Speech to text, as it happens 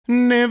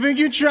Never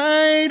you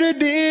try to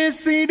diss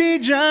CD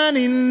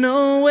Johnny,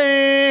 no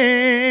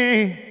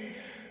way.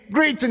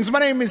 Greetings, my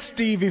name is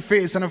Stevie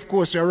Face, and of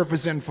course I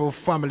represent for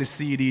family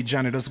CD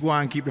Johnny. Just go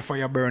and keep the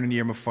fire burning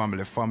here, my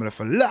family. Family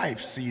for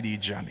life, CD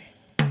Johnny.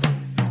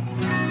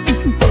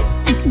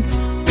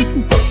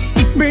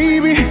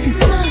 Baby,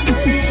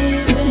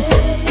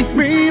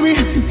 baby,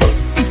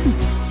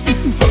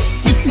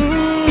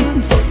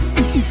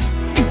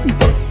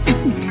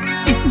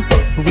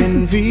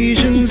 when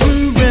visions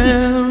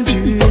around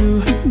you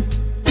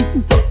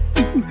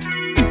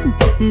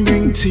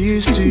bring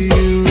tears to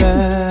your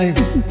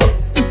eyes,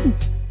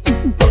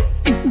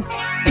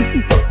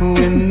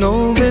 when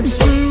all that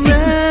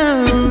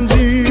surrounds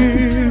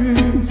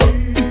you,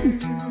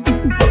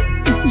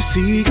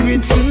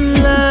 secrets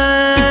and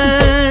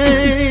lies,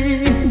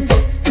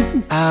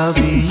 I'll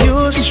be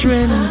your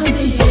strength,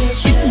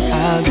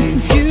 I'll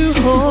give you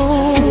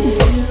hope,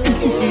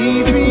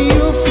 give me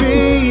your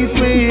faith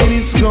when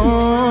it's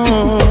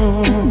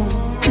gone,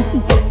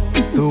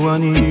 the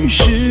one you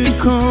should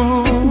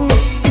call,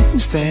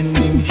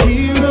 standing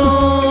here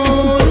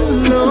all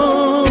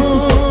alone,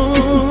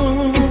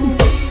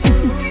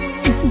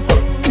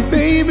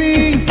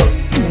 baby,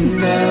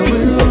 and I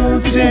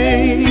will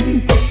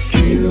take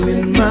you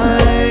in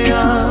my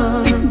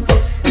arms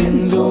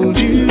and hold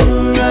you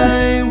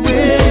right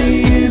where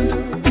you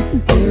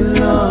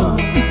belong,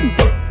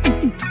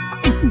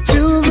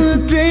 till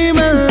the day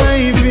my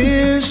life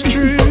is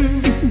true,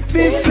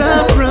 this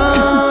I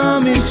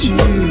promise you.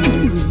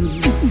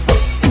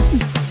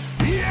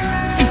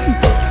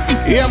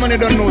 Yeah, man, you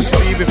don't know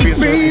Stevie Face,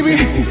 baby.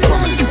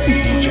 Family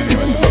CD Johnny,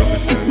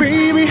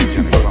 baby.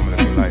 Johnny, family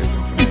for life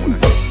and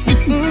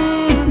for more.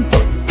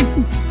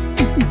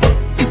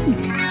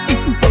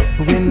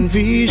 When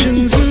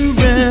visions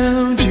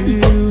around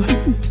you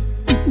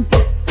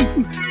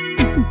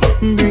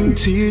bring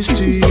tears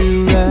to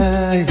your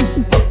eyes,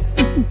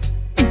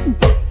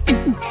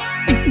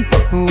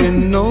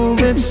 when all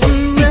that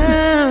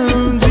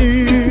surrounds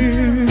you,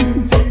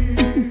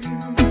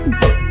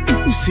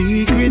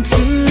 secrets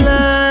and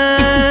lies,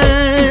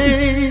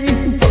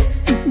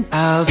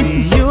 I'll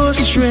be your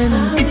strength,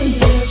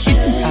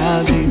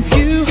 I'll give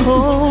you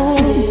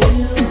hope,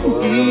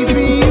 give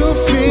me your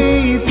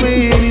faith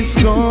when it's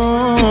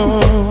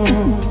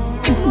gone,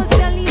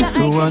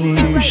 the one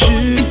you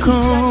should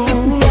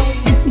call,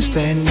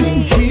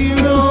 standing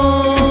here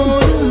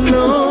all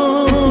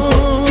alone,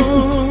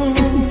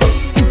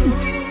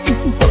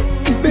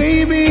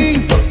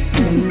 baby,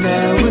 and I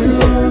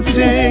will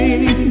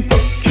take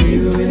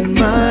you in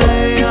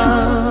my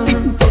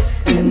arms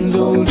and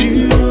hold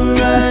you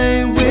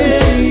right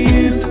where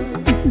you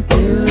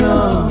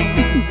belong,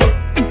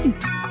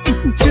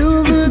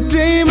 till the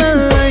day my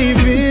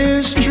life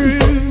is true,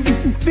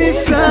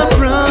 this I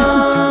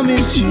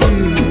promise you,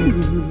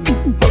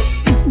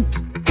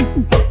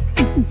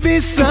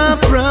 this I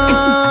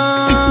promise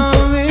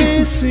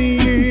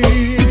you.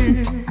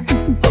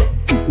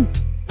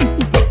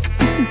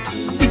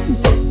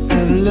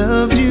 I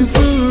loved you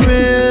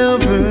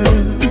forever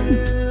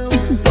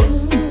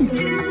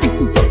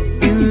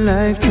in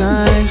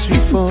lifetimes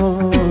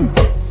before,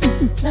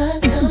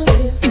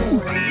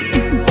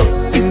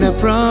 and I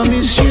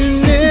promise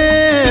you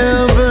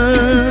never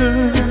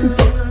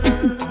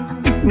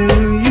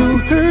will you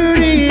hurt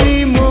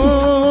anymore.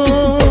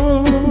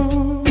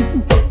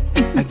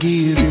 I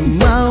give you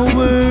my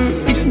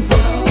word,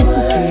 I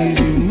give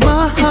you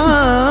my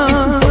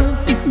heart,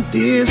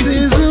 this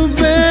is a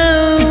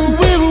vow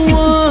we've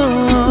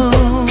won,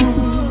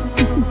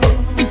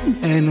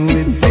 and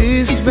with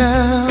this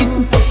vow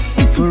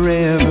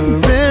forever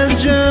has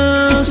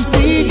just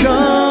begun.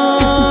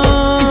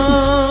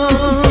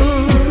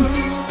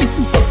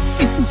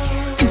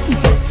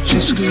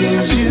 Just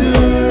close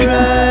your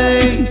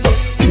eyes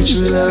each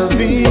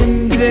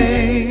loving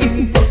day,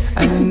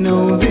 and I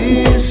know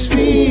this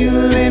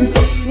feeling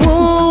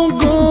won't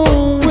go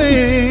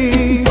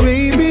away,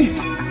 baby,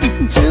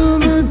 till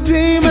the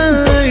day my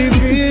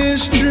life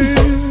is true,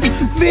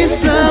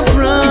 this I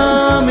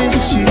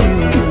promise you.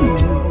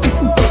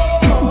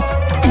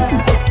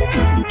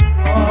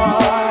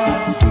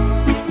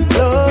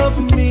 Love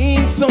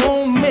means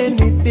so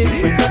many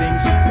different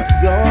things, but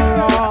you're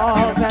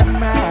all that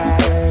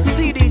matters.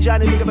 CD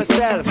Johnny, think of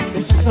myself.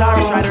 This is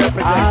all trying to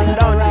represent,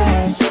 don't you?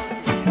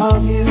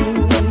 Of you,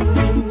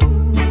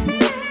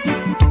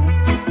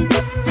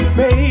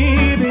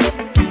 baby,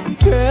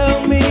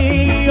 tell me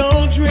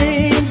your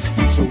dreams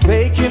so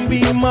they can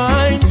be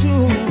mine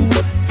too.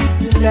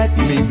 Let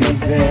me be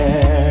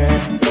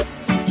there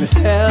to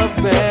help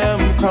them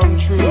come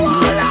true.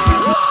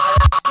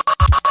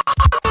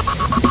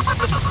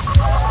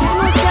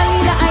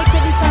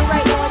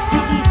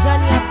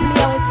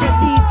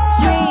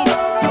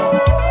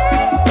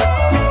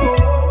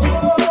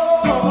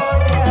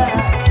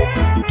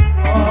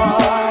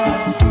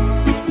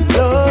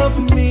 Love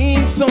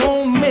means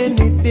so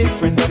many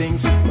different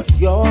things, but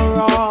you're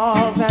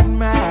all that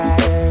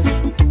matters.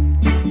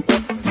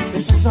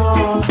 This is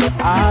all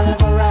I'll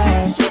ever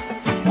ask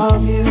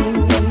of you.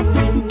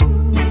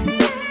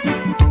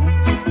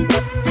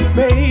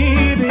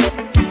 Baby,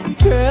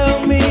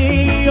 tell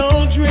me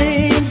your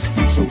dreams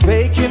so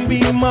they can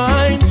be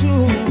mine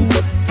too.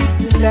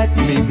 Let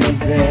me be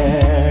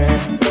there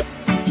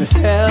to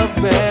help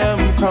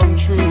them come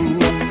true.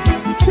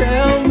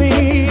 Tell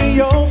me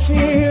your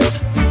fears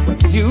when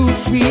you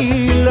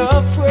feel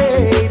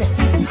afraid.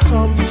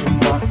 Come to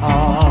my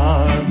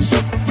arms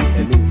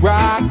and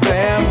rock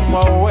them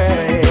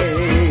away.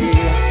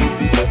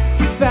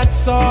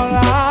 That's all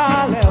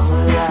I'll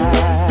ever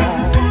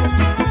ask.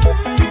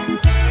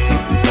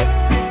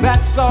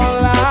 That's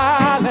all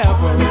I'll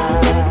ever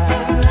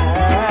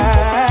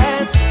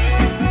ask.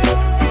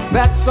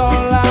 That's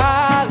all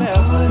I'll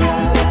ever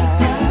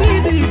ask.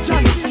 CD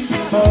Johnny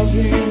of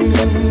you.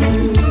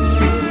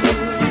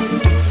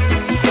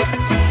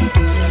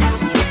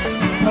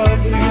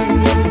 Of you.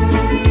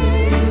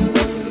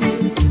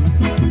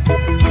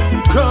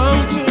 Come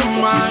to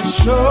my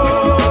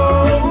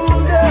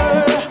shoulder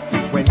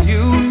when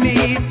you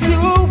need to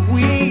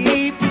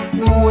weep.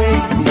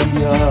 Wake me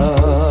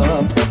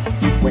up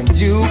when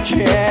you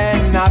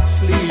cannot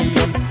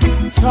sleep.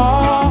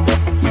 Talk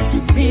to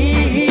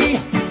me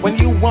when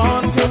you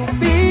want to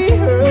be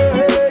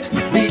heard.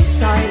 Be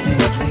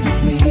silent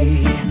with me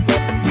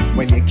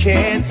when you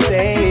can't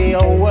say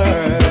a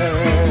word.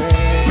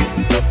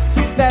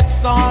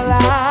 That's all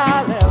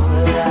I'll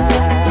ever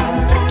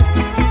ask.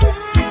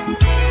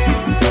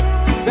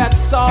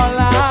 That's all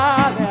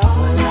I'll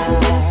ever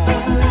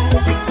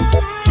ask.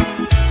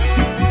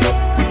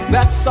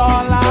 That's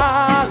all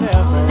I'll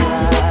ever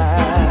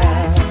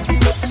ask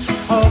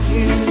of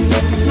you.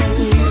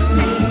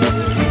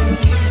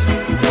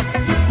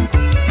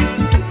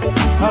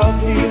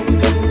 Of you.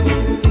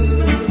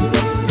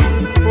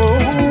 Oh,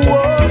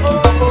 oh,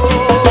 oh,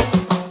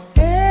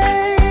 oh.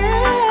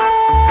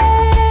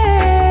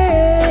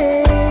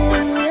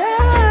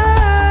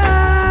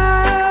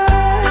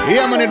 Hey,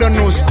 Yeah, man, you don't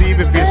know Steve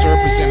if he's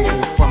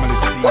representing family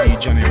CD.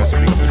 Johnny was a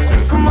big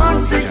yourself. come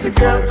on, sexy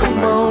girl,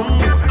 come on.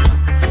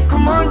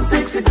 Come on,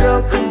 sexy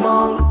girl, come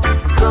on.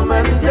 Come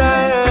and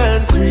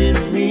dance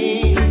with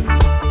me.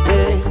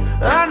 Hey,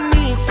 I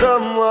need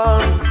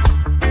someone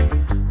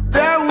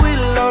that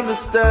will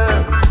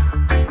understand.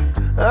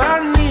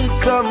 I need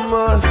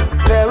someone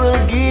that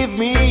will give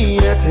me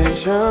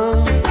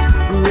attention.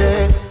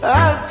 Yeah,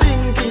 I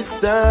think it's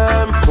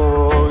time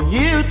for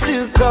you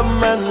to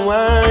come and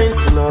wine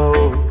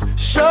slow.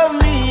 Show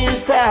me your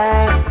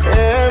style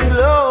and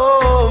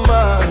blow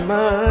my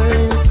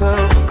mind. So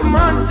come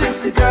on,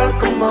 sexy girl,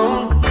 come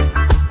on.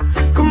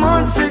 Come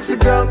on, sexy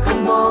girl,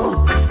 come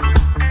on.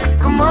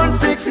 Come on,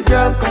 sexy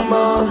girl, come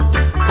on.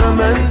 Come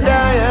and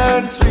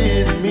dance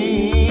with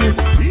me.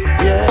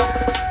 Yeah.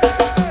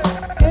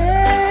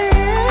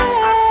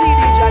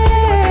 CD Johnny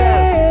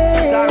myself,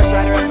 Dark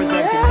Shine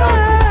representing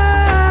County.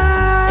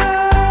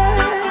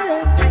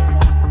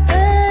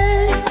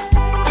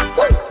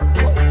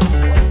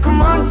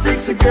 Come on,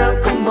 sexy girl,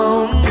 come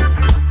on.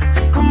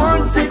 Come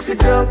on, sexy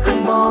girl,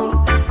 come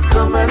on.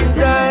 Come and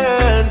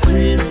dance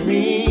with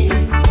me.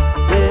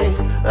 Hey,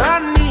 I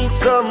need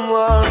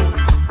someone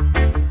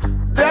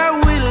that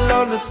will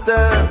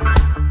understand.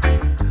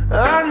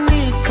 I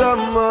need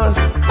someone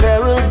that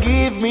will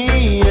give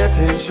me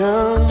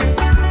attention.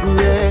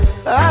 Yeah,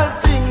 I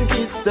think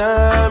it's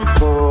time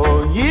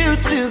for you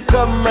to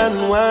come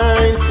and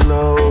wine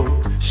slow.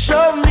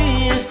 Show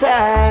me your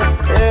style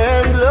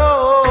and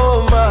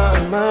blow my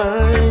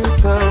mind.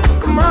 So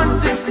come on,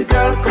 sexy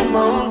girl, come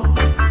on.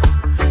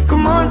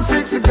 Come on,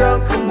 sexy girl,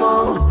 come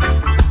on.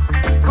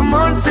 Come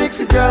on,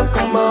 sexy girl,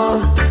 come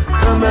on.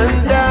 Come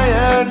and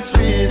dance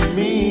with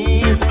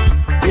me.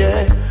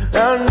 Yeah,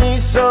 I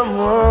need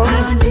someone.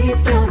 I need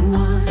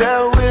someone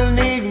that will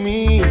need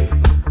me.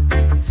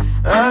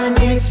 I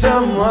need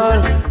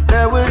someone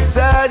that will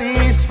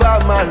satisfy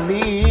my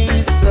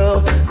needs.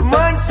 So come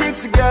on,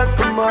 sexy girl,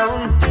 come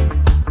on.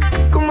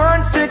 Come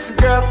on, sexy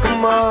girl,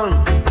 come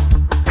on.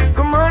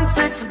 Come on,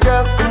 sexy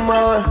girl, come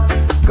on.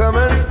 Come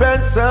and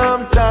spend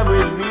some time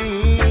with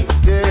me.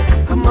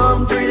 Yeah, come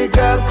on, pretty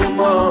girl, come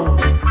on.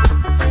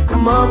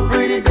 Come on,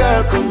 pretty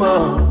girl, come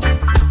on.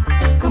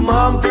 Come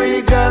on,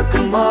 pretty girl,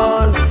 come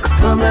on.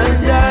 Come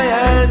and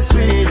dance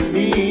with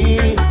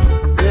me.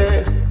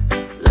 Yeah,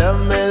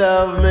 love me,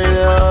 love me,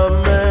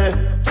 love me.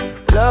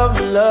 Love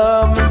me,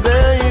 love me,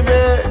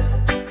 baby.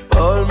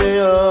 Hold me,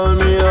 hold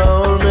me,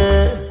 hold me.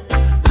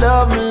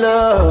 Love me,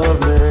 love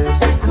me.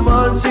 So come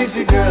on,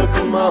 sexy girl,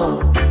 come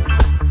on.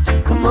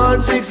 Come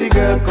on, sexy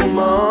girl, come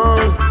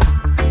on.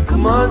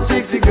 Come on,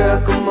 sexy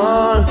girl, come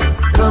on.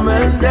 Come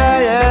and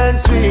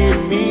dance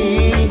with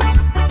me.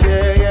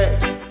 Yeah, yeah.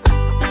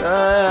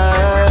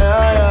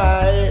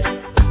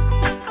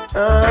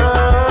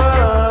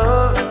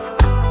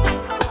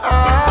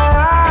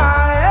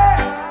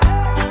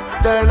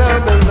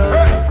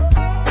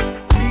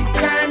 Big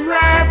time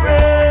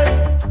robbery,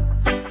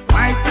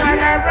 white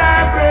collar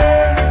robbery,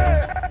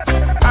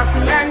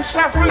 hustle and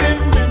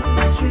shuffling in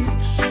the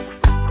streets.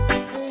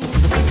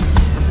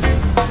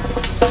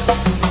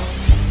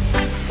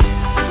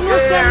 You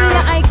say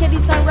I can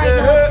this right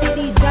now.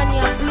 CD Johnny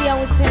and play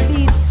with some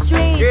beat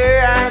straight.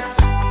 Yes.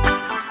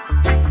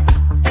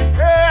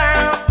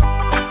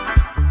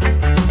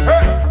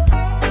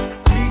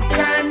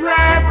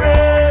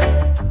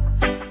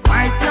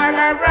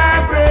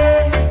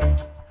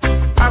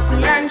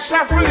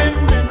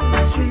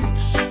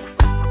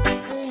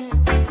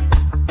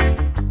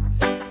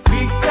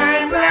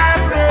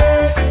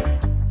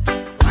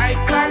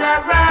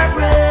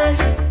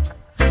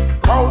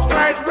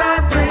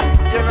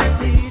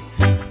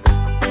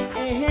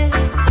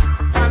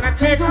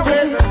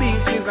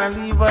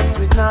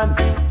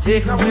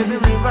 Take away the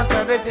river,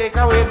 so they take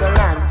away the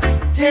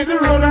land. Take the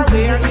road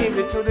away and give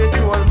it to the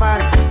old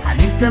man. And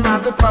if them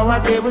have the power,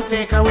 they will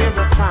take away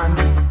the sun.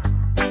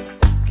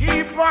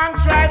 Keep on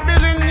trying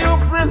building new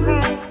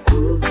prison.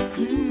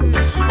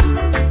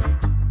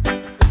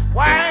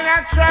 Why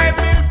not try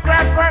build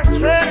proper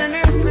training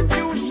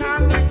institution?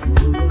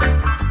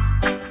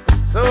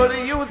 So the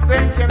youth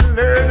them can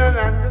learn and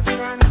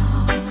understand.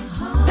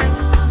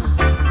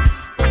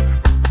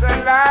 The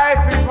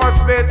life is much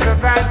better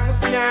than the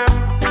scam.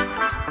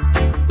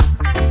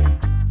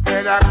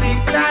 Instead of big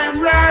time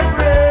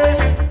robbery,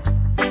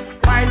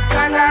 white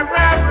collar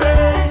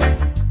robbery,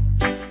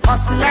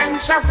 hustle and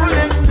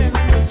shuffling in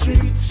the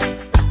streets.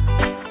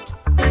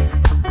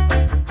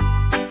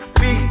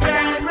 Big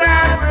time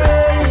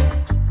robbery,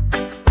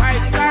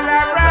 white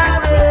collar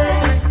robbery,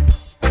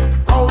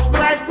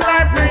 outright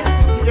robbery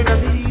in the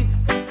seat.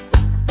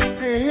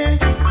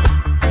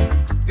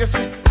 You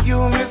see, you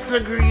Mr.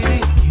 Greedy,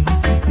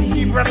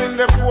 keep robbing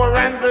the poor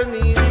and the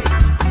needy.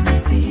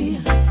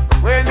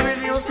 When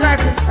will you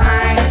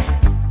satisfy?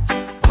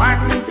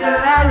 What is your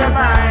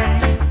alibi?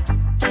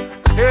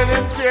 Tell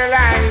them to your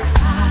lies.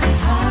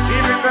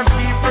 Even the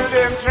people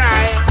them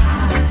try.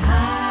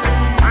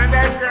 And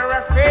if you're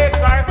a fake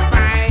or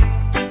spy,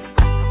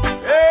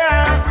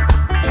 yeah,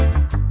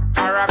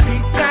 or a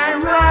big time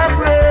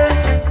robbery,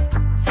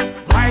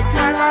 white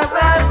collar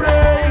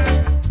robbery,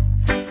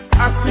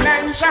 hustling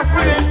and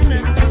shuffling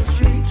in the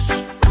streets.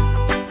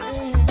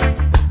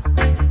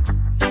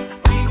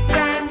 Big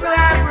time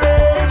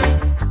robbery,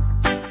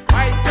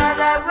 white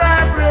collar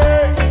robbery,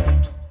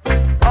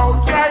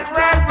 outright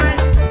robbery,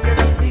 get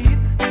a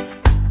seat.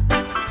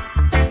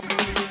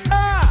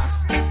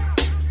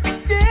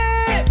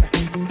 Yeah,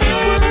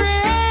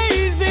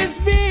 praises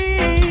be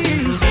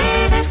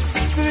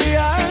to the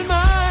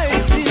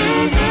Almighty.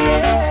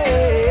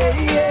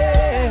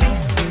 Yeah.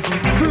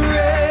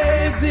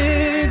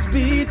 Praises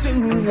be to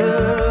the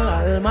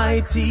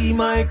Almighty,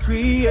 my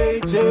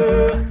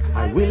Creator.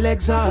 I will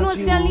exalt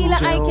you,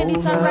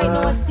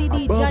 Jehovah.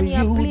 Above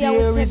you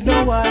there is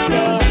no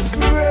other.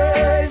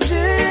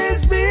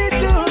 Praises be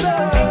to the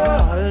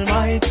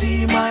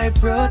Almighty, my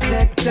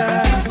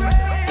Protector.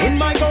 In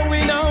my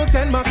going out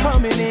and my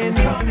coming in,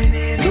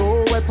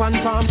 no weapon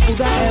formed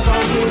could I ever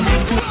win.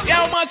 Yo,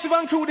 Massive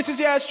and Crew, this is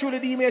yours truly,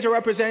 the Major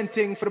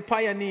representing for the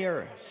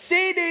Pioneer.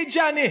 CD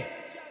Johnny,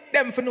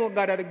 them for no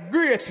God are the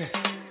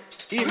greatest,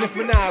 even if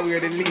we now we're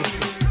the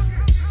latest.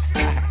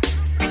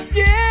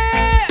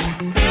 Yeah,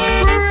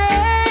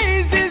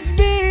 praises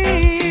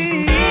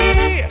be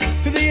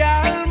to the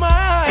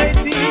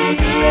Almighty.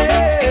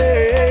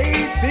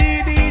 Yeah.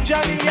 CD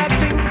Johnny, I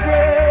sing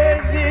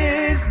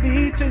praises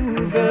be to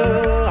the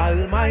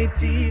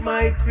Almighty,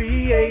 my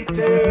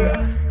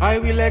Creator. I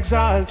will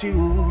exalt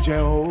you,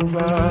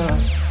 Jehovah.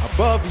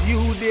 Above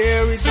you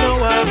there is no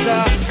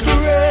other.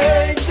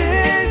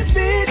 Praises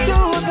be to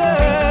the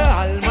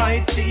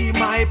Almighty,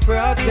 my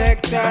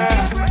Protector.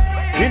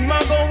 In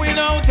my going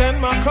out and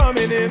my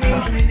coming in,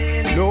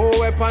 no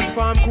weapon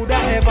formed could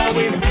I ever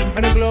win.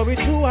 And a glory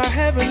to our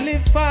heavenly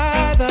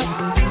Father,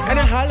 and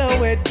a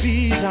hallowed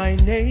be thy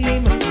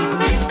name.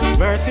 His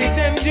mercies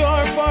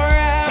endure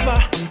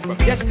forever, from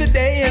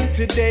yesterday and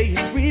today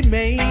it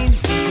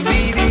remains.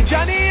 CD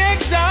Johnny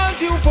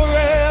exalts you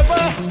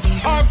forever,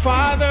 our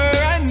Father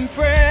and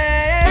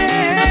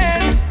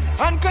friend.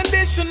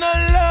 Unconditional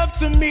love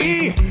to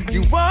me,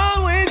 you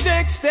always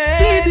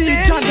extend.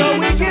 So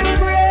we give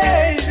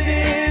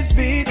praises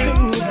be to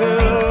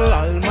the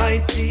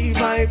Almighty,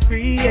 my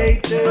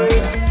Creator.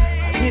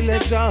 I will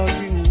exalt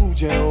you,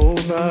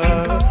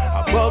 Jehovah.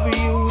 Above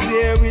you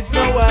there is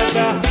no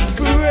other.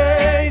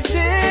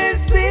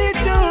 Praises be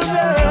to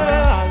the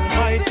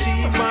Almighty,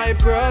 my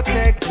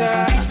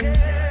Protector.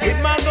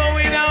 In my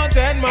going out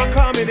and my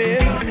coming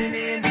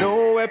in,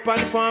 no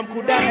weapon formed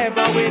could I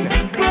ever win.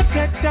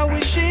 Protector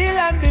with shield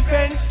and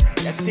defense.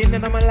 Yes, in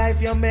my life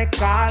you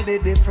make all the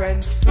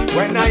difference.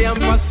 When I am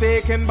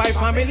forsaken by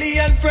family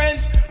and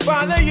friends,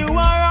 Father, you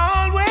are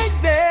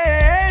always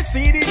there.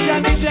 See the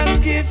Johnny,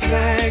 just give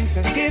thanks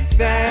and give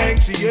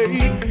thanks,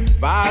 yeah.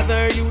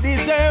 Father, you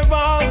deserve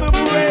all the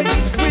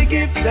praise. We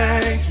give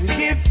thanks,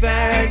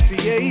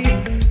 yeah.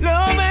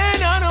 Love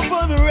and honor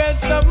for the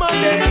rest of my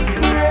days.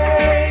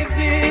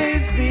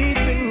 Praises be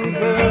to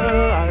the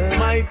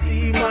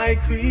Almighty, my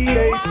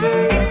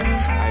Creator.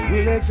 I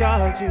will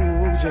exalt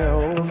you,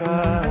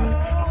 Jehovah.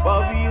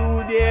 Above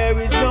you there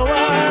is no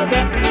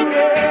other.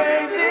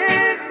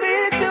 Praises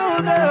be to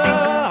the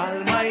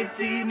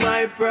Almighty,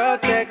 my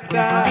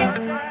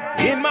Protector.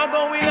 In my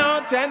going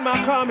out and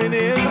my coming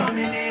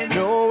in,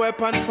 no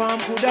weapon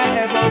formed could I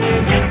ever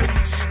win.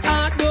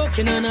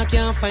 Heartbroken and I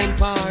can't find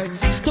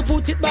parts to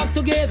put it back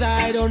together,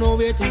 I don't know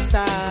where to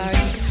start.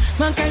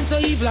 Mankind so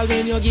evil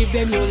when you give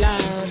them your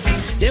last.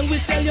 Then we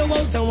sell you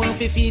out and want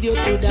to feed you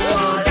to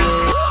dance.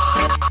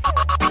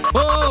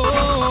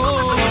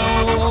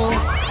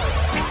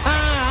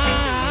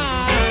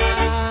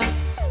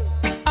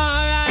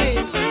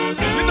 Alright.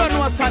 We don't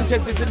know a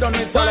Majesty done,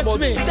 it's all about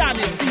me.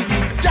 Johnny, CD,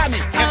 Johnny,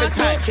 every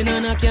time.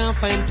 And I can't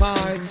find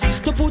parts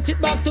to put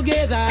it back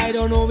together. I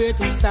don't know where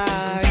to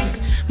start.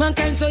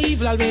 Mankind so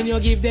evil when you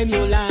give them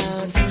your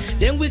last.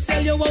 Then we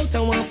sell you out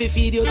and want to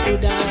feed you to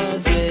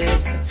dogs,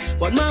 yes.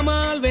 But mama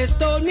always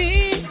told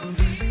me,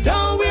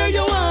 don't wear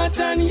your heart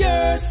on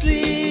your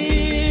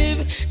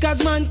sleeve,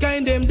 cause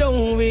mankind them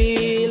don't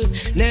will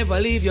never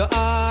leave your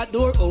heart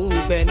door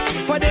open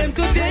for them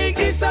to take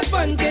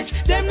disadvantage.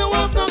 Them no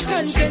have no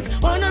conscience,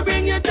 wanna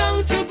bring you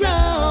down to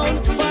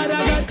ground.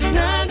 Father God,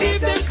 now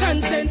give them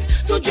consent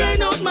to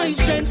drain out my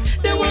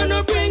strength. They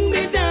wanna bring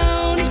me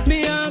down.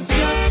 Me ask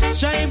you,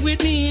 strive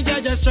with me,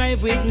 Jaja,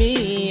 strive with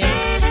me.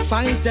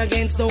 Fight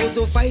against those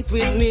who fight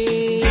with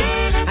me.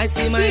 I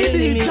see my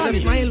enemies a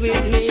smile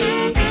with me.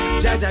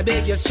 Jaja,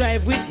 beg you,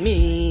 strive with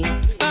me.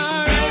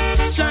 Alright,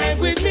 strive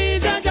with me,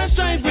 Jaja,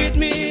 strive with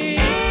me.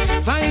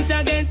 Fight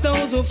against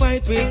those who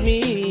fight with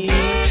me.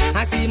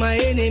 I see my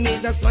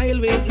enemies a smile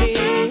with me.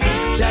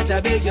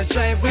 Jaja, beg you,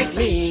 strive with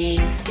me.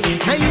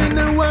 And you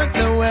know what,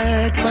 no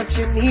work, but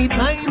you need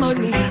my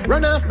money.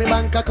 Run off my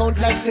bank account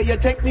like say you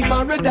take me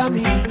for a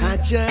dummy. I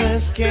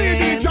just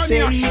can't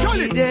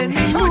take it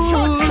anymore.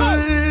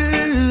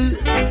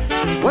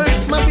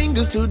 Work my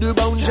fingers to the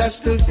bone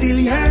just to feel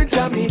your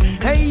tummy.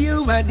 Hey,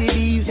 you are the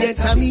easy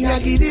tummy, I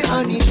give the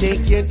honey.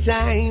 Take your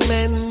time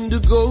and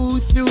go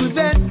through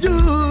that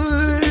door.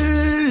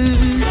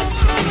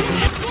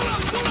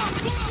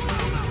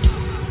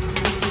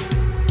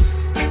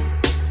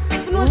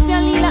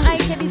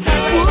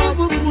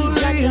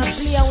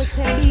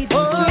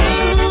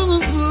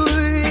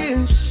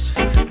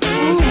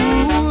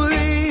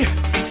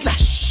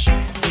 Slash.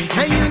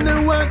 Hey, you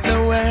know what,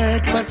 no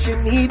work, but you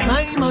need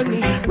my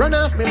money. Run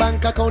off my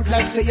bank account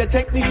like say you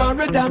take me for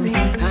a dummy.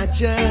 I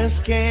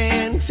just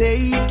can't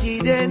take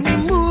it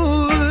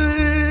anymore.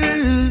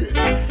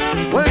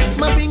 Work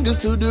my fingers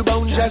to the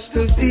bone just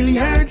to feel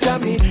your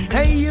tummy.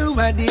 Hey, you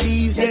are the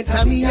easy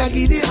tummy, I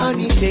give the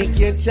honey. Take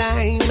your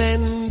time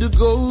and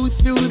go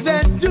through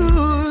that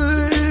door.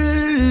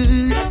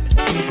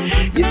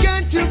 You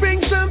got to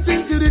bring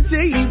something to the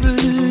table.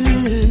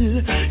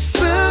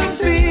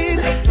 Something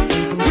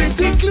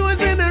pretty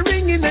close and a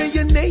ring in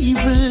your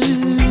navel.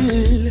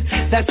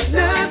 That's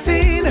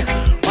nothing.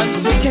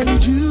 Once you can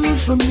do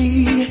for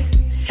me,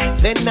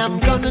 then I'm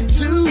gonna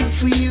do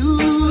for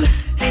you.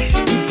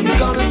 If you're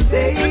gonna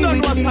stay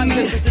with me,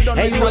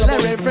 hey, well, the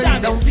reference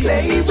don't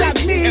play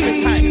with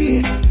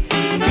me.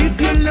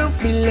 If you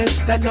love me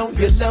less than how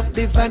you love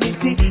the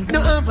vanity, no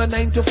have a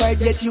 9 to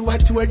 5 yet you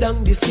want to tour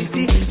down the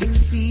city. It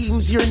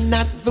seems you're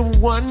not the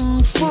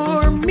one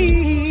for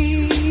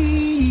me.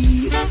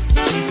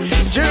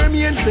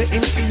 Jeremy and say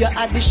him see you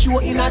at the show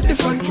in at the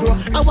front row.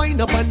 I wind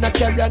up on the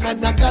carrion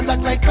and knock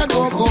along like a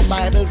go-go.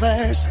 Bible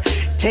verse,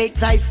 take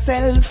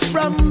thyself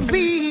from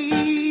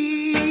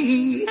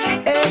thee.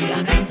 Hey,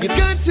 you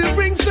got to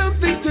bring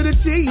something to the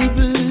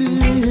table.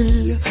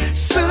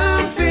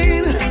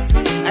 Something,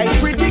 I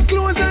pretty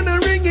close and a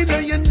ring in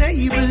your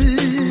navel,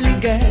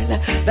 girl.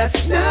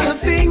 That's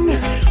nothing.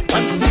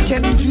 Once you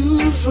can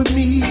do for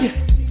me,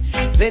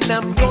 then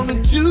I'm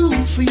gonna do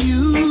for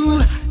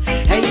you.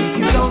 And if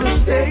you're gonna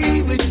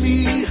stay with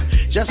me,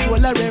 just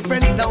while a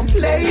reference, don't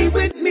play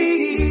with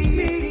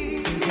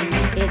me.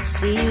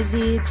 It's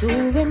easy to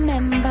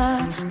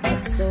remember,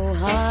 but so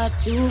hard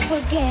to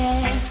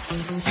forget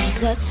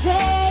the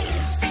day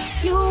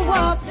you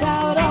walked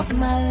out of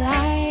my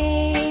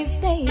life,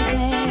 baby.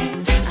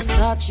 I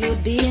thought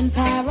you'd be in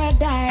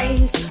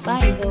paradise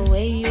by the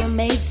way you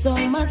made so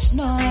much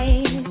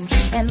noise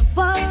and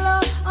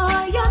follow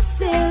all your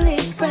silly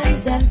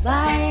friends'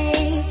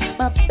 advice.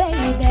 But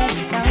baby,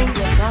 now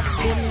you're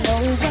boxing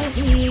over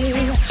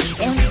here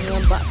and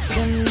you're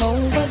boxing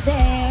over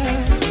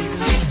there.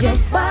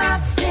 You're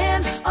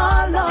boxing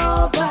all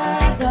over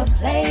the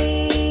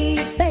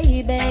place,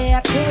 baby.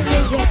 I tell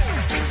you, you're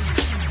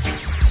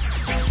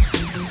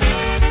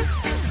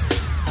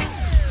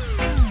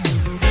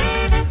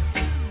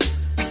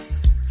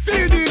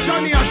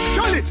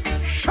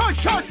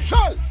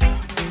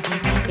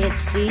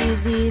It's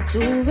easy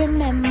to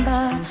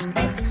remember,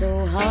 but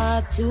so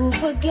hard to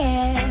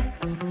forget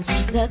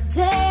the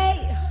day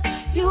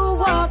you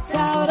walked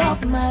out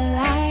of my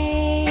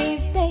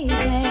life, baby.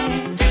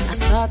 I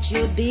thought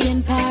you'd be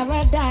in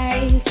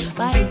paradise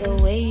by the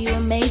way you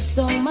made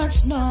so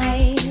much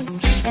noise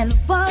and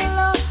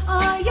follow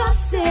all your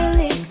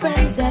silly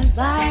friends'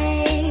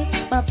 advice.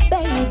 But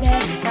baby,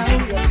 now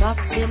you're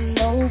boxing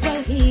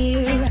over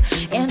here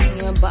and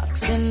you're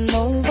boxing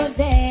over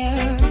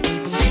there.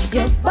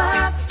 You're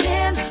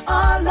boxing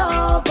all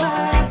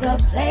over the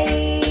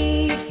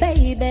place,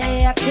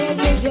 baby. I tell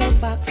you, you're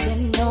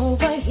boxing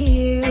over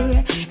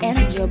here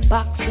and you're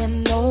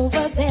boxing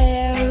over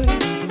there.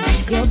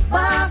 You're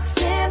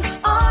boxing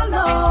all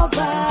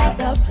over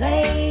the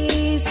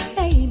place,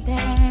 baby.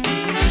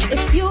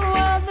 If you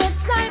are the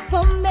type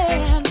of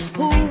man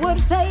who would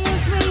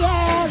face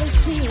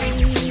reality,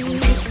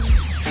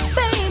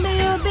 baby,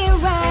 you'll be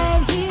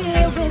right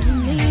here with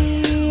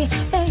me,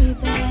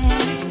 baby.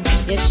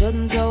 You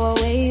shouldn't throw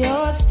away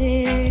your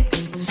stick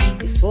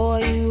before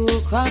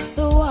across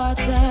the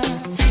water.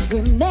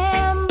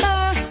 Remember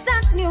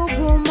that new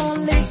broom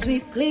only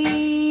sweep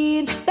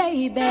clean,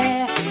 baby,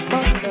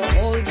 but the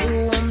old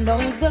broom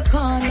knows the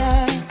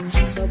corner.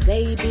 So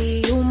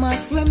baby, you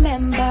must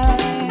remember,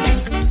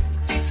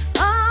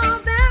 all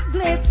that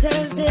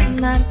glitters is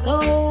not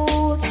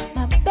gold,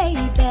 my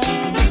baby.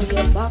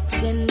 You're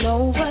boxing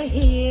over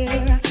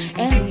here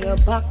and you're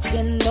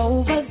boxing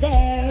over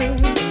there.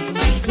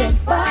 You're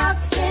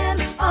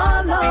boxing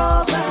all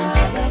over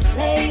the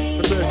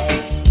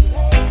place.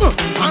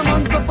 I'm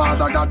on the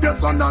Father God, your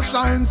sun and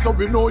shine, so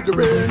we know you're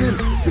raining.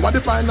 You are the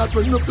pilot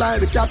when you fly,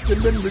 the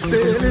captain when we're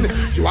sailing.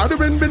 You are the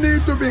wind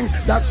beneath the wings,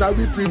 that's why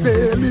we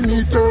prevailing.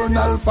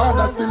 Eternal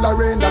Father still a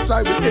reign, that's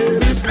why we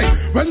hailing.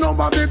 When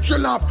over victory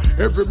lap,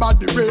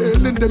 everybody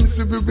railing. Them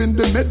see we win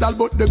the medal,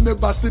 but them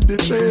never see the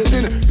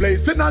training.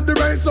 Placed in at the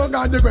race, so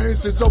God, the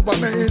race is so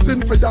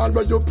amazing. For y'all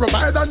what you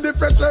provide and the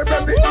fresh air,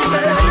 baby,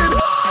 inhaling.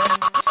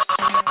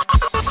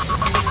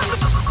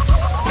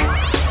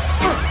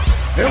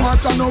 Hey,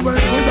 watch out, no way,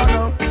 we're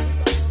gonna.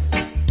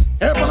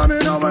 Hey, follow me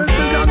now, we're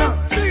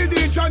gonna.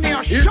 CD Johnny,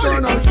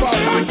 Eternal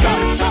Father,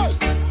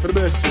 for the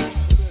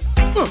blessings.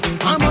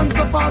 I'm on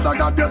the Father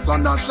God, your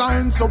sun and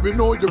shine, so we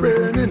know you're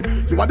raining.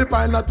 You are the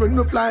pilot when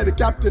we fly, the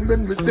captain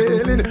when we're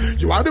sailing.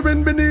 You are the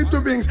wind beneath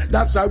the wings,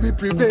 that's why we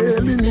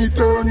prevailing.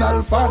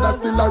 Eternal Father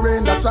still a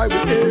reign, that's why we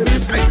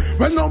hailing.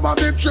 When over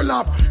victory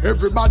lap,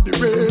 everybody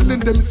railing.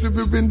 Them see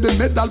we win the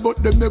medal,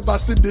 but them never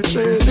see the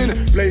training.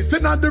 Placed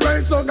in at the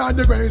race, so God,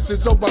 the race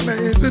is so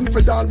amazing. For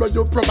y'all what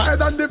you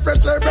provide and the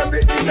fresh air,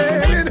 baby,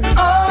 inhaling.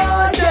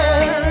 Oh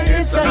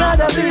yeah, it's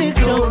another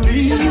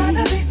victory.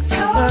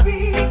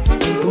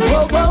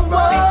 Whoa, whoa,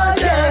 whoa,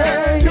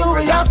 yeah, you will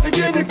have to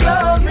give the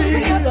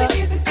glory.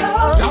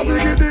 Shall we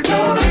give the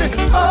glory?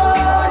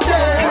 Oh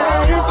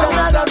yeah, it's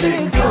another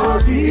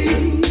victory.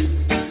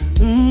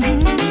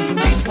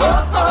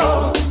 Oh,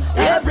 oh,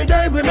 every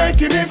day we're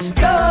making it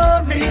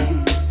story.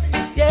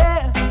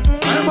 Yeah.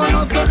 I'm on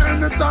a say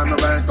anytime I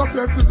wake up,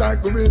 yes, it's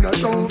like we win a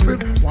trophy.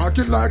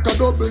 Walking like a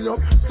double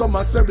up, some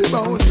I say we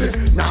bouncy.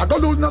 Now go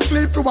lose no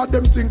sleep to what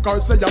them think or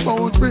say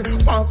about me.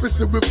 One for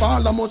see we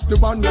fall, I must the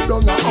one we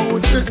done a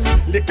out me.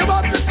 Lick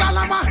about the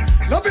calama,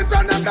 love it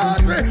when them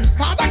does me.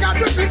 Father got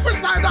the big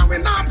beside and we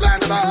not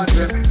playing about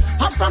it.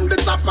 I'm from the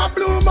top of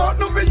Blue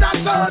Mountain, we are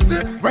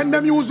shorty. When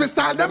them use we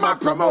style, them a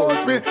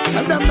promote me.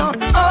 Tell them now,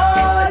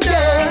 oh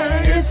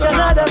yeah, it's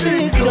another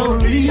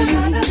victory.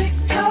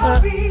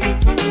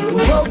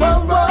 Whoa, whoa,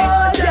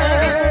 whoa,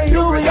 yeah, you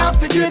will have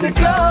to give the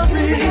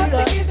glory.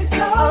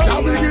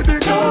 shall we give the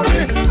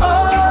glory?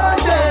 Oh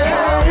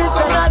yeah, it's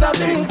another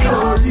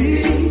victory.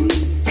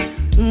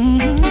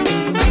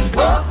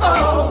 Oh,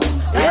 oh,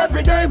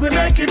 every day we're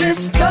making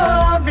this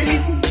story.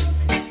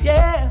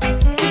 Yeah.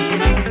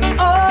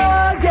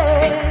 Oh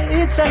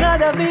yeah, it's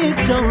another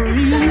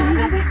victory.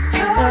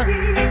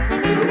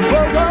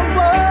 Whoa, whoa,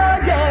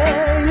 whoa,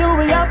 yeah, you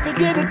will have to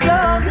give the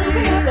glory.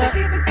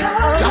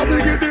 Shall we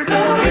give the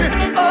glory?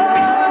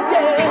 Oh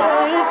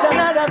yeah, it's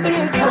another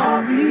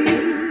victory.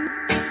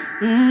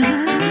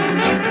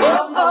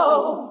 Oh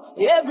oh,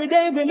 every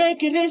day we're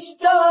making this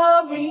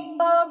story.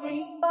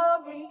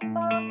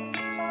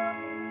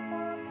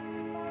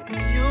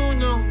 You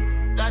know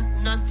that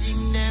nothing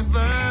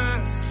never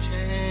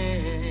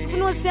changes. You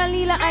know, say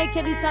Lila I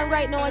can this and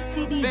right now a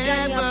CD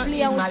Johnny and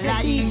play and we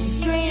say beat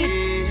straight.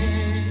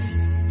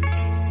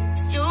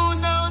 You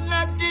know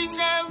nothing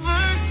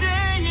never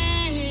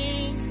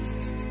changes.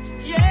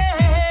 Yeah.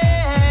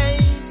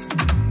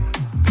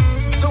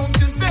 Don't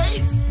you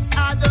say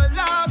I don't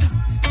love?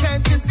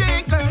 Can't you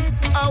say, girl,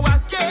 how I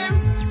care?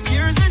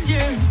 Years and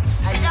years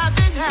I have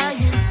been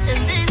hanging in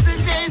days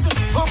and days.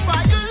 Oh,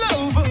 for your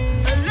love,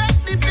 let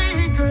me be,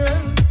 girl.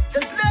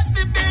 Just let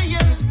me be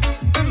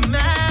the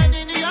man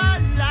in your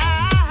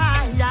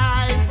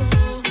life.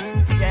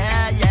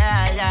 Yeah,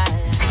 yeah, yeah.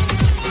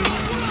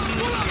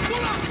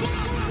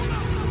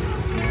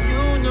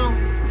 You know.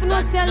 You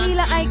know, say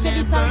Lila I can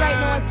this and right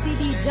now a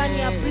CD Johnny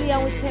and play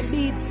and we say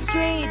beat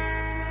straight.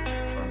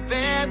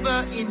 Forever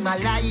in my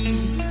life,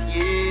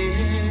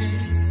 yeah.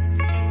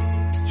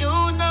 You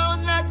know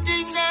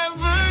nothing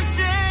never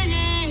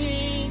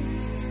changes,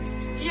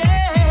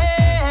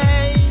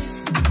 yeah.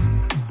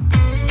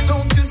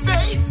 Don't you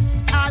say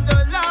I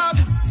don't love?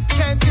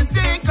 Can't you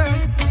say, girl,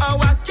 how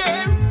I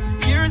care?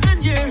 Years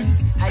and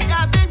years I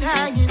have been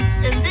hanging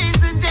in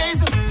days and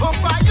days. Oh,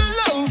 for your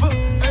love,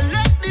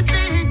 let me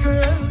be,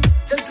 girl.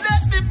 Just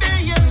let me be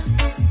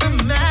the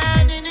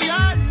man in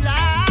your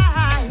life.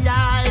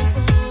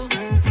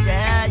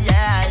 Yeah,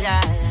 yeah,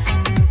 yeah.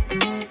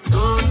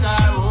 Oh,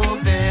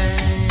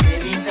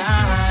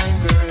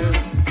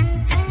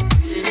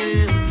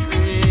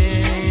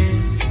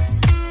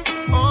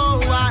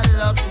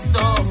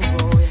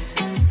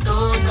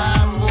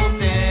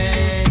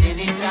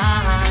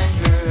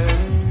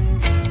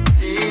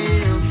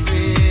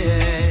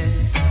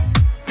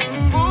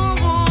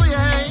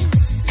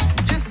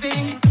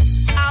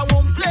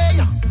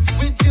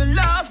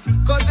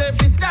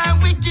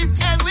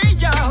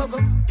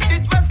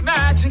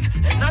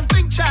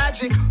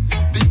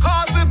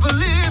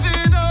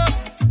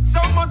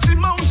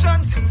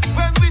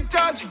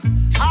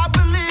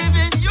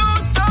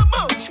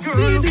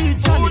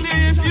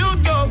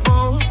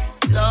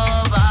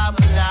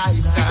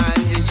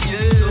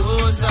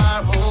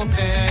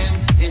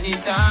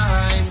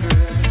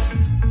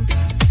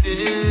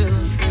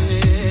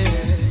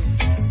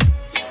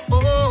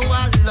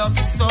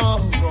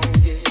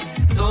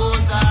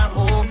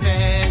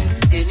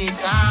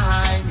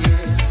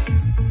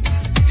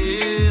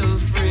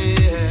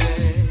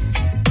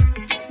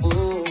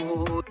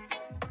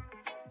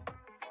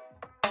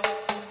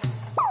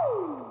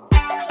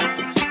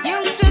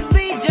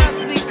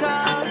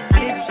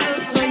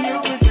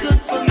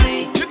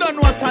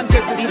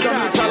 Sanchez, this is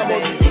it's all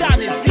about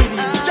Johnny, CD,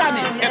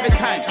 Johnny, every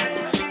time.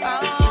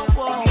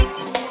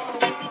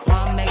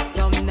 Wanna make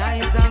some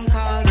noise and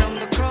call down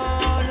the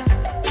crowd.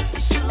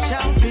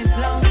 Shout it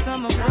loud,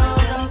 some are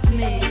proud of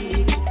me.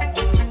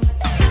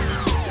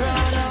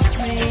 Proud of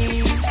me.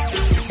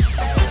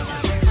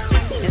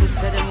 Them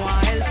say them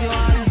want help you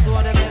all, two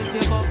of them help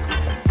you buck.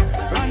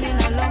 Running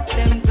a lock,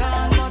 them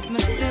gone, but me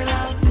still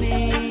have me.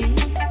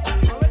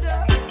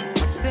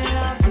 Still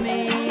have me.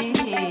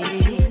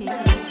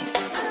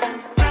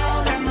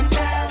 Proud of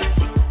myself,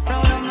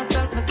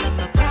 myself,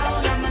 I'm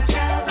proud of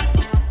myself.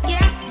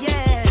 Yes,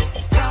 yes,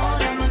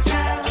 proud of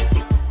myself,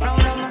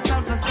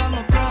 myself, I'm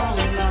proud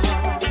of.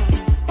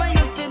 When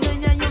you feel good,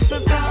 yeah, you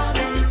feel proud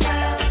of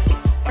yourself.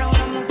 Proud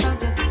of myself,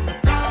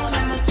 proud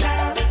of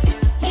myself.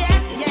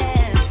 Yes,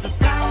 yes,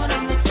 proud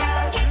of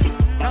myself,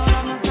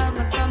 myself,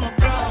 I'm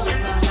proud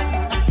of.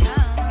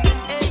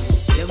 Hey,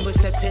 them will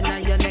step in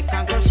on your neck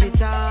and crush it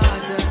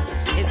hard.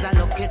 It's a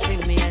look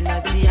at me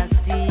energy and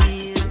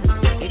steel.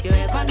 If you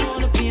ever know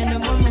the pain the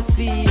mama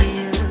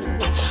feel,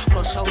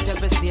 flush out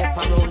every snake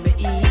around me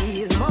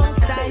heel.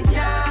 Most I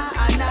jar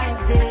and I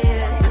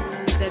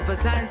did. Several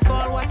times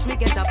fall, watch me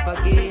get up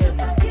again.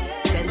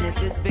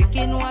 Genesis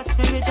begin, watch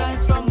me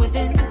rejoice from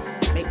within.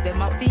 Make them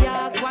happy,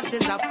 ask what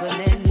is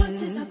happening.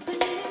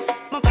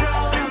 I'm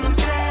proud of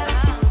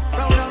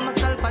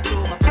myself, I do.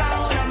 I'm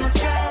proud of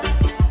myself.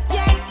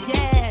 Yes,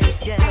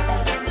 yes, yes.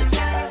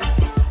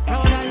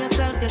 Proud of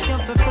yourself, yes, you're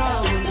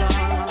proud of.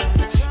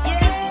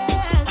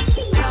 Yes,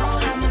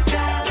 proud of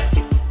myself,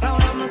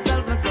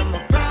 myself, I'm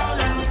proud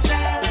of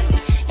myself.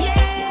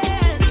 Yes,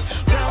 yes,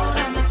 proud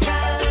of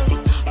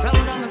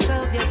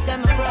myself, yes,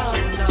 I'm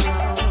proud of.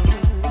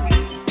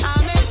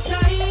 I'm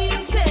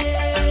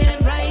excited,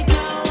 right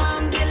now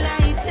I'm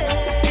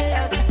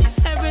delighted.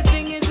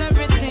 Everything is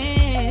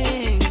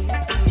everything.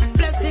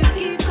 Blessings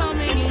keep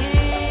coming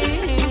in.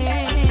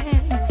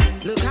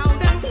 Look how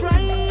them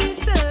frightened.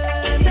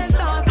 They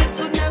thought this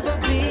would never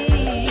be.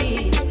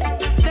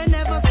 They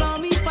never saw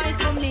me fight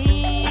for me.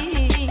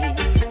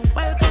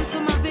 Welcome to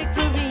my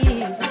victory.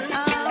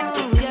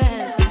 Oh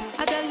yes,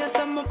 I tell you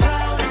I'm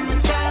proud of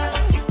myself.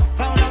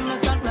 Proud of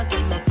myself,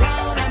 I'm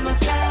proud of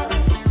myself.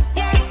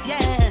 Yes,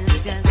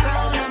 yes, yes,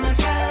 proud of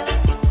myself.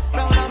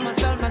 Proud of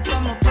myself,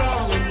 I'm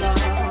proud of.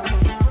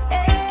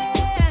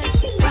 Yes,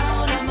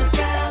 proud of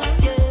myself.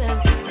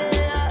 Yes,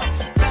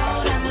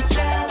 proud of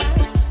myself.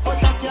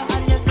 Put up your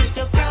hand, yes, if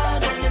you're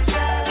proud of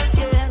yourself.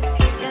 Yes,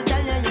 you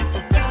tell you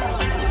you're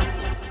proud.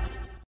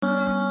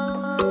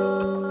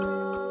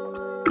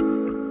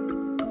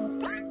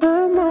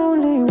 I'm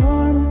only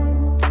one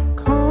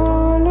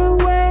call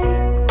away.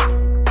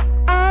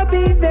 I'll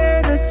be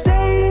there to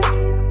save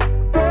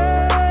the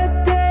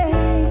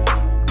day.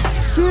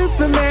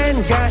 Superman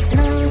got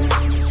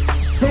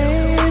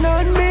nothing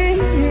on me.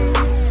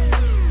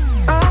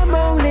 I'm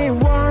only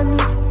one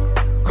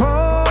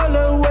call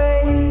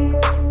away.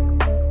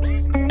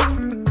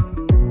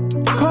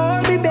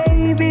 Call me,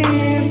 baby,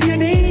 if you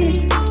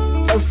need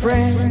a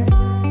friend.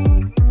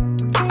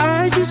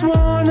 I just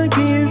wanna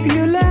give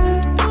you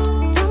love.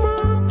 Come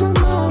on,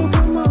 come on,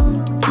 come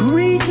on.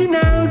 Reaching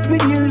out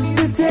with you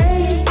to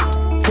take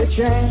a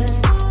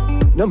chance.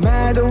 No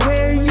matter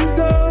where you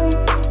go,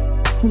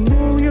 you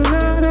know you're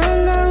not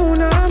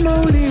alone. I'm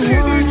only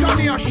one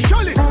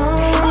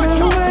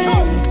call away.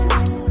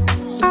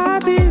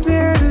 I'll be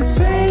there to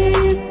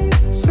save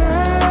the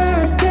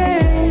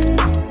day.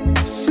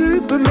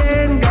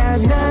 Superman got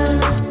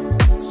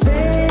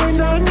nothing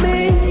on me.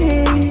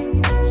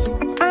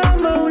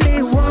 I'm only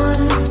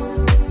one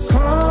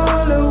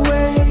call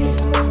away.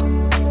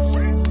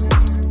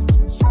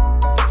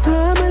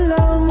 Come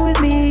along with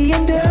me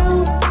and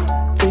don't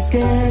be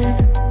scared.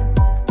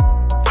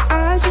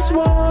 I just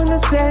wanna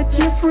set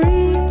you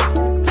free.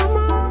 Come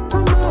on,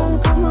 come on,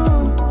 come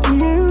on.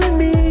 You and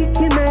me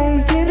can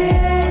make it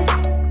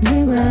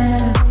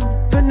anywhere.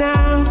 For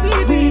now,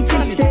 we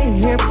can stay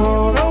here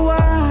for a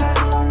while.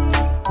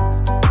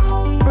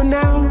 For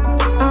now,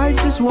 I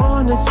just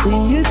wanna see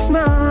you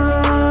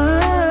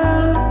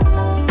smile.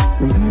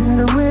 No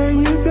matter where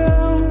you go,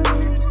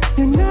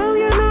 you know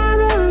you're not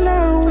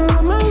alone.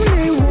 I'm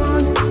only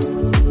one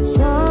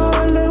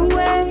call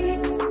away.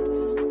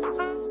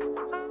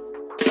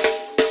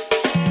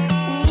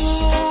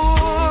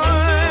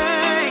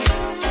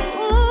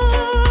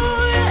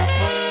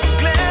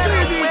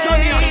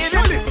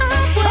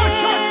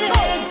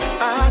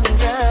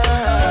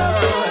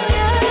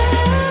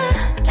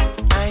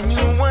 I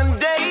knew one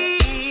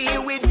day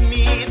we'd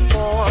meet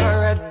for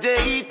a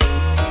date.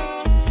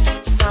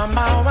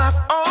 Somehow I've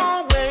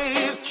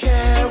always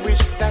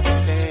cherished that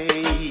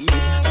faith.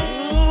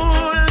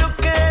 Ooh,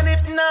 look at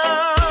it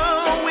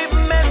now, we've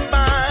met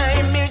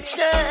by mere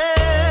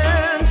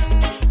chance.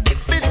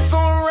 If it's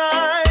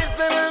alright,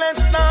 then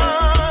let's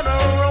start a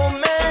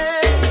romance.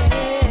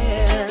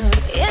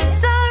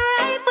 It's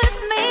alright with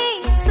me,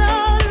 so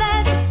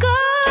let's go.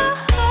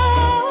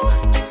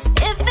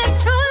 If it's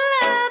true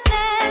love,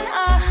 then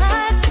our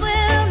hearts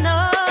will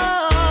know.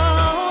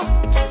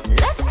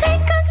 Let's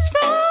take a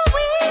stroll,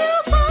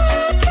 we'll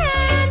walk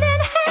and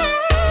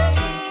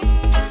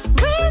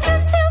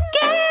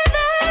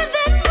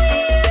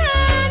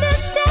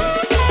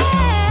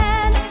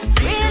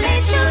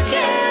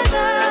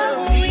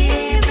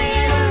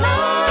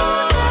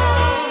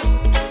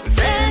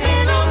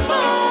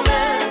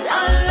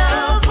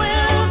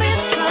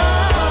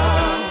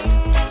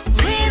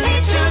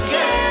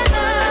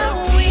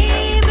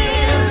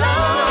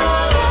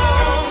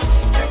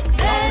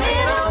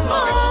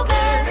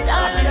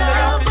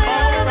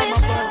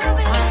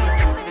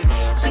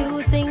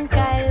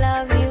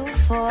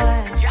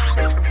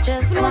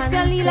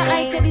feel like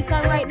I can this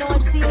song right now.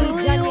 CD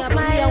Johnny, I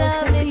play with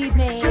some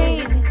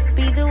LEVI-STRIVE.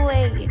 Be the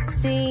way it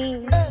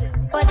seems,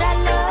 but I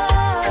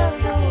love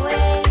the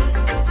way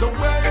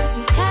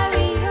you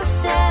carry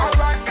yourself.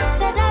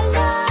 Said I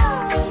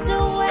love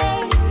the way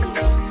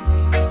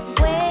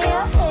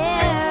your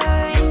hair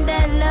and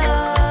that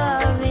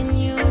love in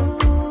you.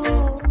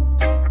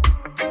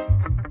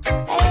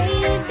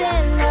 Hey,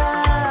 that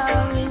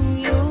love in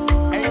you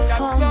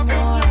for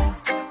more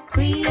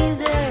reasons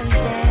than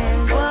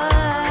one.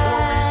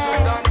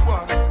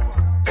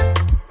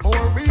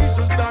 More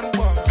reasons than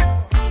one.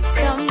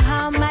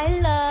 Somehow, my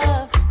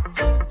love,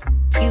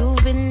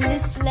 you've been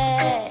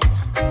misled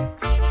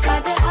by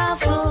the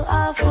awful,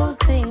 awful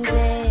things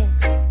that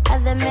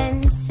other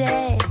men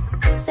say.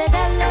 Said I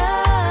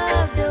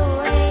love the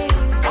way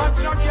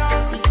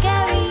you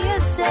carry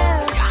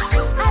yourself.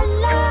 I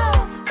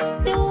love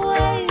the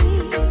way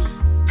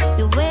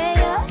you wear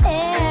your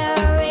hair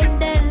and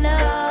that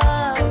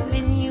love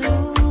in you.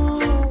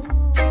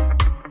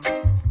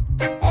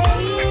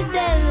 Hey,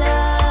 that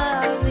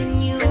love in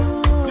you.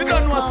 You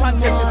don't know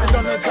Sanchez, you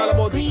don't know it's all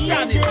about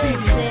Johnny,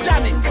 CD,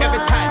 Johnny,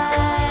 every time.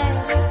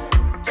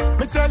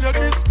 Me tell you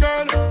this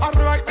girl,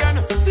 alright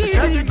then. CD,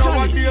 you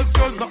nowadays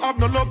girls don't have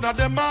no love, now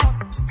them are.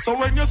 So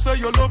when you say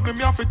you love me, me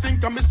have to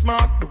think I'm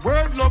smart. The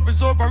word love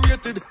is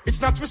overrated, it's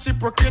not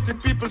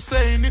reciprocated. People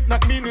saying it,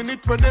 not meaning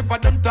it whenever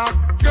them talk.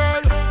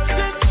 Girl,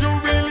 since you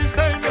really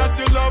saying that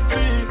you love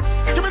me,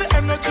 give me the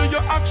energy,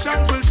 your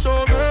actions will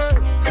show me.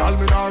 Tell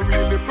me not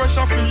really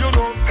pressure for you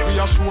know.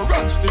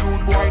 Reassurance the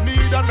rude boy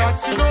need, and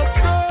that's enough,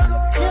 girl.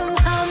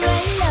 Somehow, my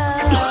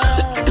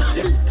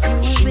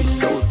love, She's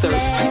so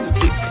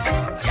therapeutic,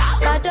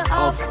 by the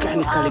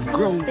organically awful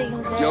grown.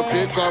 things You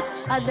pick up.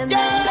 other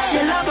men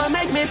Your love will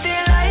make me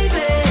feel like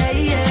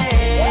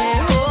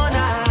yeah. Oh,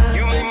 nah.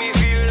 You make me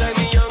feel like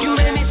me young. You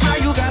make me smile,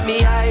 you got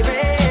me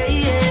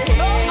irate,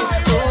 yeah.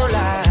 Oh,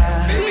 nah.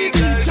 Baby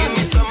girl, give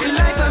me some. Your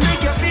life will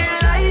make you feel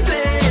like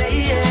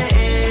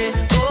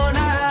yeah. Oh,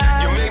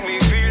 nah. You make me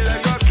feel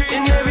like a king.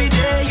 And every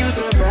day you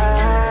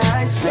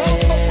surprise me.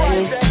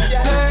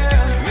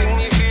 Make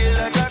me feel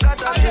like I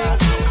got a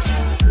thing.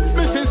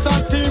 Mrs.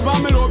 Sativa,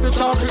 me love the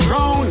chocolate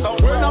brown.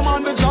 When I'm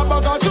on the job,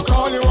 I got to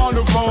call you on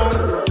the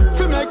phone.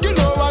 To make you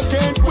know I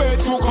can't wait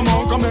to come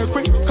on, come make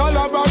we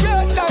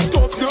collaborate, light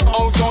up the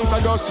house sounds. I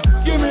just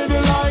give me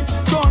the light,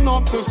 turn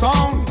up the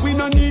sound. We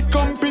no need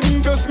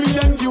company, just me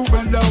and you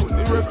alone.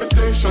 The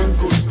reputation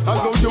good,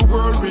 although your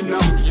world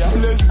renowned.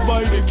 Blessed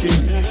by the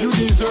king, you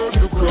deserve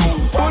the crown.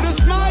 Put a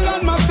smile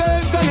on my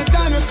face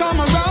anytime you come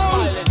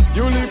around.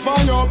 You lift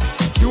me up,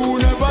 you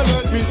never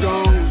let me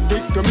down.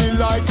 Stick to me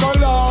like a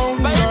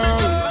long girl.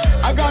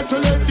 I got to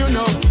let you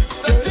know,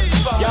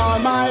 you're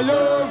my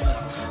love,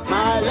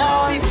 my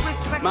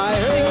life, my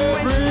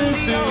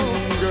everything, girl.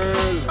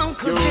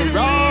 You're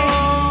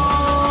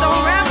wrong. So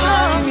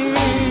rebel.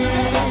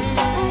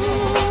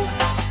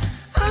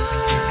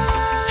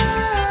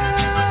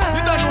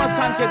 You don't know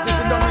Sanchez,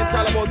 you don't know it's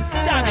all about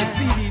Johnny,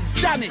 CD,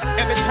 Johnny,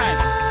 every time.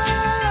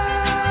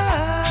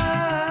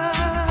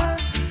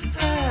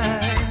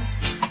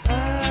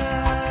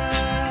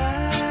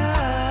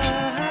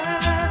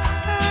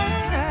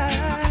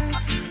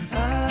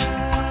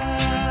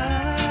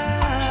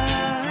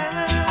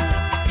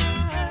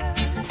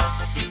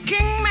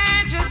 King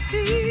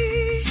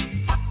Majesty,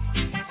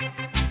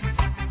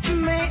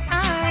 may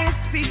I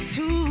speak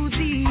to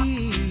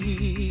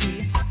thee?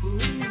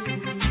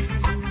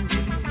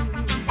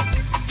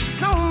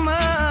 So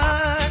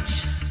much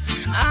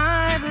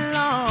I've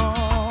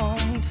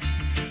longed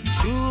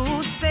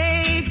to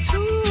say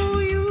to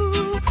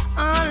you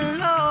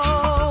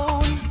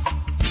alone.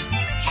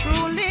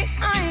 Truly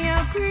I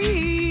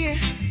agree,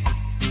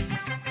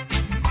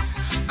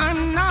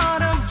 I'm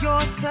not of your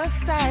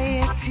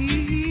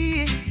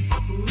society.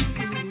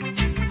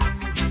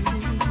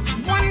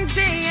 One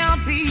day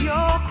I'll be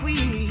your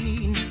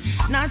queen,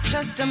 not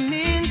just a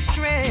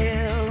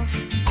minstrel.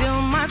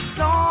 Still my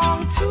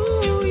song to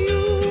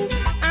you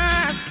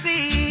I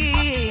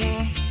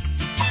sing,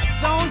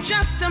 though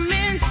just a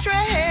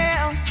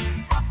minstrel.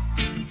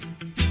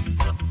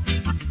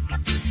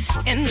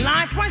 And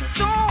life was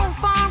so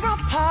far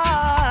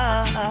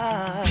apart.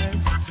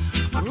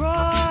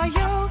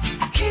 Royal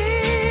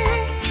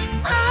King,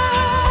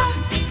 I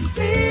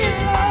see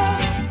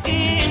love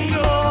in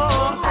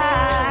your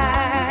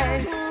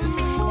eyes,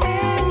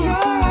 in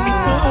your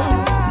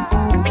eyes.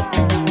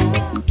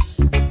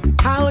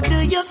 How do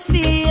you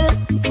feel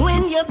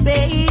when your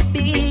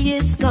baby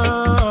is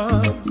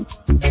gone?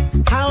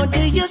 How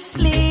do you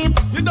sleep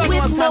You don't know with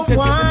no Sanchez, you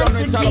one don't know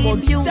to it's all keep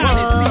about you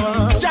Johnny,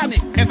 warm? CD, Johnny,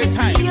 every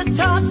time. You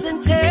toss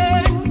and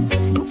turn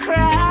and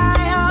cry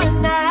all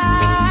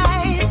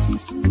night.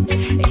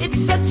 It's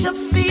such a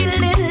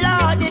feeling,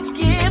 Lord, it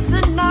gives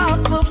an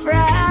awful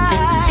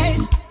fright.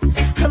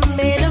 I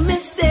made a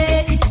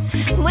mistake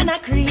when I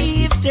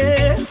grieved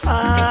her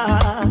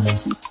heart.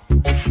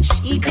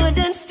 She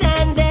couldn't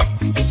stand it,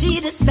 she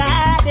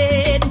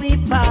decided we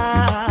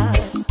part.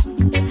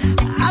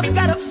 I've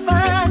gotta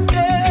find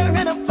her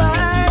and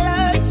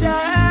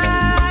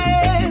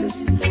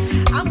apologize.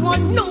 I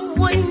want no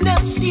one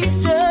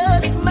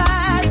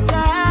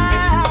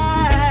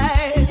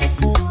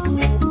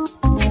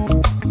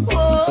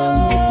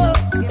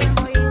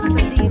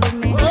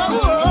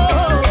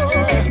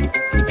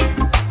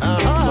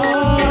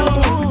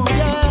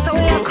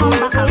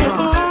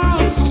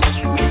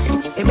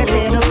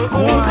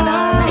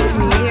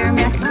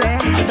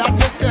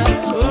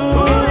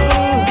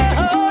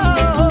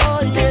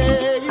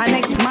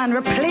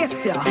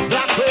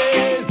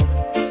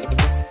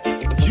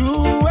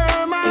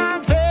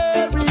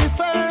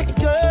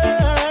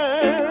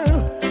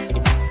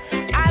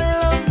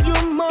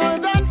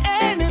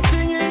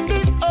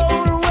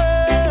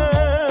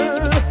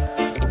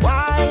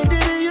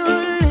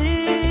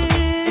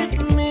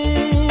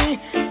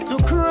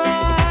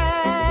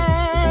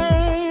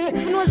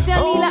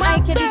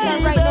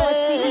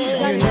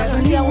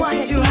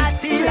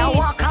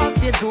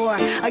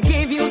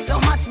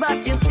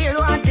but you still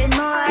wanted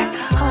more.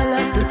 All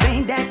of the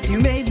pain that you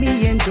made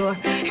me endure.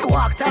 You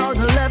walked out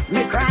and left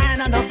me crying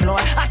on the floor.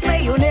 I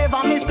say you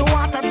never miss the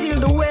water till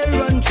the well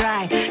run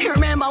dry. You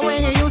remember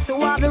when you used to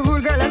have the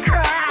rude girl to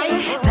cry?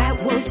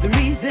 That was the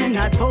reason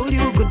I told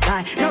you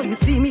goodbye. Now you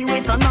see me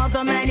with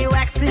another man, you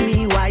asking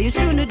me why. You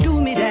shouldn't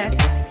do me that.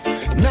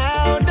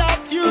 Now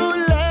that you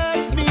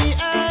left me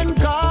and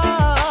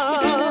gone, you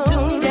shouldn't do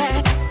me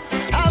that.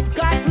 I've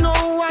got no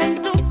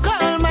one to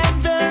call my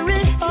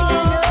very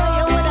own.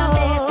 You're the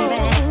best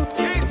man.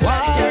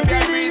 Why did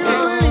you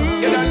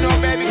leave? You don't know,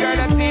 baby girl,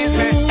 that tease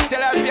me.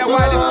 Tell her if you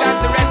want it's time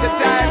to rent the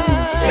time.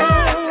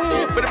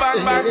 Stop. But bang.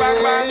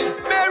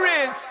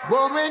 Beres.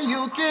 Woman,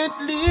 you can't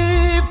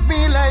leave me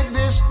like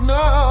this,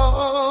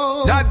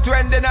 no. Not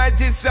when the night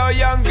is so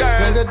young, girl.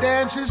 When the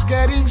dance is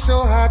getting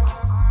so hot.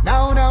 No.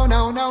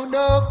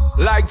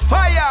 Like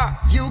fire.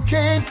 You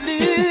can't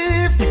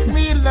leave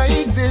me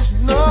like this,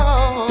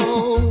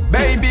 no.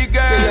 Baby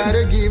girl, you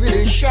gotta give it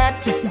a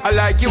shot. I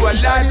like you a lot.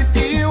 Shot it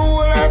deal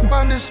up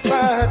on the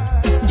spot.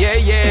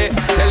 Yeah,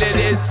 tell you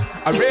this.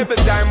 A rebel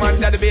time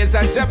under the bass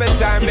and trouble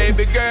time.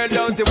 Baby girl,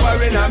 don't you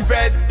worry, I'm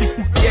fret.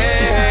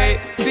 Yeah,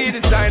 see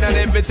the sign and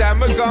every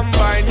time we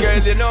combine, girl,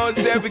 you know,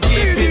 say we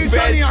keep it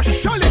fresh.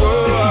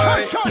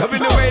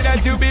 Loving the way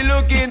that you be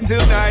looking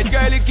tonight,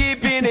 girl, you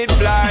keeping it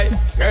fly.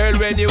 Girl,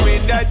 when you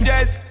in that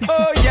dress,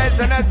 oh yes,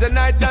 and as the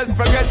night does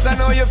progress, I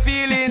know you're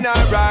feeling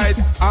alright.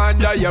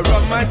 Under your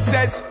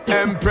romances,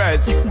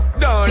 Empress,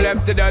 don't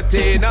left to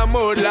dirty in a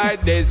mood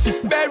like this.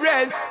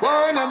 Beres.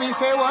 Wanna me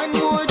say one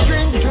more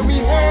drink to me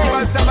head.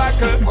 What's a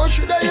buckle? Or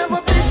should I have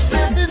a big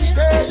split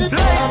instead?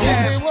 Wanna me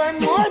say one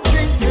more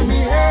drink to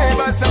me head.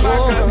 What's a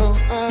buckle?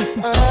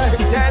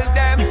 Tell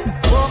them,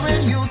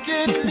 woman, you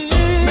can't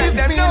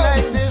leave me know.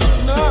 like this,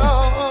 no.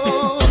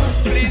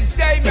 Please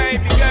stay,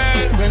 baby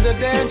girl. When the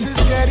dance is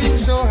getting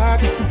so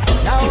hot.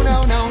 No.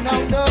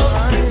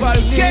 I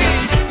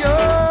need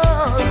your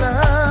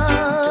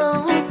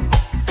love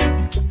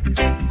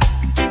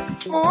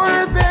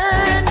more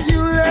than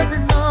you'll ever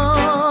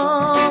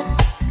know.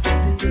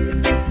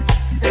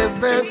 If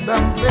there's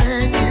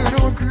something you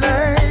don't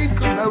like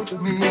about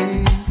me,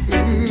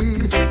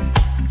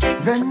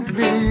 then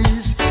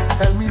please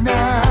tell me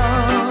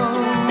now.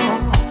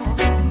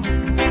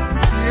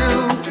 You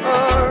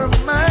are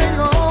my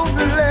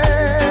only.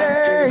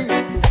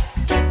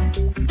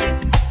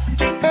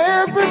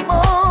 Every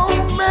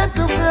moment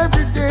of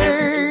every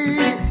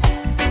day.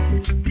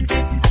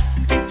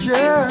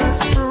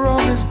 Just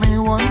promise me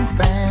one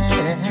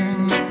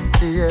thing,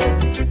 yeah.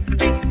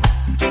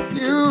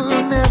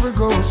 You'll never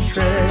go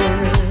astray.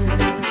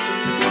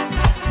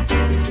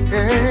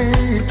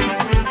 Hey.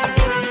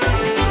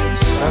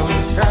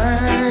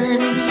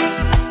 Sometimes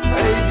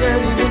I get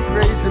in a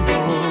crazy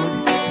mood,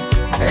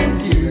 and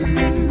you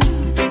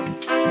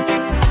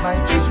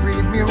might just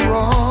read me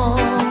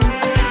wrong,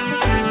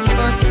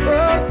 but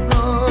God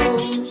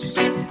knows,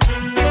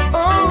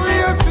 oh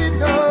yes He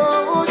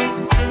knows,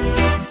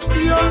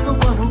 you're the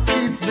one who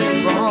keeps me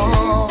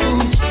strong.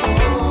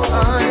 I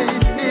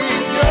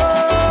need your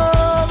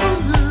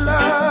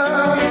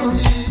love,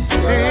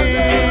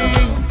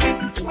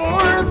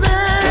 more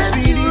than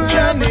CD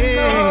Johnny.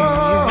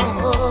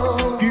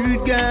 Good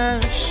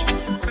gosh,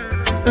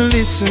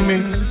 listen me.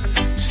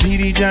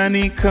 CD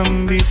Johnny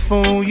come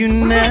before you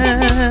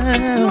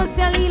now.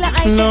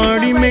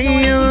 Lord, he may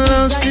have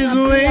lost his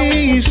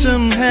way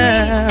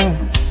somehow.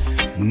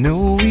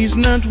 No, he's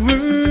not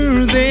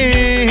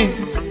worthy,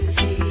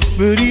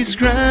 but he's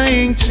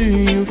crying to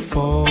you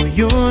for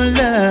your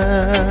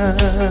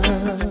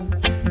love.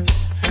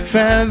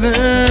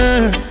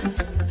 Father,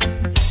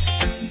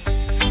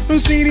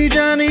 CD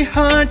Johnny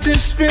heart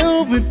is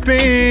filled with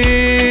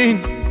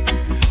pain,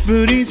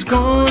 but he's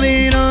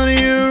calling on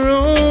your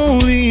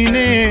holy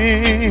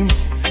name.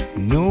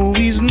 No,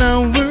 he's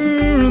not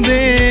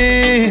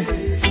worthy,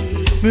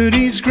 but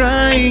he's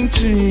crying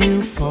to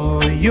you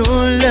for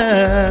your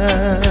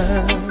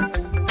love.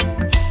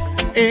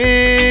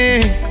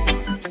 Hey.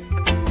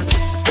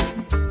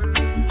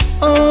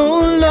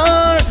 Oh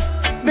Lord,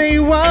 they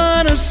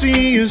wanna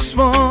see us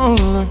fall,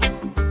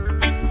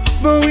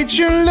 but with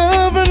your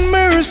love and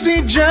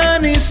mercy,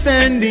 Johnny's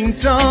standing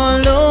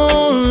tall.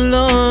 Oh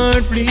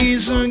Lord,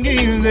 please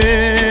forgive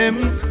them,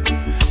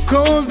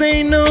 'cause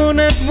they know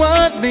not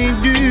what they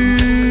do.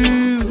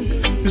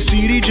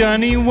 CD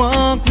Johnny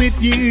walk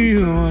with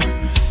you,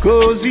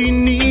 'cause he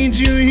needs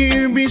you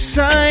here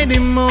beside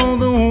him all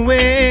the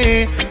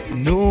way.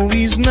 No,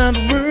 he's not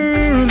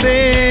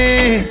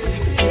worthy,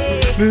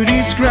 but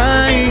he's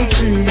crying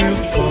to you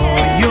for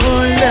your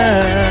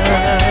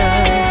love.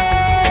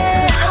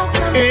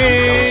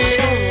 Hey.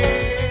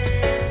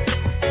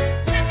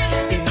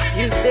 If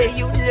you say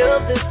you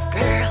love this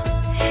girl,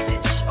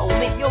 then show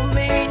me you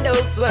mean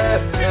those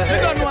words. You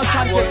don't know what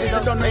Sanchez is,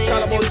 you don't know it's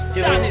all about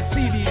Johnny,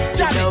 CD,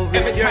 Johnny,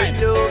 every time.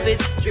 Your love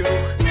is true.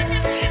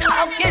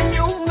 How can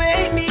you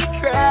make me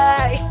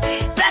cry?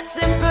 That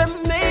simply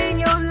mean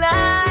you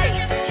lie.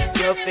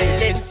 Your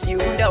feelings you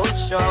don't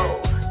show.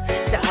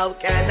 So how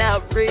can I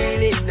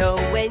really know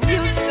when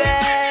you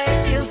say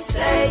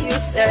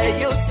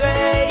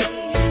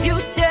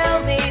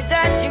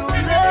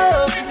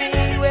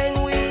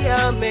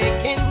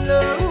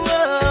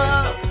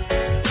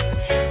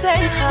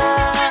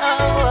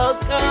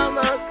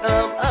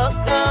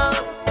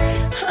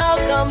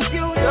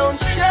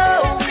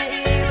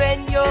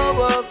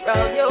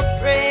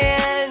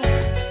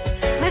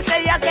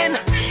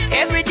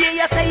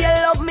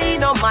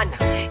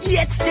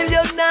Yet still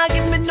you not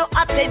give me no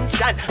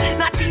attention.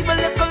 Not even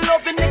little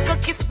loving, little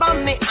kiss by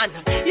me hand.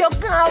 You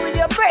gone with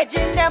your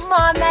bridging them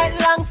all night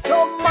long.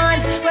 So man,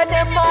 when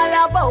them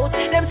all about,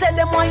 them say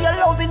them want you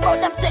loving,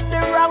 but them take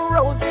the wrong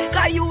road.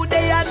 Cause you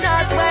they are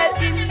not well,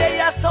 him they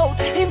are south.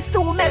 Him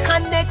soon make a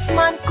next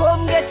man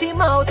come get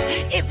him out.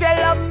 If you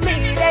love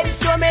me, then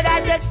show me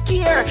that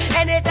you care.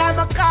 Anytime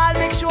I call,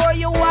 make sure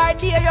you are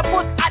there. You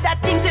put other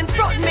things in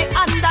front of me,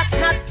 and that's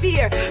not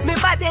fair. Me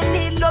body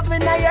need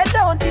loving and you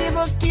don't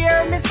even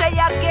care. Me say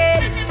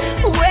again,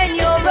 when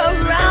you're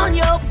around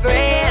your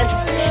friends,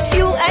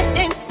 you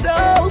acting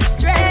so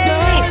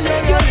strange.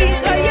 You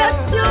think you're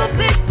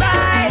stupid,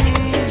 right?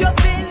 You're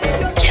feeling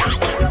your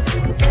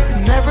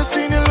Never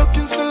seen you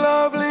looking so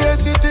lovely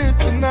as you did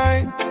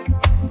tonight.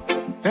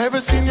 Never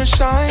seen you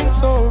shine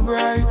so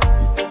bright.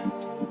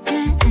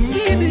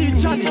 See me,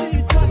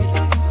 Johnny.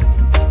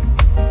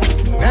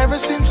 Never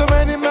seen so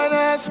many men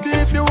ask you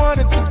if you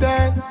wanted to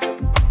dance.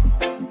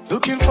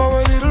 Looking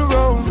for a little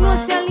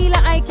romance.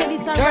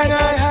 Can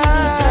I have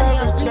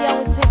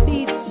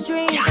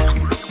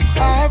I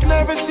have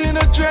never seen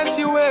a dress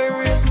you're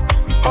wearing,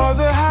 or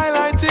the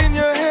highlights in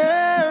your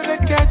hair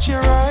that catch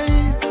your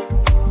eye.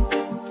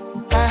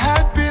 I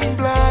had been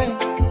blind,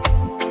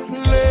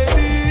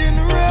 lady in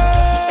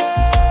red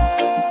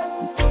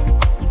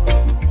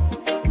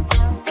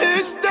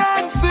is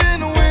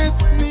dancing with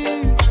me,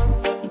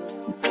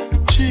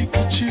 cheek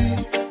to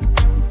cheek.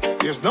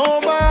 There's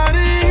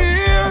nobody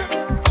here,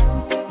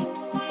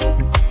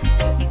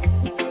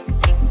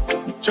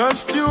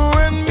 just you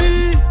and me.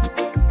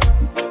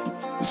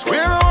 It's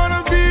where I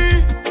wanna be,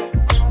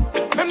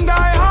 and I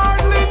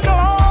hardly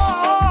know.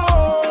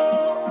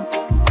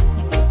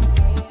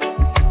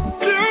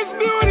 There's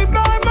beauty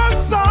by my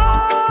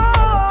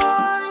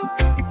side.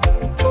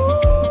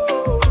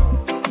 Ooh,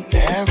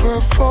 never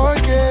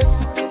forget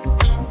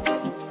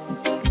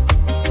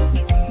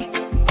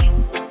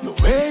the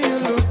way you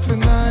look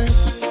tonight.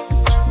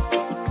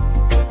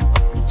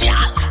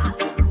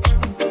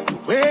 The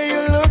way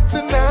you look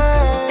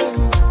tonight.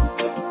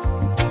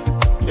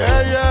 Yeah,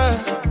 yeah.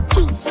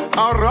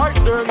 Alright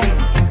then.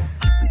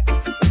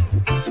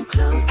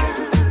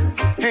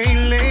 Hey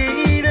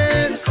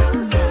ladies,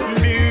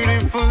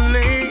 beautiful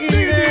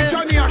ladies,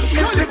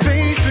 it's the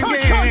face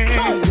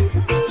again.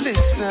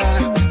 Listen,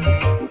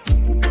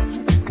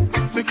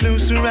 the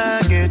closer I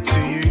get to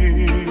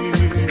you,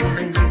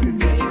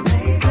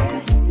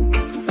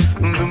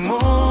 the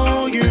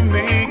more you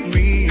make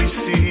me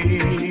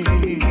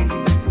see.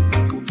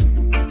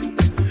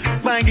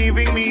 By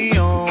giving me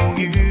all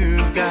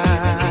you've got,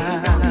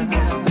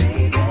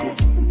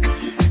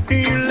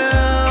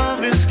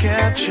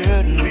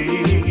 captured me.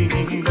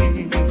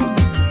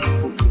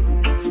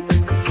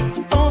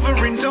 Over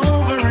and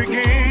over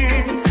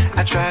again,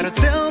 I try to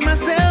tell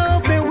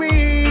myself that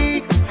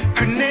we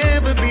could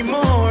never be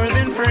more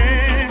than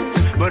friends,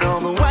 but all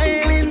the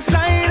while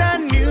inside I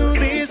knew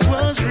this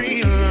was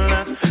real.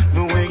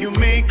 The way you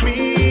make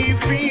me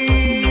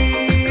feel,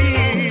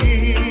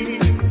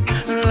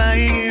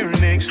 lying here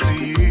next to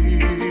you.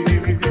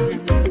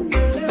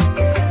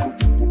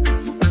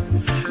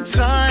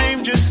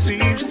 Time just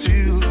seems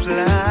to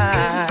fly.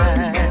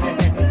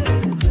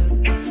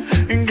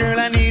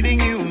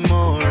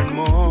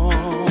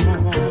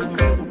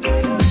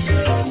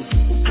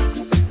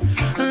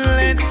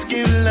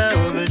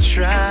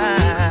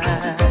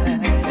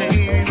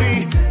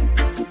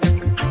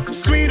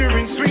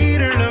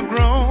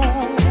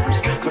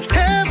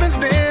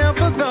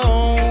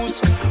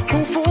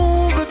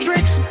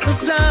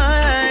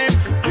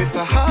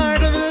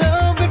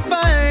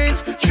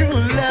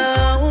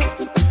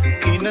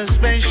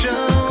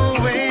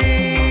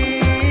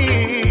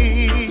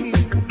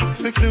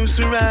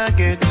 I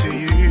get to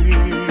you,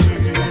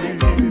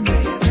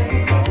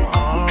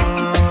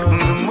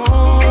 the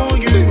more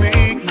you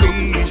make me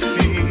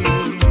see.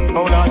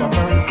 Oh Lord of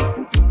mercy,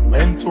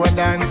 went to a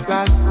dance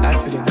last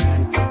Saturday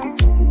night.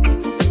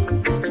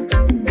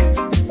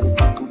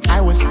 I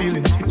was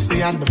feeling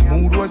tipsy and the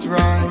mood was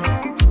right.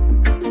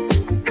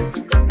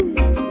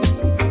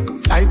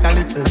 Sight a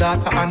little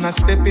daughter and a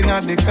step in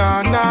at the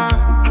corner.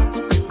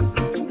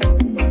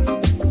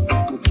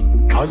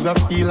 Cause I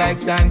feel like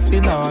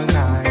dancing all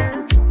night.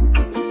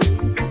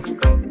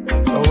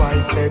 So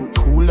I said,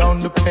 cool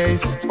down the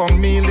pace for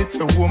me,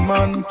 little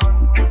woman.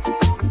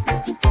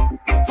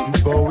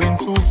 You're going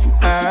too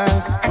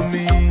fast for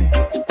me.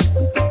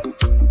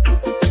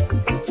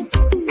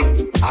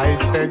 I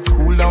said,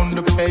 cool down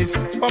the pace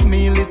for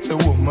me, little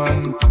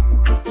woman.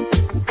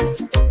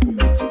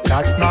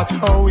 That's not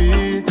how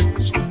it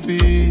should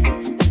be.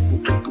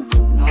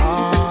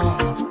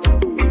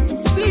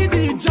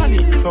 CD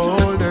Johnny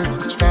told her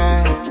to try.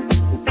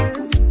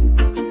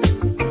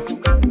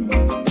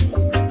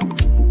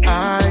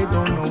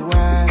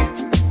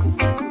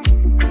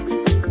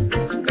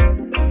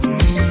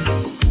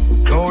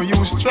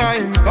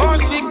 Trying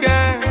cause she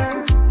can,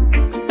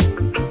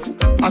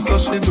 and so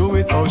she do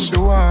it how she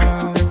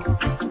want,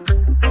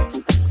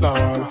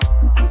 Lord.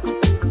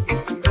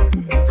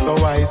 So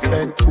I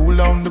said, cool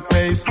down the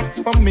pace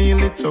for me,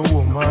 little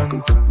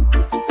woman.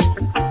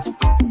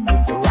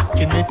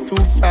 taking it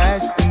too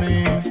fast for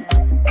me.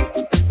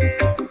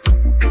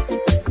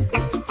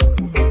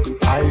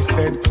 I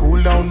said,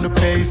 cool down the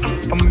pace,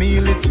 I'm me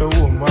little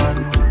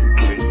woman.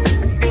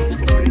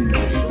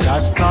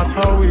 That's not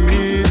how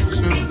it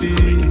should be.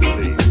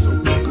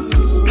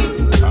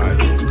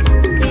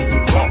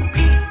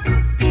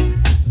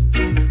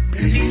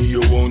 Baby, I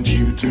want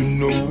you to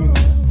know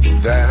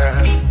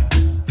that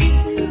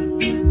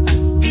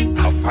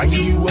I find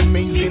you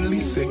amazingly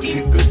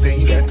sexy. The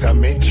day that I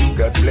met you,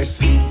 God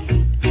bless me.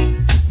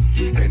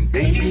 And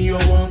baby,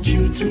 I want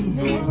you to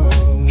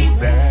know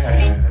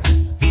that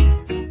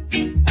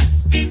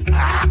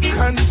I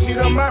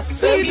consider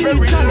myself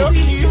very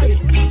lucky.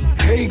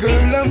 Hey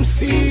girl, I'm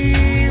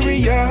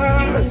serious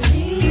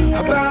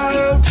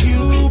about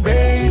you,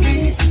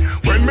 baby.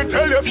 When me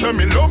tell you, say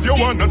me love you,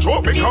 wanna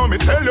joke, because me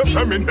tell you,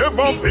 say me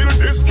never feel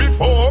this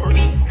before.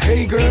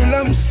 Hey girl,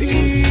 I'm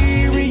serious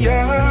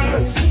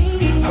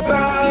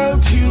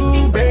about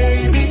you,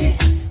 baby.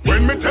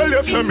 When me tell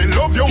you, say me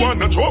love you,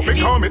 wanna joke,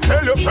 because me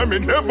tell you, say me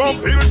never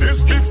feel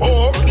this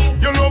before.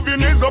 Your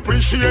loving is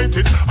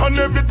appreciated, and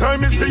every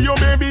time me see you,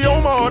 baby,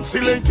 I'm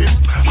oscillated.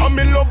 I'm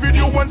in love with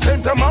you, one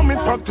center, I'm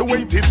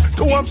infatuated.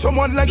 To have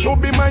someone like you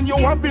be mine, you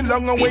have been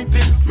long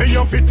awaited. Me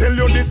have to tell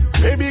you this,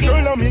 baby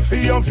girl, I'm in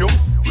fear of you.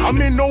 I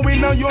mean,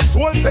 knowing now your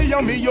soul say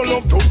I'm me your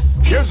love too.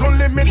 There's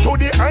only limit to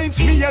the heights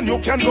me and you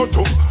can go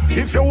to.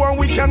 If you want,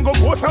 we can go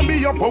close and be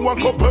your power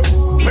couple.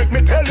 Make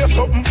me tell you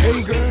something.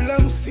 Hey girl,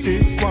 I'm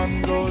serious. This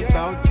one goes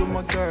out to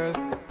my girl.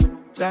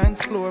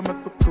 Dance floor,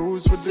 make a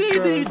cruise with the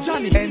girls. CD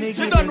Johnny,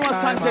 you don't know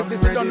Sanchez,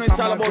 this you don't know it's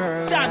all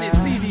about Johnny,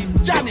 CD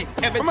Johnny,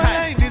 every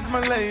time. My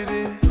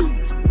lady,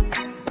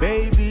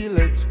 baby,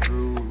 let's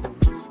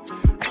cruise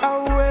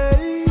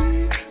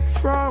away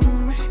from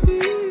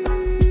here.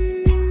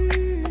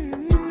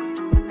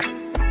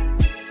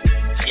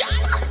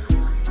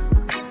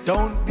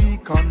 Don't be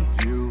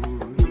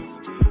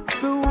confused,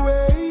 the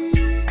way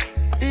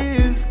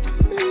is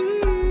clear.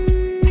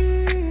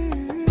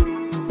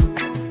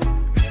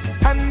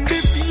 And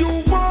if you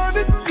want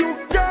it, you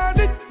got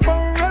it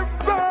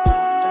forever.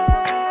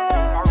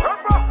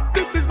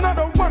 This is not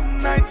a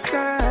one-night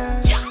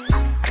stand.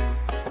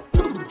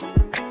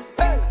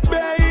 Hey,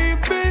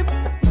 baby,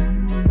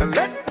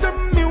 let the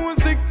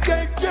music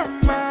take your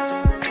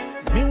mind.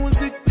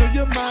 Music to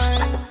your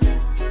mind.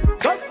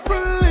 Just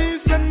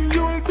release and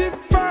you'll be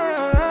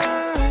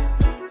fine.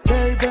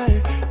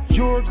 Baby,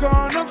 you're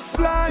gonna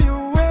fly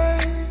away.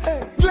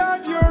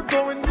 Glad you're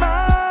going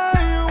my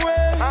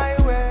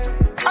way.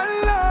 I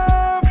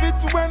love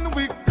it when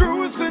we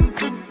cruising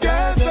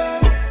together.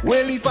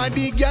 Well, if I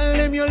dig girl,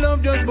 them your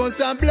love just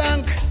bust a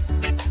blank.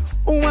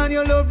 Who want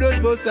your love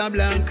just bust a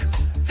blank?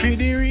 For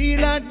the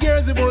real hot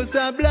girls, you bust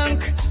a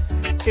blank.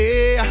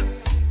 Yeah,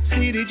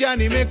 see the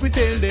Johnny, make we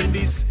tell them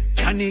this.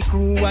 Johnny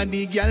crew and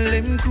the girl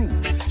them crew.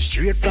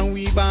 Straight from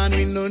we born,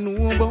 we no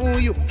know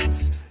about you.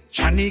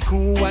 Johnny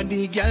crew and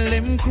the girl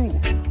them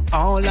crew.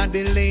 All of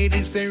the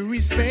ladies say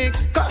respect.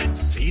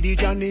 See the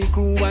Johnny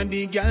crew and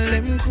the girl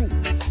them crew.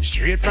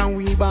 Straight from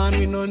we born,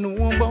 we no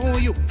know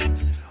about you.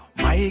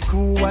 My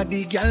crew and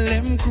the girl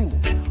them crew.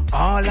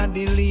 All of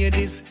the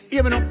ladies,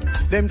 even up,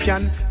 them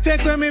can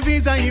take away my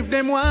visa if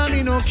them want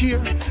me no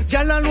care.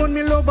 Girl alone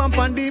me love and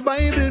pan the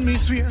Bible me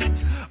swear.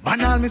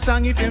 Ban all me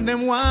song if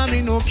them want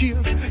me no care.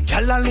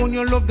 Girl alone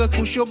you love that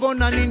push your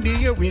gun and in the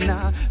air we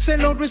nah.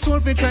 Sell out we soul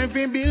fi try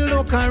fi build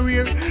a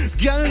career.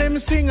 Girl them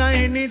sing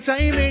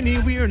anytime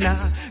anywhere nah.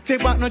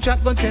 Take back no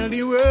chat gun tell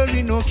the world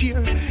we no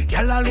care.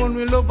 Girl alone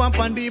we love and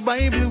pan the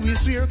Bible we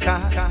swear.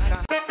 Stop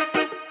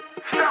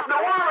the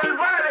war and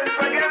violence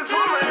against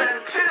women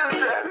and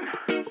children.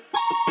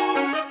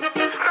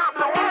 Stop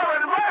the war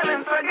and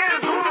violence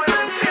against women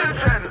and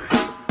children.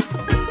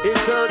 It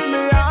hurt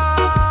me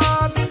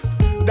heart,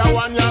 that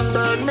one you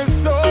burn me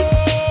so.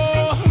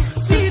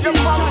 See you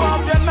pop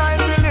off your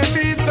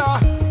 9mm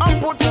and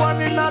put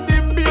one in a the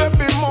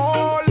baby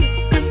mold.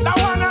 That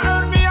one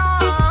hurt me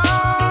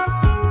heart,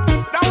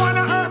 that one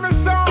hurt me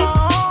so.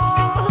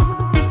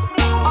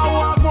 I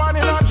walk one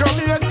in a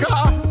Jamaica,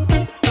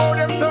 oh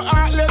them so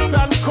heartless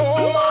and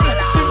cold.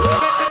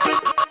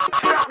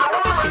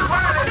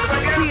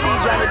 CD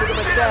Johnny, big up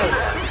myself.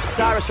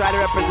 Taurus Rider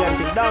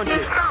representing, don't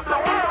it?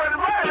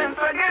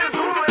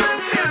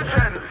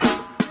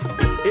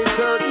 It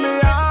hurt me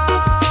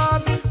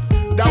heart,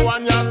 that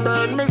one you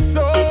burn me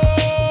so.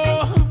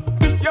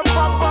 You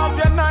pop off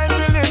your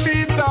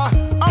 9mm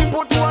and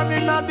put one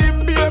in a the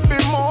baby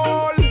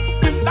mold.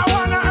 That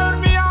one hurt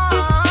me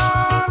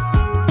heart,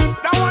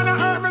 that one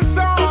hurt me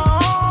so.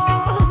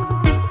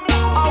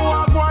 I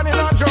walk one in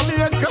a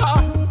Jamaica,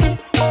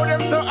 oh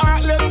them so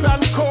heartless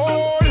and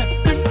cold.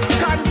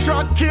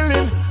 Contract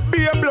killing,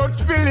 beer blood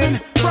spilling,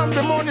 from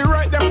the money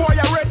right them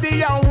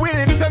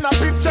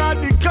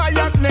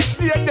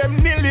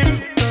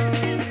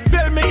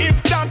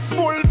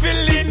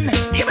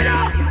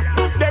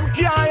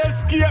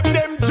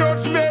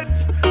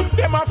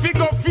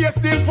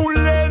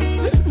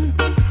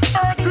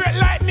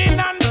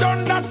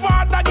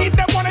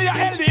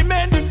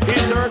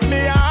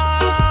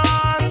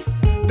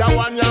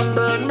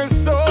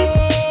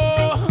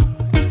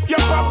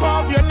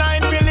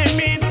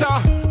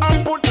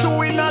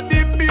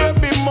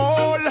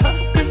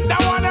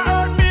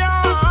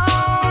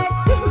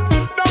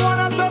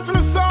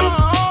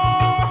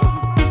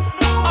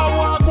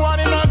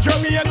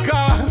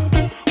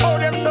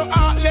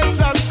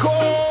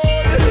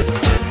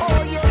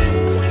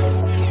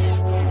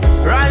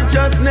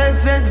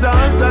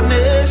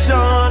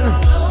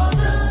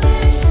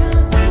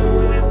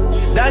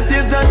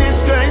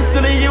disgrace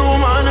to the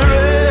human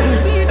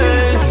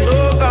race.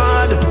 Oh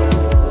God,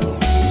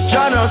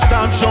 Jah no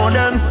stop show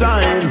them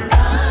sign.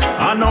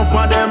 Enough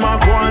of them are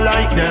going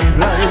like them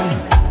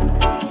blind.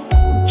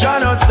 Jah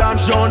no stop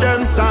show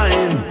them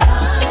sign.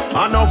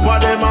 Enough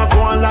of them are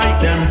going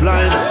like them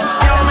blind.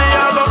 Yo, me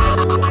a go.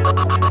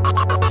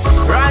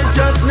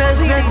 Righteousness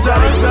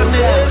exalt the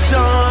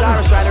nation.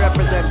 Trying to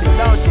represent it,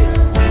 don't it?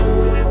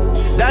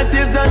 That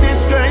is a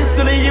disgrace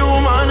to the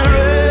human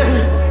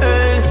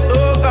race.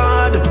 Oh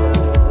God,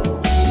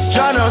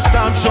 Jah no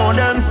stop show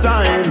them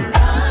sign.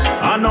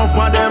 Enough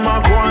of them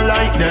are going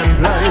like them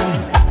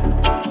blind.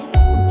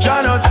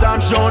 Jah no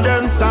stop show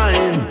them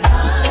sign.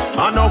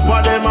 Enough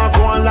of them are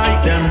going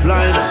like them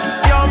blind.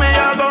 Yo, me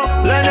a go.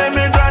 Let them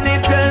in granny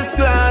test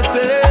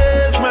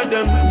classes. Make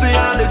them see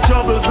all the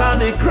troubles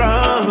and the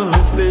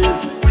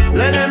crosses.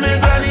 Let them in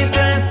granny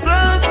test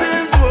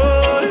classes,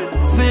 boy.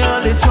 See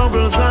all the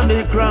troubles and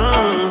the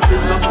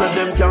crosses. Some say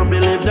them can't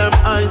believe them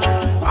eyes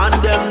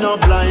and them no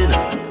blind.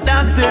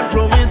 That's it,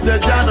 promise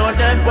that Jah know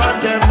them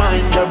but them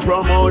mind. Them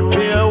promote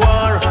pure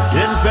war,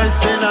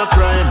 invest in a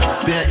crime.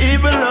 Pure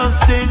evil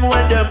lusting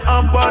when them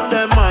up on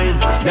their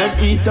mind. Them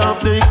eat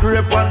up the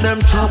grape and them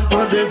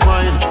trample the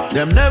vine.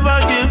 Them never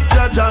give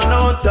judge and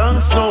no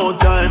thanks, no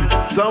time.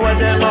 So when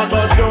them a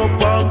got no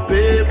pump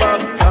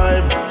payback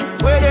time.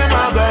 When them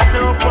a got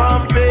no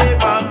pump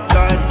payback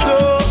time.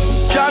 So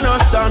Jah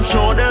no stop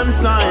show them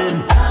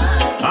sign.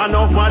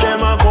 Enough of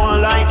them a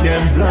going like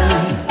them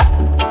blind.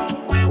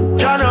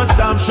 Jah no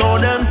stop show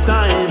them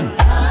sign.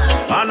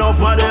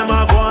 Enough of them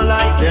are going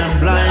like them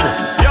blind.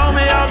 Yo,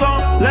 me a go.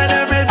 Let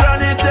them in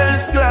granny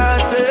test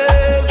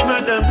classes.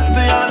 Make them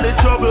see all the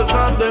troubles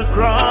and the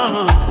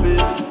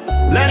crosses.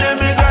 Let them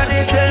in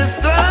granny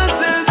test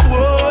classes,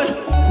 boy.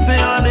 See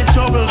all the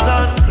troubles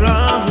and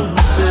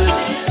crosses.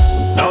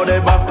 Now they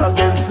back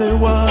against the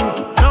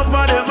wall. Enough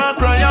of them a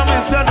cry and me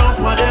say enough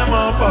of them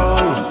a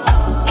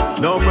ball.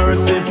 No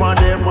mercy for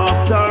them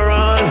after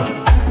all.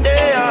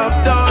 They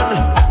have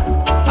done.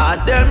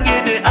 Them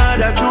give the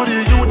order to the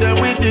youth them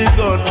with the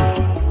gun.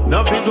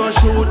 Nothing go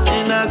shoot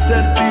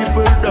innocent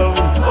people down.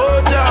 Oh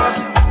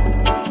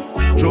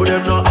Jah, show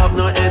them no have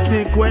no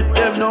etiquette.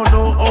 Them no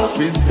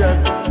office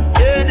them.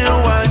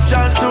 Anyone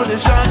chant to the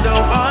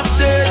shadow of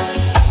death.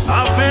 I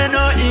fear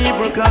no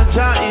evil 'cause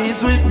Jah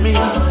is with me.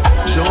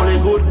 Surely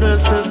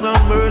goodness and no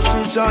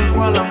mercy shall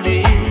follow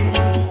me.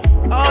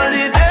 All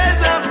the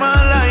days of my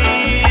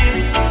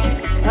life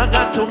I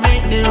got to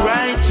make the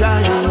right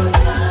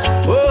choice.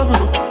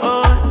 Oh,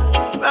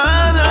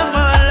 all of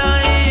my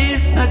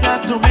life, I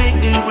got to make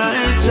the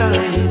right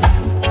choice.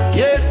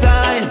 Yes,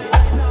 I,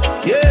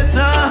 yes,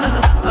 I,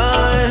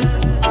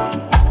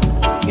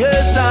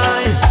 yes,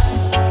 I,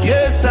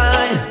 yes,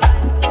 I,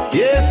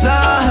 yes, I.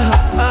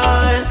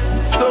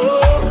 So,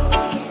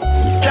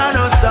 Jah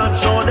no stop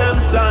show them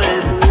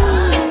sign.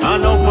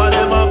 Enough of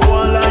them are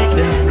going like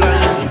them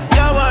blind.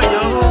 Yo,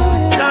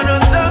 Jah no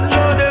stop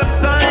show them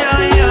sign.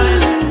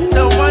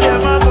 Enough of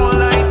them are going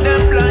like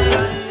them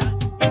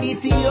blind.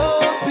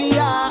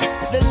 Ethiopia,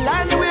 the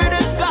land where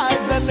the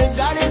gods and the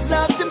goddess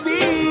love to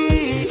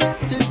be.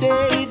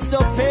 Today it's so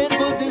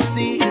painful to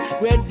see.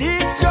 We're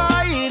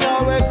destroying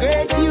our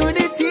great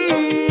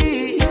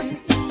unity.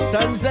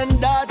 Sons and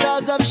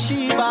daughters of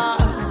Sheba,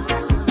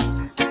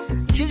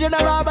 children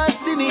of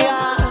Abyssinia,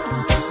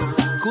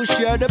 Kush,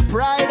 you're the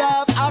pride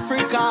of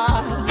Africa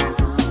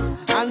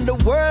and the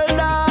world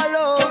all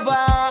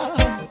over.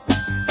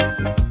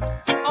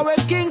 Our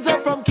kings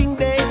are from King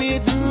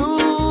David's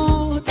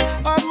root.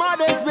 Our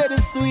mothers were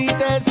the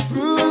sweetest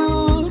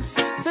fruits.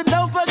 So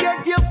don't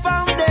forget your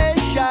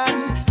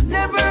foundation.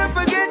 Never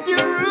forget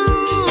your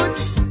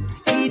roots.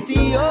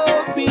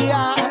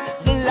 Ethiopia,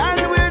 the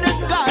land where the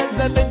gods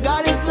and the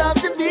goddess love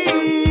to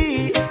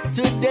be.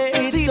 Today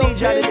it's so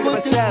painful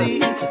to see.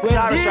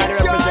 We're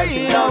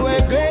destroying our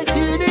great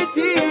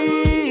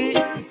unity.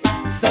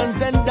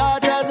 Sons and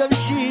daughters of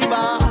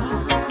Sheba,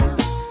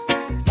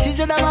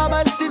 children of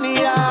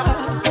Abyssinia,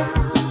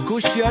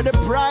 Kush, you're the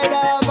pride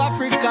of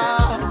Africa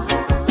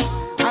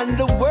and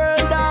the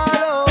world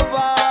all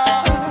over.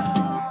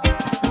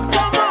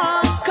 Come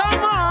on,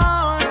 come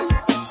on.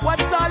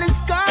 What's all this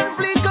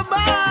conflict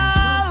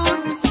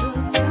about?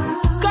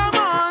 Come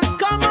on,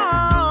 come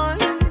on.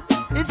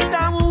 It's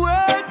time we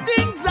work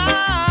things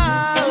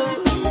out.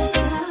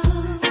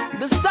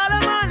 The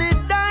Solomonic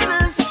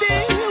dynasty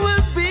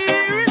will be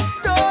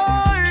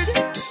restored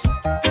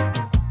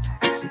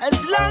as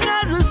long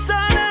as the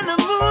sun and the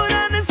moon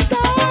and the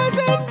stars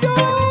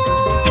endure.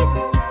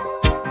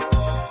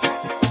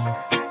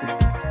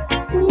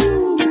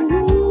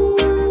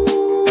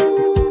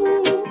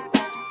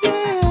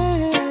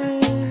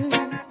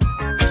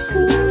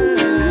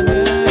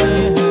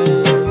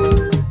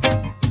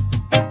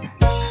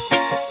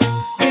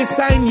 This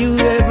I knew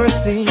ever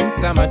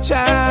since I'm a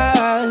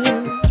child.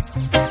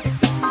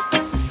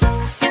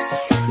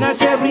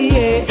 Not every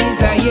year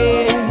is a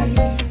year.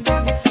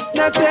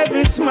 Not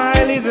every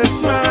smile is a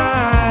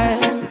smile.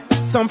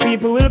 Some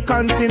people will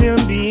continue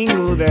being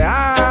who they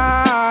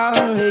are.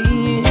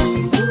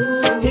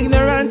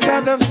 Ignorant of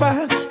for the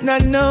fact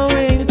not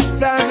knowing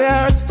that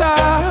there are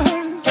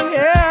stars.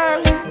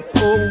 Yeah.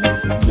 Oh,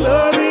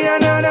 glory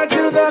and honor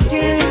to the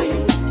King.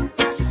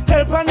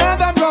 Help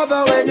another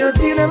brother when you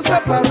see them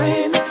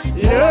suffering.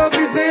 Love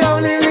is the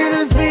only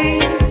little thing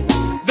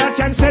that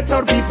can set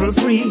our people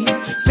free,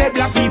 set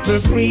black people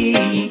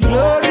free.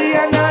 Glory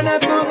and honor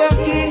to the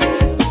King.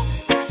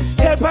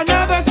 Help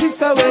another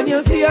sister when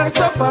you see her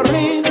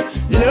suffering.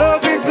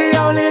 Love is the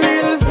only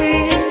little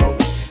thing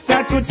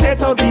that could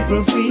set our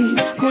people free,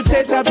 could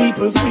set our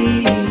people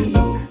free.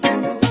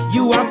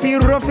 You have feel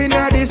rough in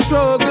the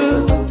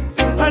struggle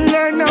and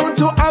learn how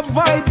to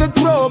avoid the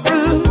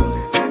trouble.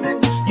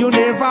 You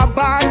never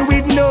born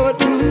with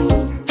nothing,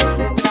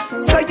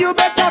 so you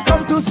better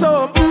come to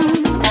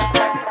something.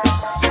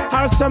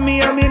 Or some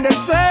me, I'm in the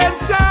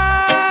sunshine,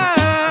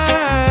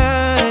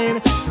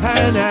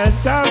 and I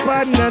stop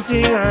at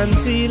nothing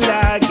until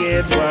I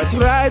get what's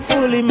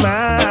rightfully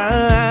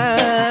mine.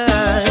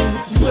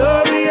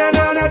 Glory and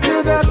honor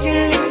to the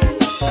King.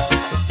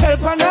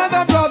 Help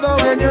another brother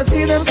when you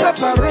see them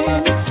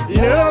suffering.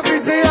 Love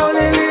is the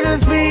only little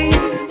thing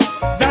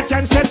that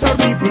can set our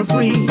people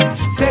free,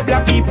 set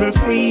black people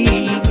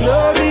free.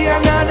 Glory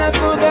and honor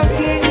to the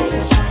King.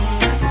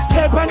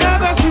 Help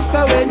another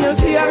sister when you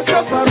see her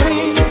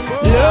suffering.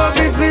 Love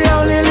is the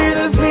only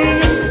little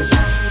thing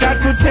that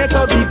could set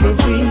our people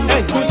free.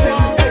 Hey, just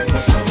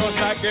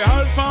like the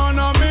Alpha and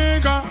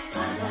Omega,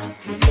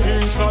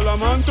 King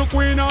Solomon to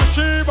Queen of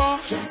Sheba,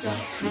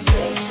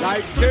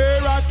 like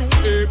Sarah to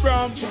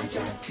Abraham.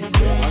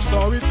 That's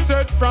how it's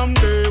said from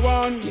day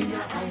one.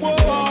 Whoa,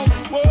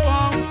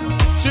 whoa,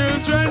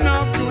 children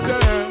of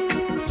today,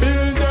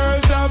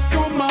 builders of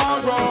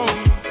tomorrow.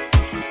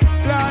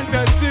 Plant a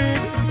seed,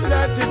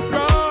 let it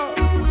grow.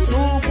 Do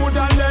good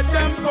and let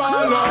them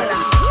follow.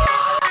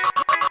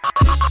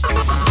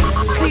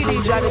 CD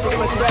Johnny Big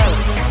myself,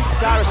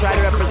 Darius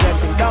Ryder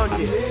representing, don't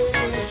you?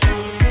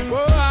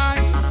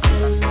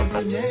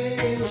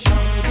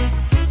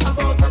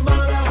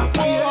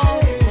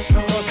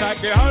 Just like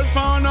the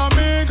Alpha and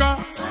Omega,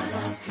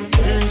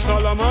 King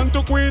Solomon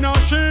to Queen of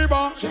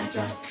Sheba,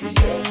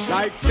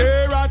 like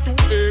Sarah to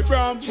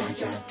Abraham.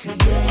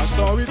 That's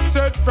how it's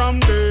said from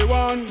day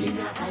one.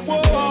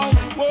 Whoa,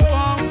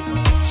 whoa,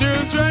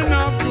 children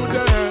of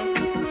today,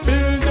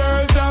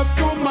 builders of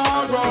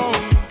tomorrow.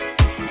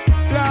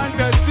 Plant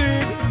a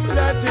seed,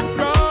 let it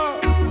grow.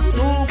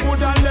 Do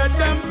good and let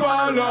them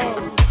follow.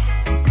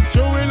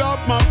 Jewel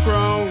up my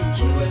crown.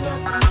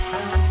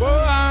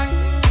 Boy,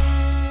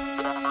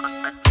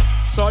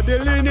 so the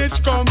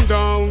lineage come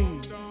down.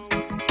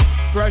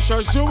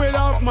 Precious jewel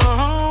of my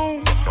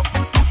home.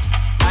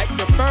 Like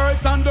the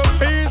birds and the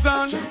bees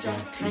and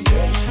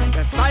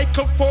the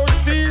cycle for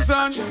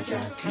season.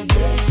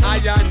 I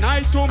and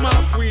I to my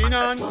queen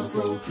and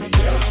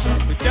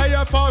we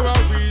care for a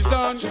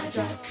reason.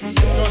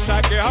 Just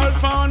like the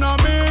Alpha and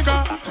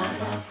Omega,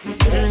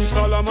 King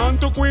Solomon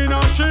to Queen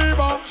of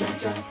Sheba,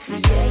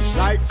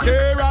 like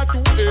Sarah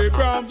to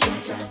Abraham.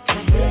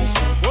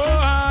 Oh,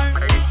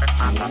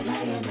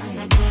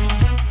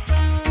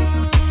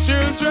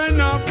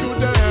 children of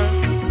today,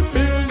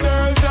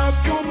 builders of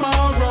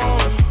tomorrow.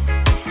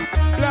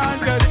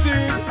 Plant a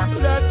seed,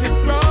 let it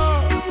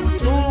grow.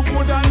 Do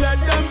good and let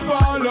them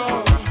follow.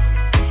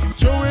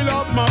 Jewel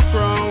up my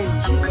crown.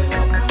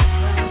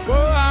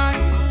 Boy,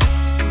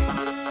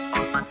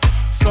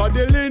 so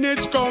the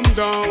lineage come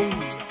down.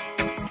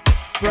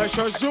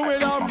 Precious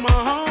jewel of my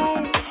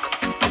home.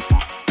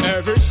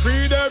 Every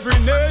creed, every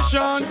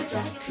nation.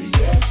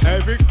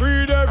 Every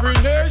creed, every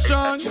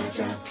nation.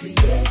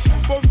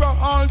 For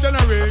all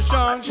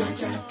generations.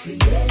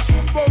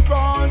 For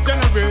all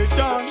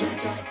generations.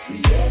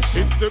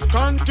 It's the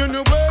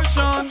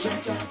continuation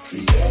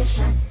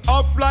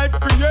of life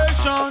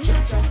creation.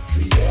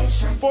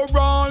 For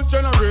all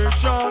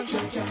generations.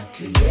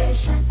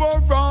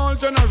 For all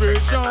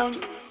generations.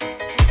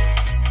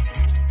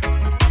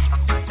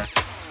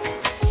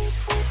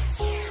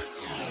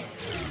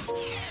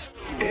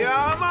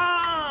 Yeah,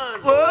 man.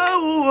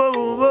 Whoa,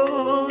 whoa,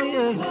 whoa,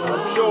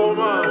 yeah. Show,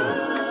 man.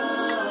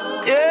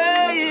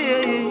 Yeah,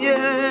 yeah,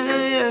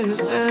 yeah,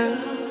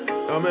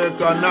 yeah. I make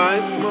a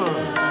nice man.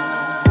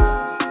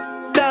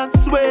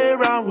 That's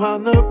where I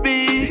wanna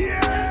be.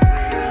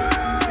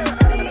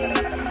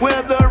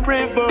 Where the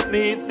river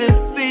meets the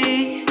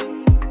sea.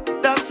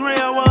 That's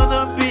where I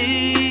wanna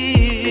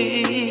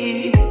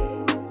be.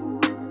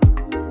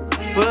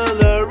 Where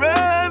the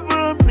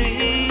river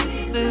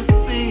meets the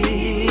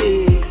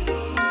sea.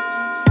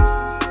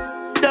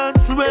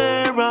 That's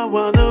where I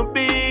wanna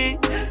be.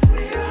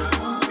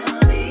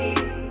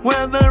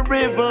 Where the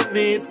river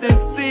meets the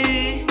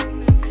sea.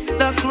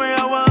 That's where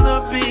I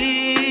wanna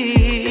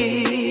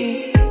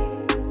be.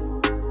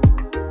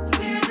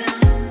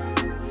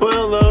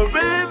 Where the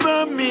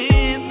river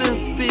meets the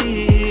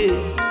sea.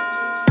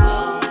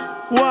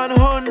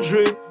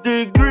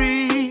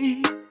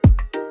 100-degree.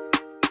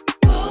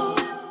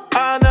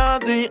 Under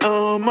the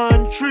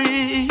almond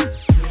tree.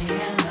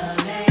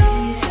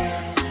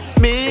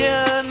 Me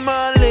and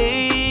my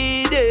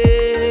lady.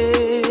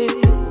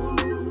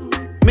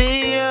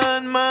 Me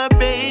and my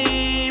baby.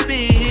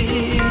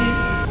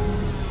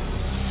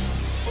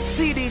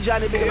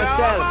 Johnny, big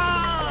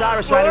myself.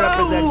 Tara Shiner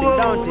representing,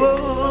 don't it?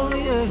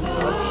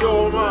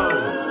 Show man.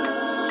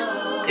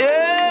 Yeah.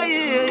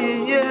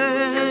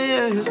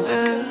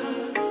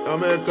 I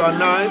make a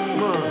nice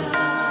man.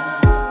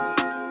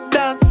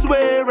 That's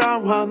where I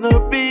wanna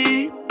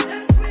be.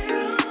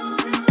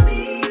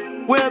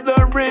 Where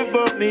the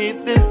river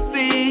meets the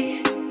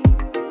sea.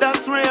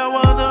 That's where I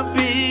wanna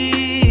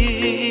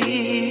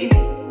be.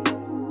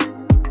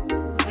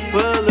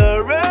 Where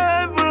the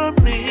river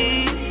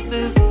meets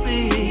the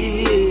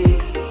sea.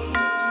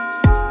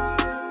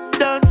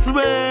 That's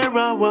where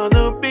I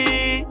wanna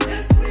be.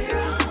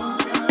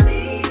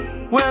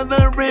 Where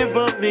the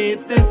river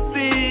meets the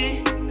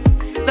sea.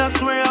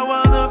 That's where I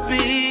wanna be.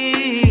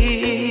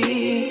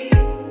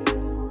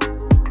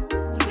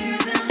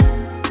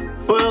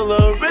 Where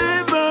the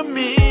river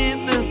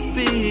meets the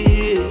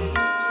sea.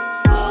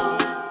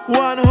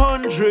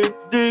 100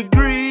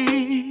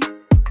 degree.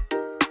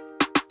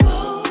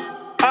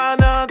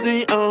 Under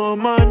the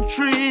almond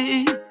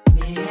tree.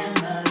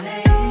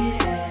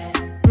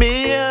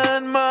 Me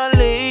and my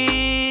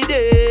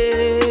lady.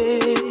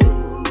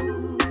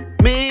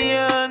 Me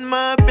and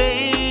my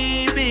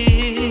baby.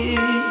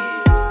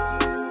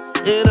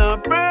 In a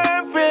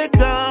perfect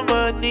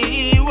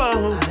harmony.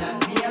 Wow.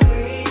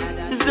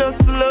 It's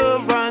just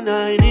love and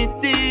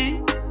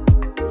unity.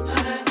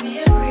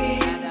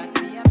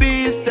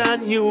 Peace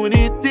and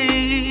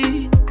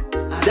unity.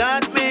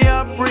 That me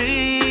a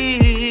breathe.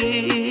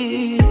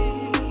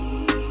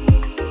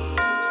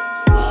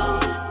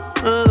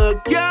 On the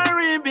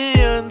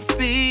Caribbean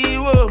Sea.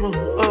 Whoa,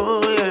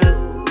 oh yes.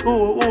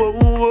 Whoa, whoa,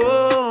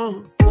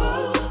 whoa.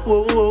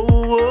 Whoa, whoa,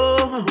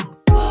 whoa.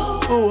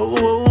 Whoa,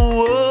 whoa,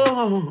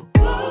 whoa.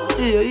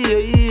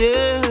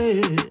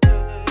 Yeah.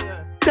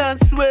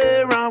 That's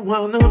where I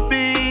wanna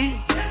be.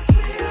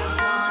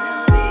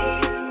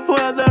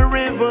 Where the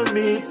river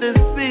meets the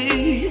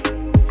sea.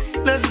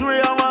 That's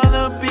where I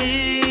wanna be.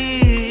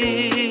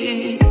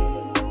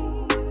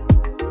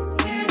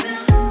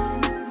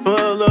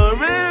 Where the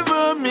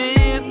river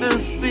meets the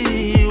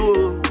sea.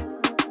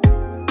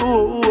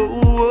 Whoa.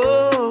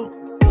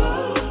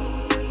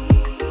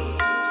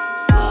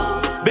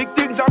 Big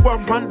things are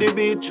going on the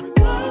beach.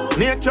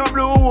 Nature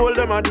blue hole,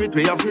 them a do it,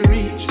 we have to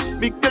reach.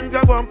 Big things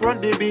are going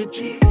on the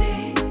beach.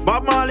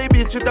 Bob Marley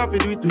beach, it have to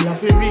do it, we have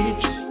to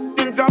reach.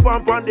 Things are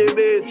going on the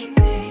beach.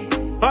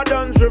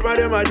 Dance River,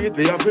 them a do it,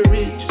 we have to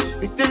reach.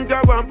 Big things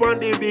are going on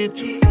the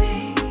beach.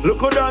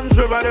 Look how Dance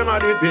River, them a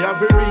do it, we have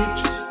to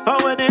reach.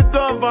 And when the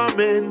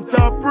government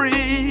a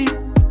free,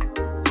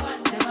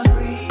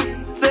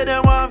 say they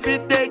want to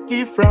take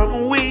it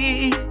from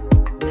we.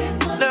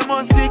 They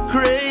must be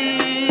crazy.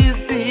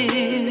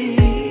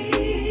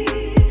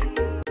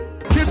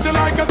 Kiss you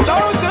like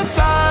 1,000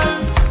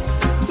 times.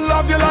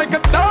 Love you like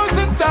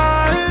 1,000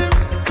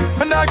 times.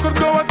 And I could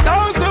go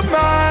 1,000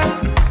 miles.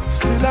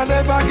 Still I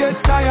never get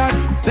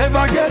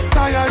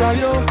tired of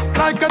you.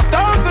 Like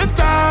 1,000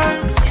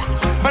 times.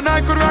 And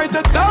I could write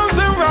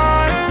 1,000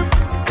 rhymes.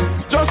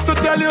 Just to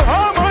tell you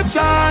how much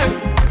I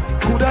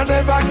could I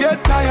never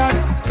get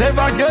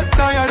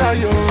tired of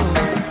you.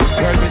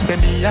 Girl, we say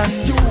me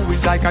and you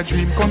is like a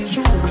dream come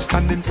true. We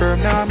standing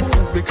firm now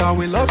move. Because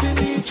we loving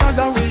each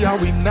other, we are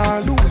win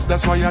or lose.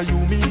 That's why you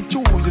me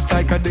choose. It's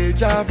like a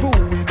deja vu.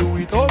 We do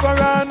it over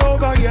and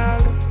over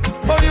again.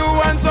 Oh, you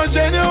want so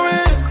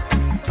genuine.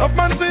 Love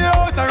man see you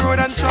out the road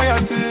and try a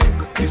thing.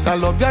 This I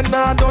love you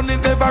now, don't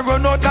it never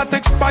run out that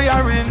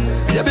expiring.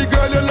 Baby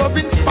girl, your love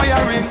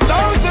inspiring.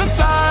 1,000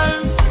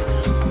 times.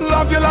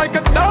 Love you like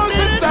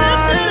 1,000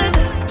 times.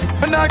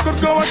 And I could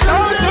go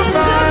 1,000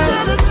 miles.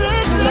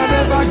 Still I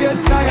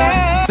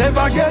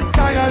never get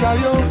tired of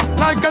you.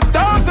 Like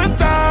 1,000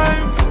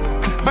 times.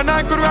 And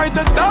I could write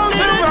 1,000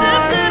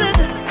 rhymes.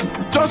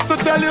 Just to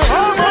tell you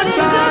how much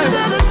I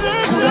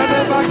could I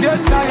never get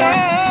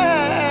tired.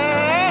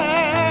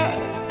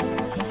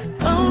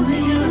 Only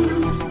you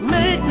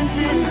make me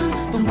feel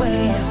the way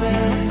I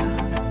feel.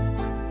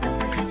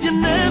 You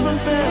never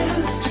fail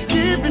to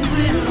keep it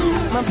real,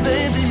 my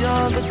baby,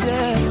 all the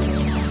day.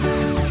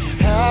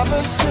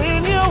 Haven't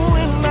seen you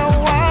in a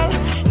while.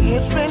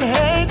 It's been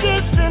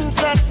ages since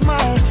I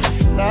smiled.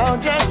 Now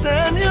just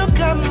and you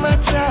got my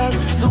child.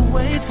 The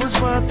wait was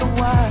worth the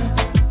while.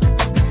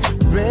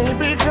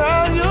 Baby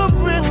girl, you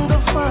bring the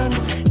fun.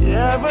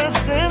 Ever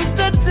since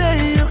the day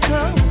you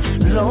come,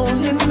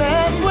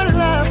 loneliness will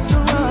have to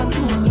run.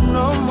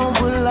 No more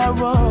will I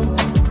run.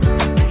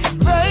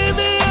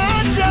 Baby, I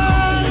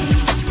just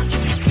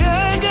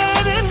can't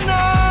get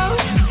enough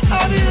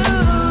of you.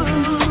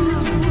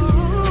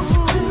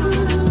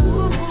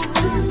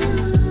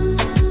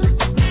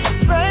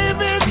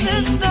 Baby,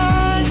 this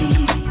night,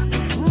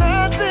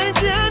 nothing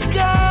can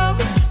come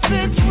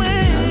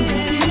between.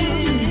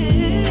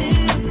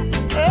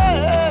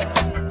 Yeah.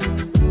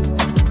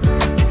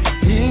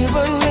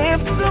 Even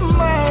if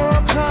tomorrow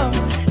comes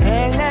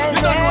and I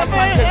never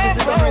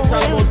ever,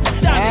 I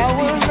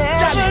will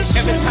never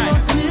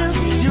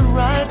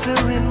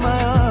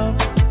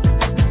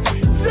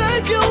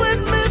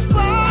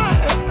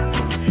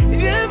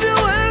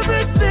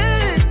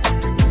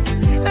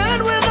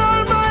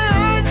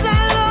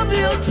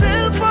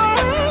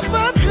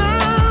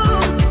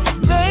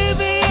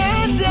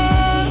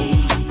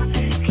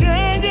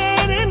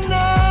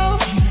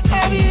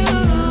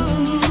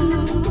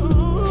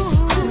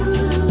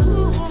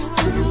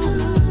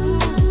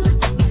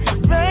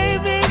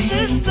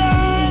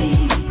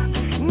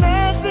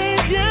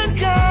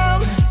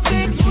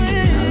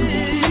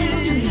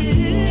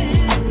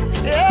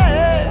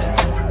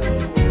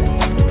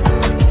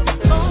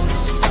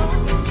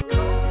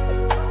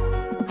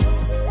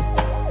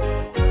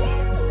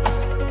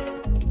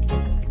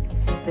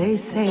They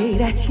say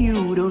that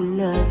you don't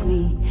love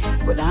me,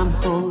 but I'm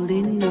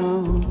holding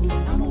on.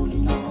 I'm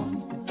holding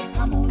on.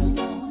 I'm holding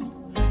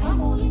on. I'm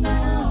holding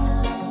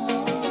on.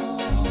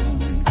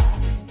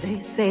 They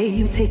say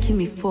you taking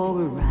me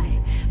for a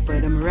ride,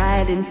 but I'm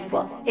riding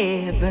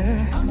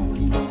forever. I'm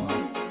holding on.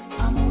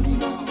 I'm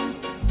holding on.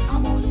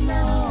 I'm holding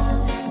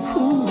on.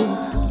 Ooh.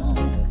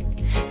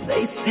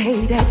 They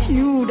say that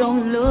you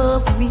don't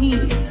love me,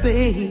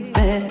 baby.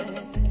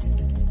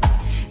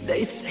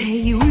 They say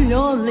you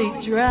only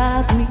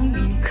drive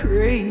me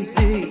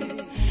crazy.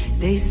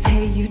 They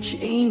say you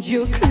change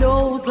your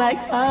clothes like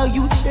how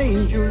you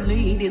change your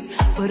ladies,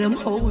 but I'm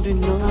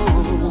holding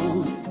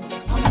on.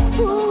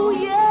 Ooh,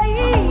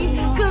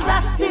 yeah, 'cause I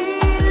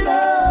still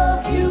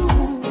love you.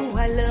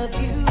 I love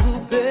you,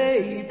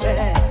 baby.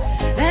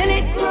 And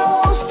it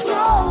grows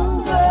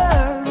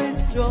stronger and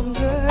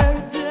stronger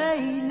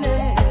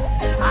daily.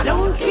 I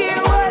don't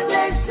care what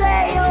they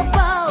say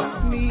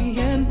about me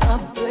and my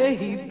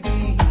baby.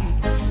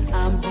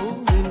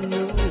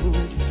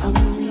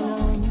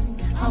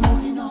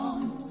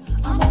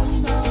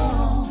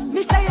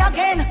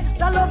 Again,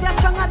 the love you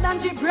stronger than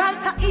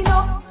Gibraltar, you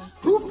know.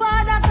 Who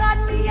Father God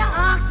me, I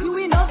ask you,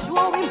 we not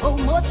show him how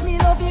much me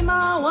love him,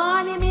 I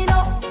want him, you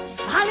know.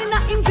 All in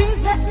him dreams,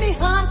 let me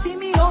haunt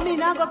him, you know. Me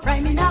not go cry,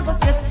 me not go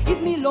stress.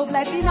 If me love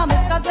life in a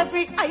mess, 'cause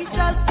every eye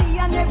shall see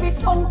and every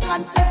tongue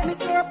confess. Me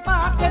stir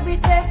park every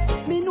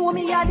test, me know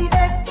me are the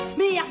best.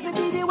 Me have to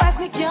be the wife,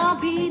 me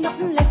can't be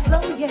nothing less, so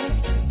yes.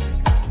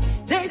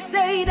 They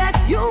say that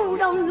you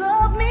don't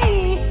love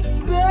me,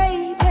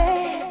 baby.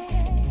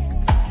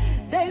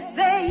 They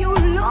say you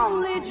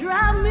lonely,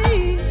 drive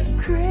me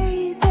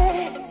crazy.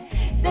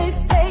 They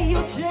say you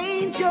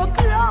change your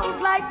clothes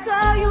like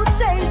how you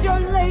change your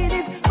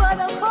ladies, but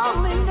I'm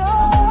holding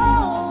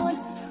on.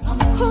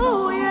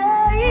 Oh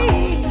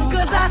yeah,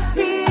 'cause I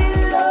still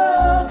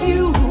love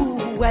you.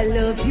 I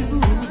love you,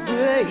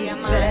 baby.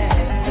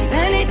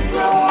 And it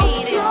grows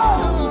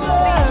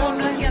stronger.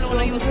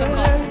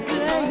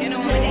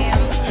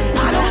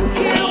 I don't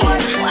care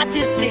what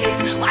is this?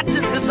 What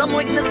is this I'm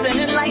witnessing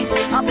in life?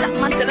 A black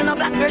man telling a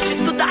black girl she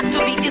stood out to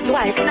be his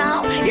wife.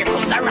 Now here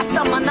comes a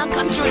Rasta man and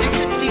contradict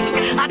the team.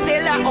 I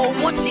tell her how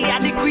much she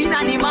had the queen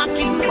and him a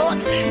king, but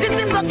this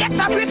him go get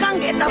a brick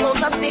and get a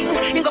buzz a sting.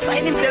 He go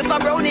find himself a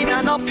browning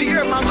and a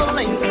pure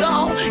muggling. So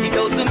he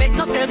doesn't make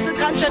no sense to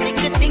contradict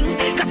the thing,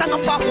 'cause I know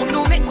for who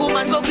no make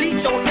woman go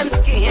bleach out them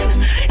skin.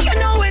 You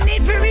know we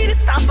need to really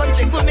stop and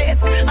check with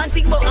mates and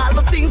think about all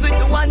the things we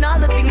do and all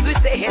the things we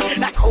say.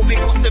 Like how we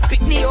go to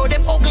pick me or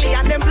them ugly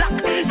and them black.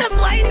 That's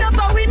why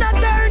never we not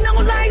turn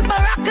out like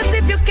Barack. 'Cause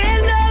if you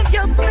can't love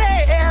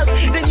yourself,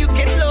 then you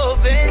can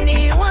love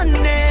anyone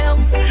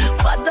else.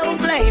 But don't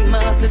blame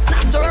us, it's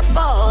not our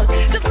fault.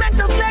 Just let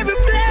us slavery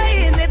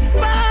playing, it's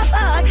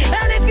bad.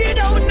 And if you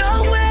don't know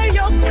where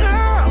you're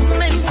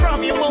coming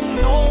from, you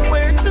won't know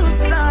where to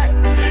start.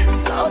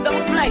 So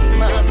don't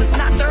blame us, it's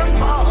not our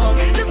fault.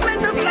 Just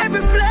let us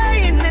slavery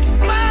playing, it's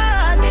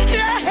bad.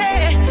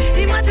 Yeah.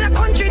 Imagine a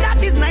country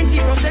that is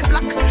 90%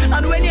 black,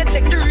 and when you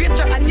check the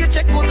racial and you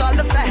check out all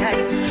the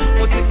facts,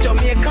 was this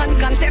Jamaican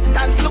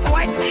contestants look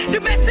white? The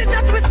message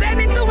that we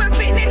sending to them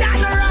being it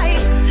and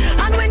right.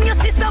 And when you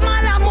see some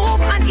all a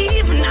move and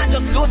even not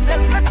just low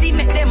self-esteem,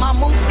 make them a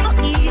move so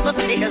evil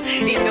still.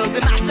 It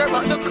doesn't matter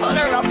about the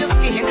color of your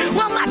skin.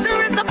 What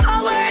matters is the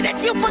power that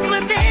you put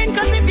within.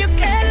 'Cause if you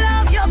can't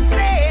love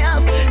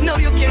yourself, no,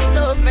 you can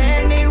love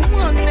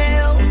anyone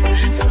else.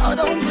 So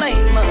don't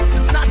blame us,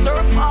 it's not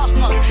our fault.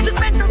 Just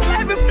let us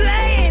every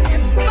blame,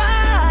 it's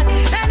bad.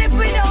 And if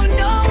we don't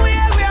know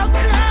where we're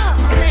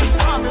coming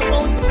from, we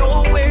won't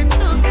know where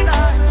to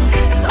start.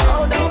 So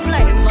don't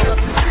blame us,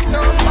 it's not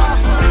our fault.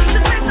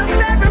 Just let us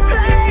every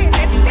blame,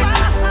 it's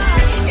bad.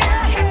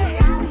 Yeah.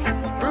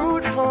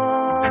 Brute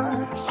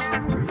force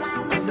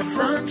in the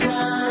front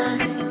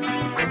line.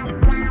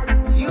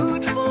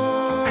 Youth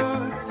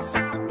force,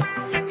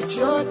 it's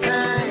your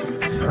time.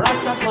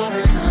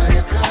 Rastafari,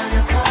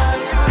 call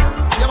ya.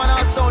 Yeah, man,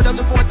 our sound does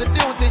report to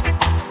duty.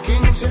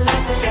 King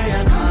Selassie,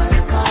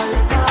 call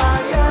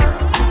ya.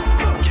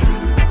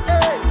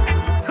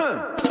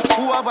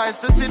 Who have eyes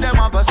to see them,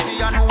 I go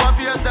see, and who have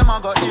ears, them, I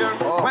go hear.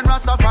 When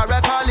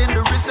Rastafari calling,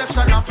 the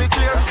reception of it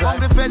clear.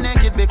 Hungry for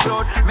naked be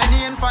clothed,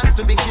 many infants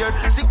to be cured.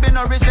 Sick be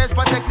nourished,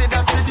 protected,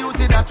 that's the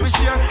duty that we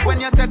share.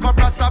 When you take up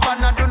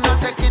Rastafari, do not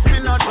take it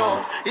for no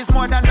joke. It's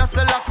more than just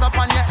the locks up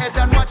on your head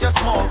and what you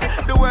smoke.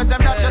 The words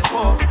them that you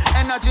spoke,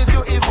 energies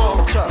you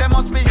evoke. There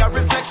must be a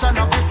reflection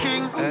of the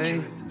king.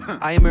 Hey.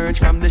 I emerge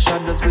from the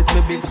shadows with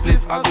me big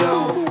spliff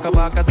aglow.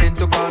 Kabaka sent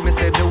to call me,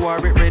 said the war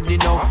it ready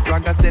now.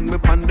 Raga send me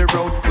on the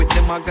road with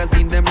the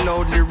magazine them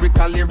load.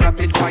 Lyrically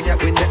rapid fire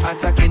when they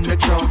attack in the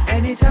crowd.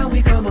 Anytime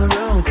we come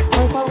around,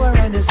 more power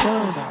and the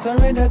sound.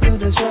 Surrender to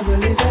the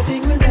struggle is a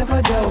thing we'll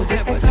never do.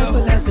 The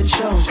example has been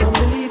shown, some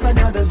believe and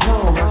others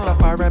know.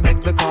 Rastafari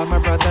make the call, my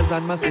brothers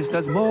and my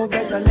sisters more.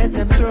 Better let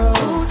them throw.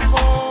 Brute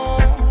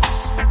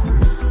force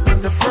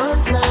on the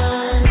front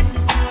line.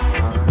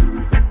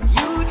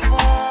 Youth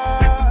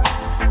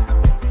force,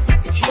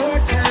 it's your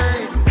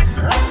time.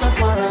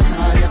 Rastafari,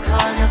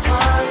 call ya.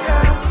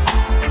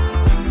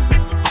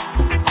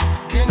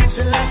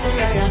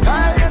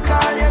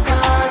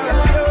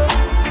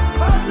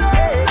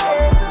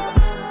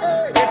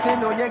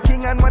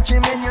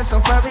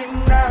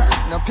 foreigner.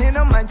 No pay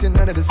no mind to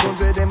none of the stones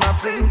where them a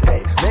fling.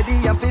 Hey,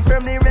 ready and fit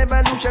from the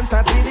revolution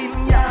start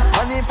within ya.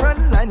 On the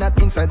front line, not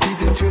inside the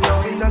you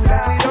know. In a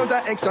step without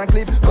an extra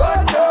clip.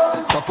 Oh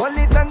no, stop on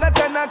it and got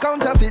an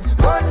counterfeit.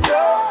 Oh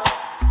no.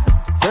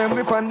 Firm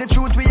grip on the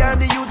truth, we are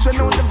the youths. We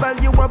know the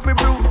value of we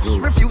brutes.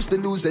 Refuse to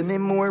lose any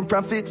more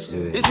profits.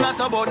 It's not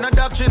about no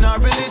doctrine or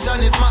religion.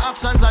 It's my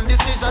actions and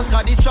decisions.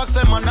 Cause these trucks,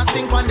 them on a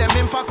sink on them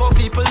impact how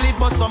people live.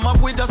 But some up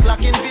with us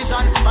lacking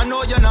vision. I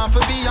know you're not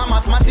for be a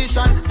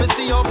mathematician. For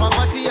see how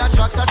poverty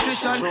attracts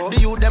attrition. The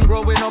youth them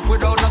growing up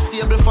without no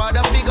stable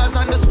father figures.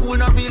 And the school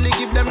not really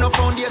give them no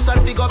foundation.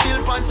 Figure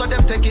build pan, so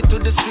them take it to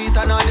the street.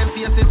 And all them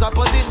faces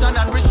opposition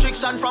and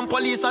restriction from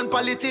police and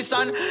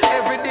politician.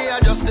 Every day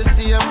I just the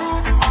same.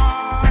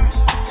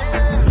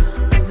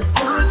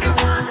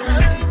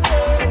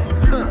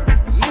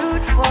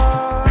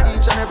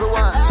 Each and every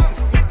one.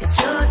 It's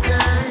your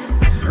time.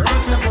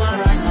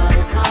 Rastafari,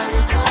 call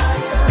you.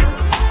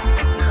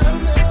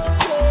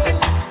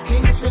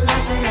 Kingston, I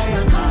say,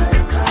 call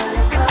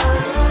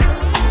you.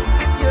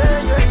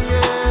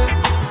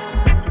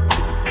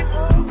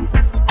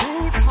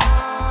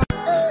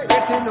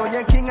 Get to know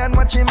your king and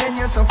watch him and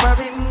you're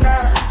suffering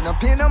now. No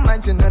pay no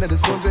mind to none of the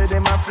stones where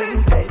them a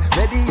fling. Hey,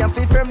 ready and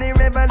fit from the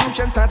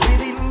revolution start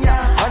within ya.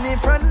 On the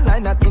front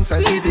line, not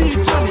inside the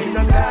you know. In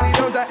a step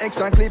without an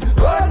extra clip.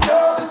 Oh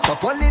no,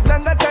 stop on it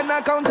and got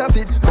an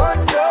counterfeit. Oh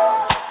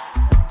no.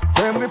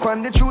 Firm grip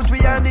on the truth, we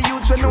are the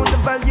youths. We know the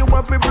value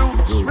of we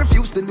brutes.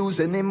 Refuse to lose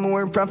any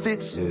more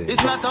profits.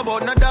 It's not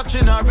about no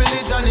doctrine or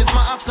religion. It's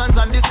my actions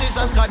and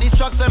decisions. Cause these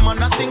trucks, them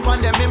on a sink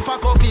on them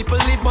impact how people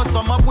live. But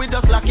some up with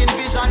us lacking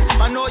vision.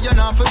 I know you're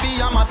not for be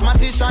a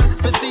mathematician.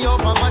 For see how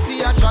poverty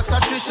attracts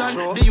attrition.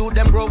 The youth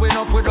them growing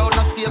up without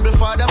no stable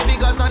father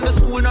figures. And the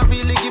school not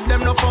really give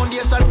them no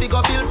foundation.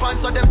 Figure build pan,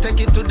 so them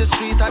take it to the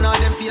street. And all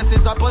them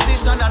faces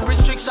opposition and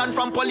restriction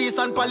from police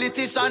and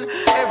politician.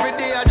 Every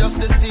day I just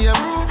the same.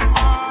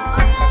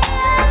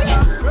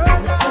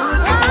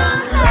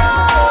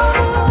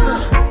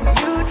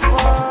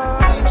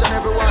 Each and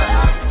every one.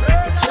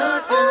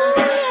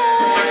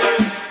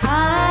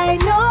 I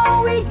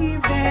know we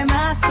give them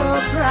a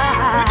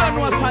surprise. We don't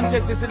know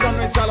Sanchez, this is don't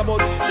know it's all about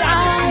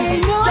Johnny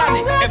CD,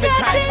 Johnny every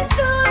time.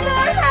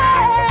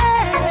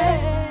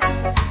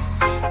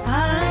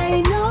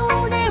 I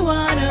know they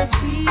wanna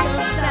see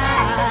us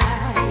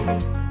die.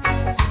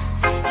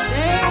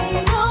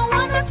 They don't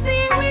wanna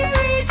see we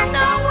reach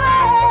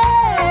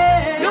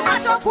nowhere. You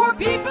mash up poor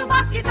people,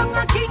 basket on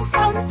a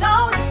Kingston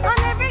town. And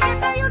every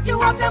ghetto youth you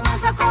have them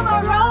as I come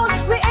around.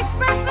 We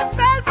express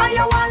myself and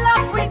you want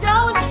lock we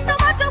down. No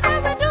matter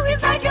what we do,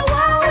 it's like you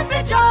want with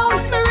it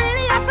down. Me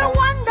really have to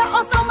wonder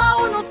how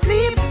somehow no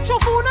sleep. Show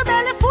food no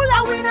belly full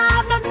and we not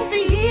have nothing to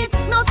eat.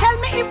 Now tell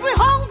me if we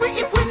hungry,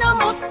 if we no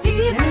must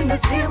eat. And the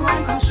same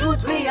one come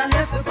shoot we and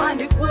left we on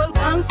the cold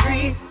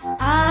concrete.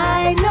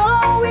 I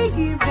know we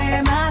give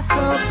them a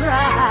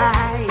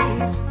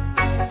surprise.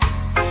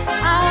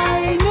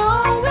 I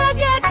know we're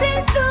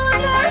getting to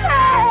the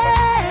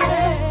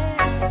head.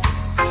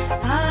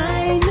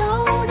 I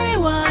know they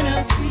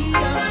wanna see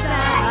us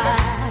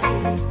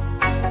die.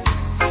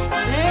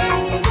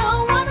 They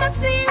don't wanna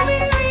see we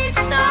reach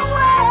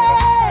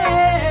nowhere.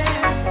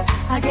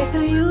 I get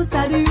to youths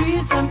are the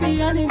real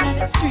champion in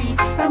the street.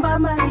 From Bob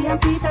Marley and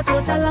Peter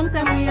Touch a long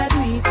time we are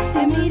doing.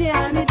 The media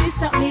and the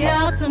distract me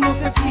out so no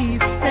for please.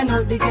 Send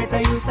out the ghetto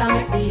youths and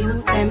make the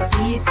youths them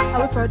eat. I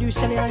will produce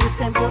Shelly and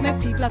listen but make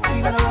people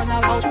scream and run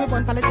out. True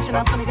born politician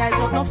and funny guys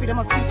don't know freedom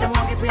of speech and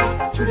won't get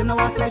way. True them no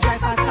want to drive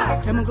fast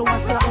car. Them go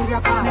want to hungry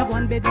apart. Me have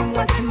one bedroom,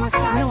 one 10 more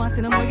star. Me no want to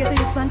see no more get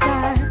the youths one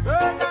time.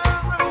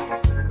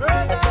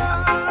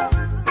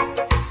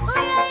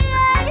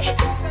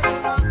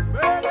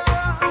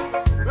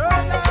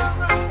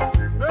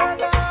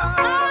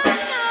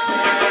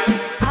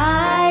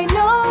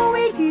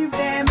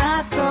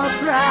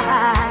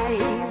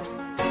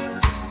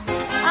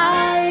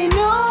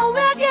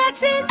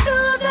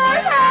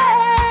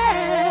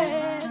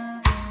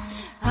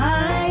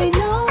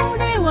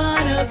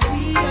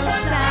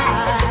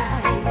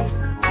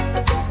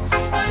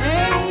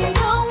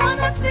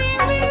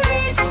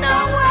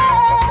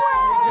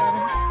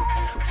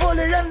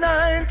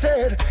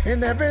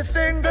 In every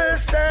single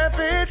step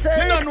we take.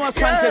 You don't know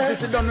Sanchez,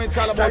 this is don't know it's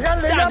all about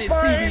Johnny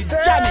CD,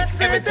 Johnny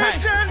every time.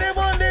 Johnny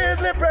won't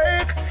easily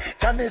break.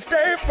 Johnny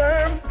stay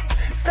firm,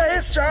 stay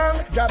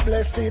strong. God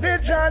bless the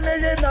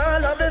Johnny in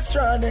all of his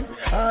strongings.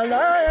 All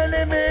our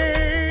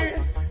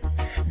enemies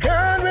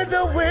gone with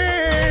the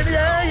wind,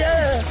 yeah,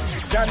 yeah.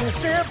 Johnny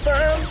stay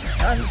firm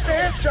and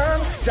stay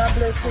strong. God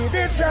bless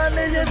the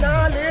Johnny in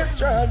all his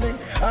strongings.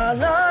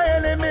 All our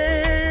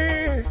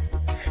enemies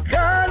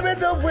gone with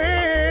the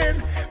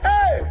wind.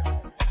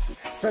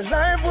 So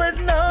life with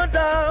no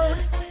doubt,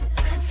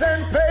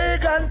 send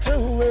pagan to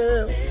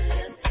will.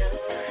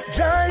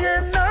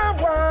 Giant our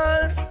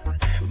walls,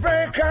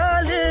 break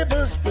all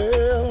evil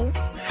spell.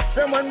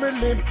 Someone will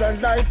live their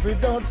life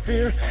without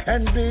fear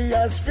and be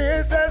as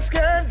fierce as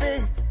can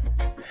be.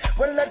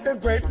 Well, let the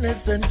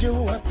greatness in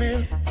you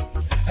appear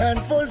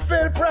and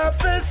fulfill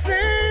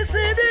prophecy.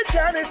 See the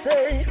Johnny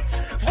say,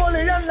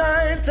 fully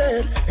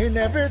anointed in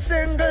every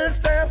single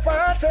step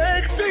I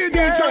take. See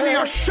the journey,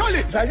 I shall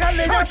it. Zion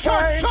is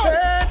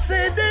appointed.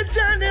 See the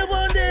journey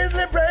won't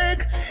easily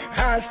break.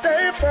 I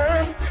stay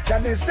firm,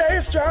 Johnny stay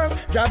strong.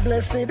 God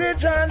bless see the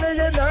journey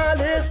and all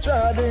his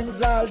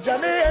trottings, all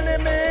Johnny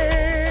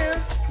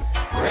enemies.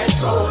 Red,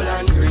 gold,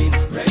 and green.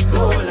 Red,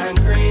 gold, and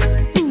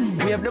green.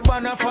 Wave the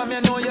banner from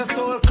you know your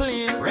soul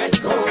clean.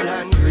 Red, gold,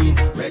 and green.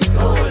 Red,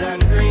 gold,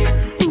 and green.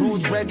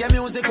 Roots reggae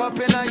music up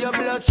in your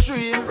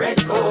bloodstream.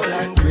 Red, gold,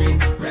 and green.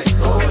 Red,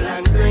 gold,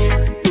 and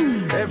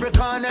green. Every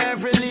corner,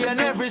 every lane,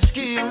 every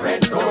scheme.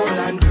 Red, gold,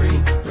 and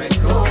green.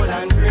 Red, gold,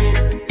 and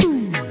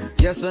green.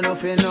 Yes,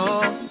 enough you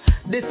know.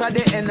 This are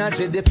the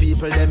energy, the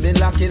people, them been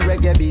locking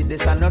reggae beat.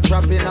 This are not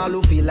trapping, all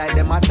who feel like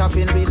them are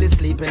tapping, really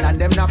sleeping. And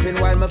them napping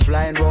while me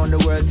flying round the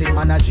world. Think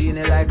man a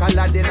genie like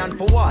Aladdin. And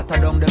for water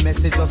down the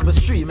message just be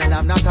streaming.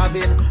 I'm not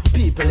having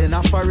people in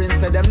a foreign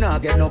say them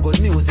not get no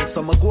good music.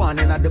 So me go on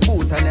in at the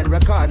booth and then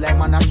record like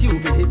man a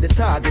Cupid. Hit the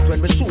target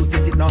when we shoot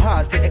it, it no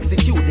hard to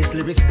execute this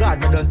lyrics. God,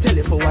 me don't tell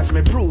it for watch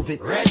me prove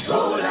it. Red,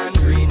 gold, and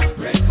green.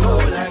 Red,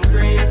 gold, and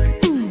green.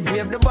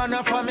 Wave the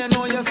banner from you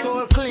know your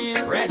soul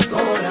clean. Red,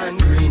 gold, and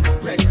green.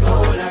 Red,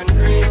 gold, and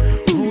green.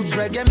 Roots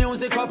reggae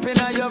music up in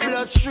your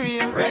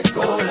bloodstream. Red,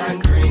 gold,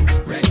 and green.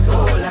 Red,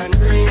 gold, and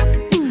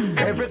green.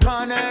 Every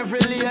corner, every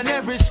lane,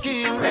 every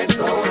scheme. Red,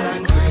 gold,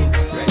 and green.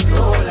 Red,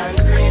 gold, and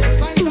green.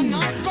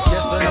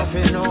 Yes, enough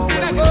you know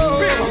where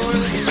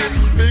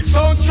we big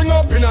sound string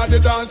up in the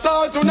dance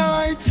hall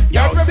tonight.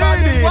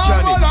 Everybody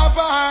want a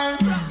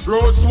vibe.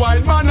 Roads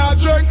wine, man a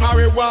drink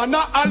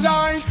marijuana a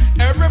line.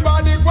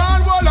 Everybody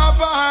want a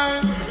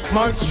vibe.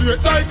 Man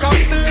straight like a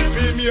steel,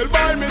 female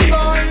by me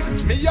side.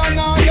 Me and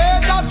her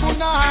later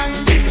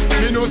tonight.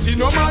 Me no see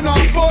no man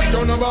on foot,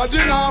 so nobody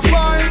not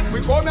fine.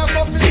 We come here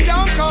so fit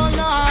can't all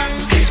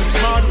night.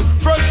 Man,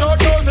 fresh out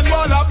those in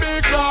all the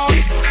big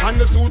clocks. And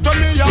the suit on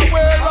me I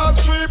wear up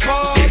 3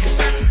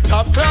 parts.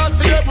 Top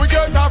class slip, we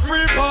get a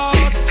free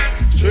pass.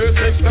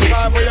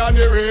 365, we are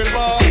the real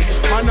boss.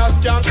 Man a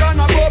scam can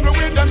a bubble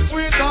with them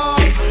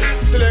sweetheart.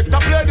 Select a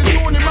play the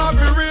tune, him have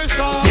to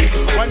restart.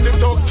 When the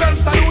thugs them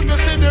salute, you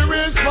see the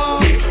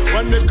response.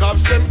 When the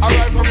cops them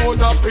arrive,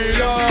 promote a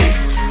peel off.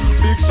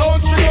 Big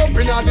sound string up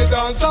in the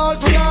dance hall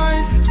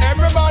tonight.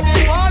 Everybody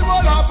want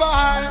a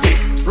vibe.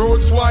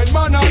 Roots wine,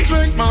 man a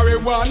drink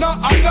marijuana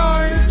a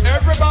line.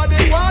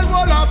 Everybody want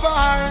a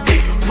vibe.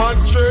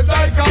 Man straight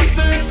like a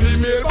sin,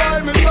 female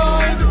by my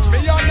side.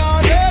 Me and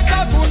her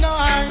later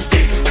tonight.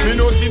 Me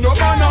no see no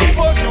man on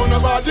post, no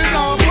nobody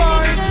now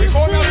fine. We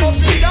come here so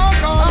we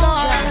can't all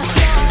night.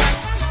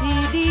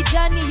 CD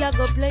Johnny, I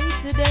go play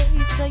today,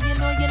 so you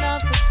know you're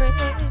not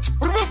afraid.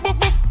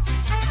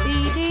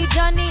 CD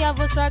Johnny, I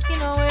was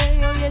rocking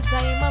away, oh yes,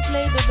 I am a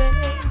play the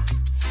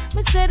bass.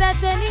 Me say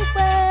that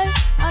anyway,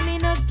 I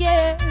mean no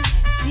care.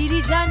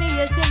 CD Johnny,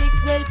 yes, you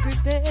mix well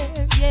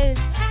prepared,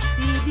 yes.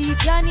 CD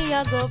Johnny,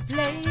 I go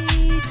play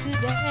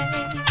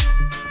today.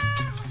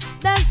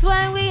 That's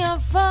why we are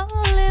fall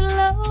in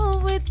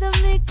love with the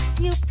mix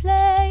you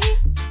play.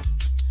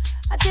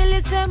 I tell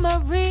you, Sam, I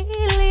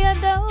really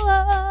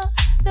adore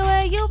the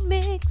way you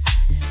mix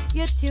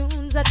your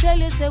tunes. I tell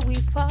you, say we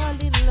fall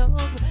in love.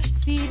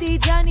 CD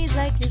Johnny's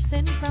like you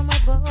sent from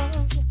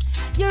above.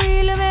 You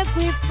really make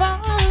me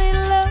fall in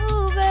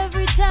love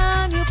every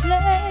time you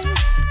play.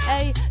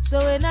 Hey, so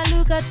when I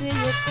look at where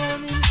you're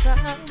coming from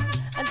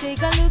and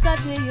take a look at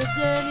where your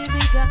journey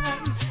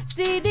began.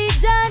 CD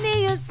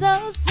Johnny, you're so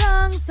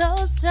strong, so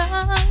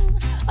strong.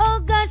 Oh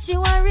gosh, you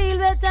are real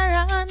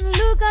veteran.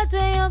 Look at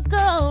where you're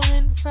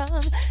going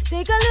from.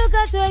 Take a look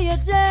at where your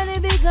journey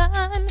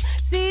began.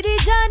 CD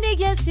Johnny,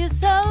 yes, you're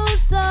so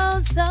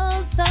strong.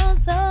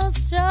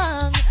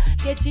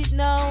 Get it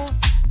now.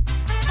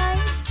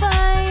 I spy.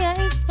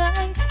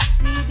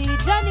 CD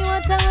Johnny,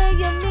 what a way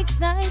you mix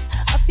nice.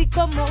 I feel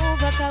come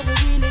over, cause we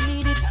really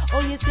need it.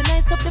 Oh yes, you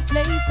nice up the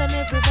place and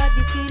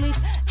everybody feel it.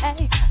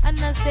 Hey, and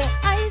I say,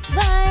 I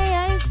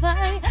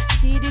spy.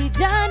 CD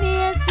Johnny,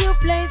 yes, you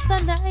play so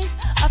nice.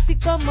 I feel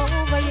come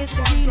over, yes,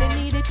 you really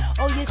need it.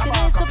 Oh yes, you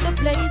nice up the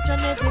place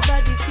and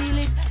everybody feel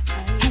it.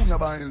 Junior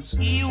Biles.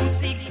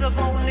 Music's of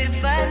only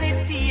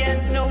vanity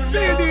and no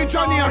CD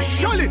Johnny, I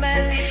shall it.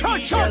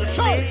 Shut.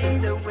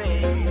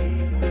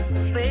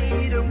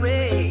 Fade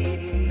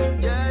away.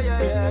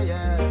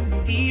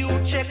 Yeah. He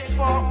who checks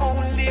for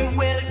only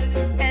wealth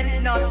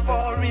and not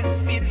for his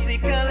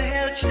physical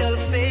health shall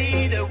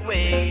fade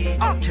away.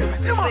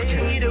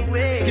 Fade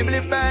away.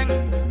 Skibbly bang.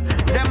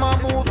 Them a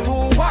move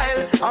too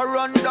wild, a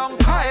run down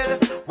Kyle.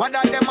 What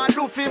that them a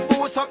do fi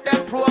boost up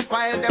them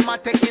profile? Them a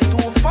take it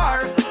too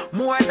far,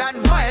 more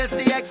than miles.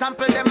 The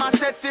example them a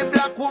set fi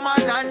black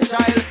woman and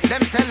child.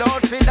 Them sell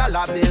out fi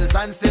dollar bills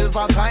and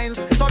silver coins.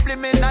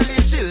 Subliminally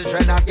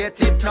children a get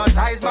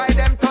hypnotized by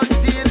them 20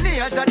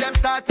 teenagers. Them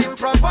start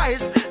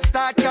improvise,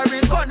 start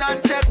carry gun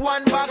and take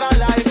one bag of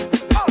life.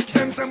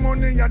 Them say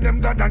money and them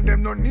dad and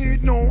them no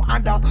need no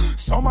other.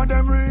 Some of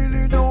them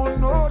really don't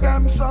know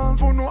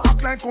themselves. Who no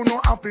act like who no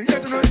happy,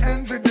 yet no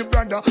envy the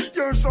brother.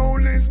 Your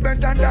soul is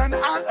better than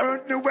all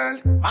earthly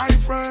wealth. My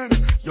friend,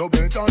 you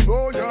better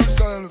know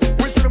yourself.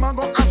 We So them a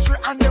go astray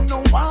and them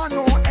no want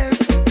no help.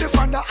 The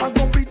father a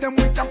go beat them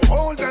with a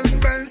pole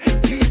and bell.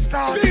 These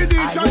thoughts CD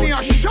I Johnny,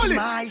 go shut teach it.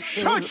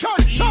 myself.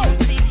 Shut.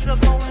 Seeds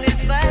of only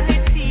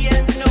vanity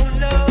and no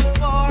love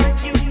for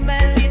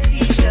humanity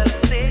shall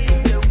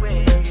fade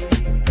away,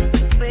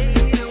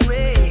 fade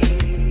away.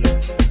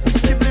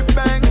 Simply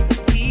bang.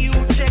 He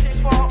who checks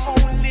for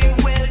only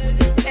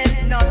wealth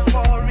and not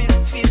for his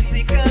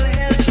physical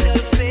health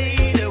shall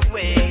fade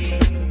away,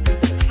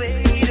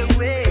 fade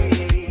away.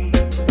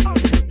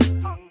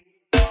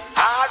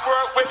 Hard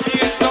work will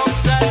yield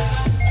success.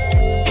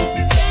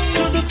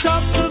 To the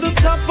top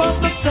of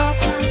the top.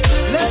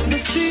 Let me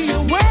see you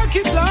work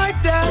it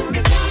like that.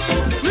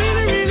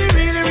 Really, really,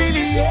 really,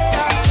 really,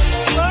 yeah.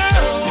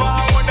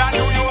 Forward and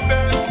do your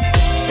best.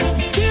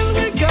 Still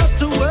we got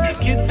to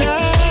work it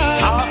out.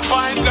 I'll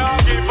find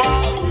love, give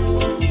up.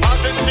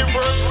 Positive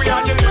words we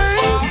are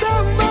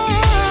Somehow.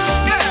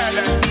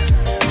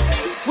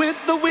 With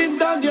the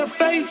wind on your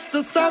face,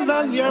 the sun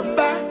on your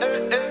back.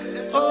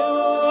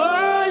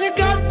 Oh, you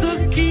got to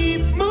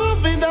keep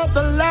moving up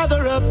the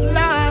ladder of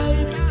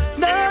life.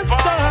 Never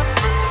stop.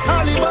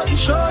 Holly Button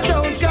sure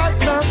don't got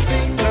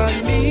nothing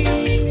on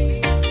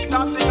me.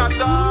 nothing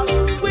at all.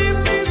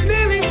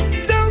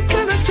 Willy-nilly, don't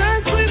stand a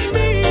chance with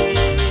me.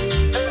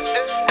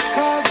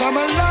 Cause I'm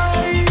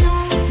alive.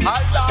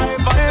 Alive.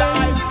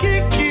 And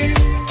kicking.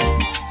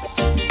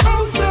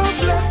 Oh, so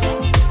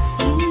blessed.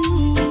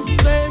 Ooh,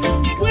 and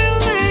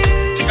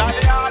willing. Got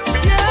the heart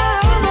beat.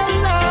 Yeah, I'm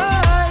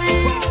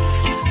alive.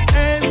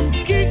 And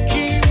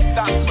kicking.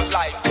 That's what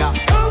life got.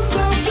 Oh,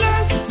 so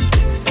blessed.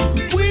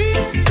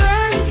 With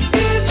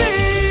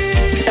Thanksgiving.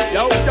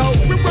 Yo,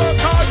 we work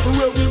hard for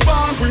where we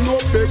born. We no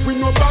beg, we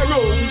no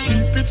borrow. We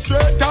keep it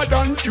straighter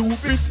than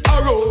Cupid's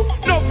arrow.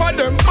 Enough of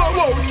them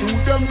borrow, through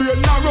them brain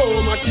narrow.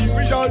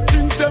 Material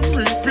things them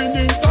reaping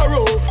in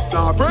sorrow.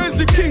 Now praise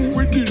the king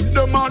within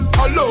the man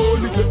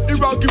alone. Little the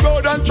rocky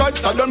road and try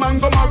to them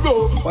and go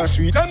marrow. Why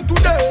sweet them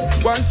today,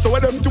 why sour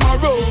them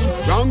tomorrow.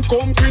 Wrong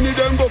company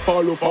them go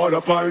follow for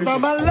the pine.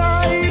 I'm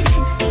alive.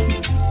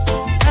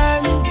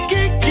 And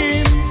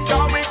kicking.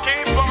 Can we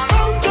keep on?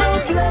 Oh, so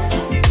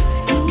blessed.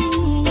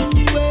 Ooh,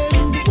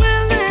 and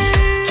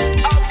willing.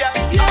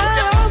 Yeah,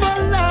 I'm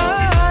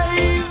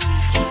alive.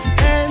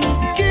 And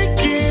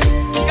kicking.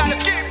 Gotta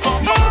keep on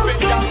Oh, moving,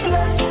 so yeah.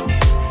 blessed.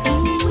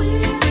 Ooh,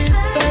 with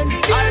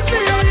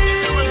Thanksgiving.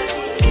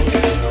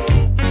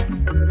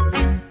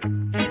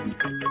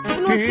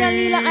 If you know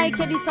Lila, I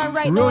can this and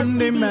right now. Run CD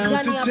them out Johnny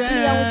of and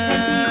play, I will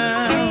send you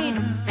straight.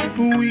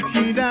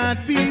 Wicked hot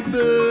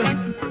people,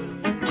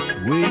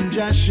 when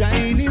just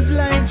shine his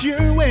light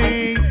your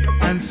way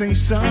and say,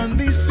 son,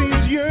 this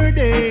is your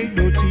day.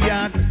 Dirty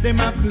heart, them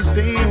have to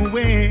stay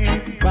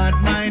away. Bad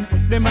mind,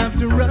 them have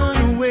to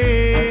run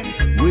away.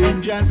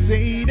 When just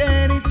say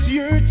that it's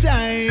your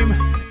time,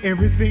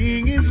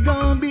 everything is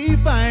gonna be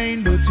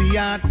fine. Dirty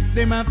heart,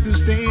 them have to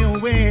stay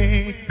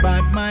away.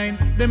 Bad mind,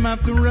 them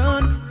have to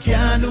run.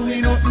 Can't do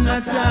nothing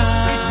at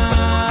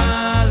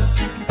all.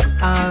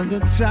 All the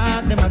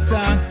talk, them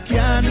attack,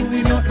 can't do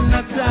nothing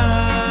at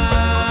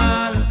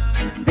all.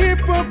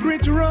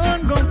 Hypocrite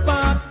run, go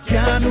back,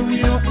 can't do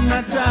nothing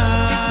at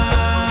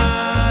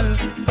all.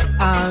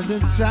 All the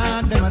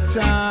talk, them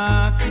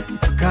attack,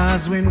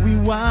 cause when we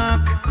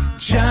walk,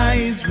 Jah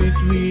is with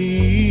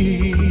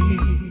we.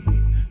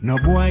 No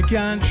boy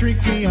can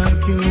trick me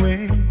and kill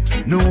me.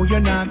 No, you're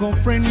not gonna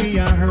friend me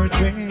and hurt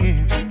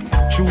me.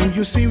 True,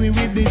 you see me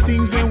with the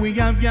things when we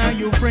have ya,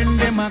 your friend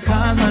them a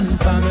call man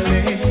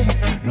family.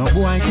 No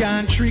boy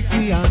can trick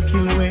me and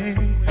kill me.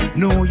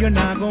 No, you're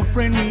not gonna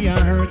friend me and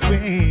hurt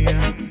me.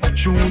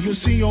 True, you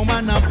see your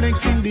man a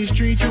flex in the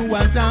street, you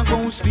want to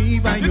go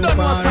Steve and you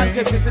party.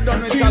 Think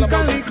a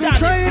little,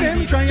 try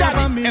them, try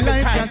have me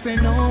life, just say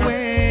no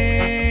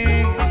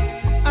way.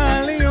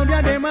 All the young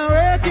them a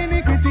work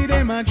iniquity,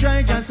 them a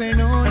try, just say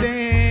no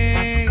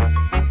day.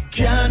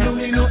 Can't do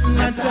me nothing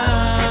at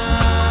all.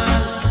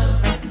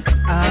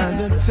 All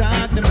the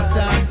talk, them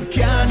attack,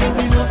 can't do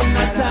me nothing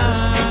at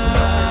all.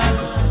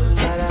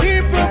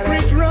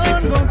 Hypocrite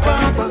run, go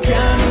back,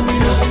 can't do me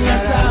nothing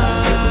at all.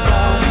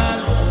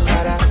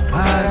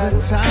 All the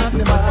talk,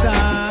 them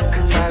attack,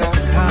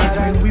 cause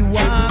when we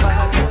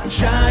walk,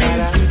 Jah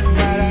is with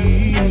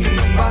me.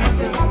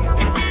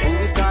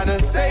 Who's gonna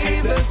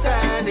save the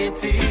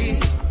sanity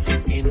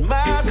in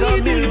my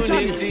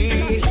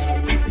community?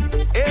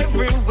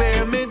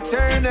 Everywhere me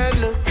turn and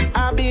look,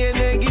 I be a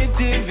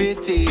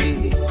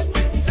negativity.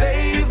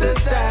 Save the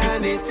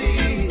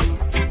sanity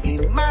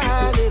in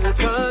my little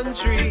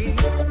country.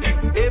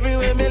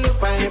 Everywhere me look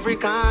by every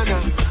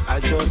corner, I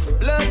just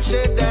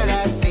bloodshed that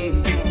I see.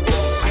 And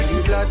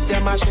the blood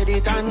them I shed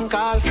it and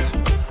call for.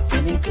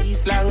 And the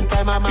peace long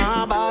time I'm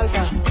a ball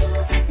for.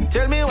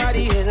 Tell me why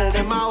the hell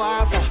them a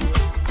war for.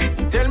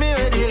 Tell me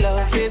where the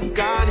love it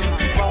gone.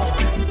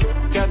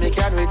 Tell me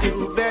can we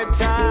do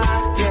better?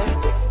 Yeah,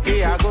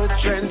 be a good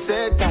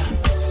trendsetter.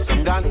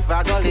 Some gone if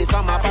I go list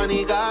on my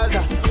panic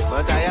Gaza.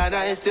 But I and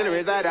I still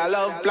reside at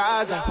Love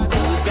Plaza.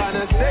 Who's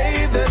gonna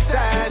save the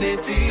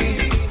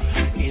sanity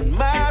in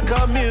my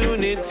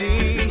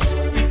community?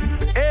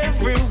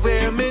 Everywhere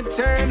Everywhere me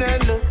turn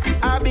and look,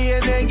 I be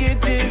a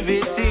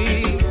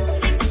negativity.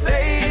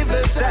 Save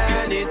the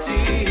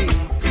sanity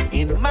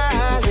in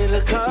my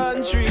little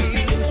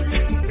country.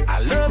 I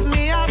love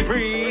me, I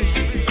breathe.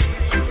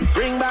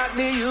 Bring back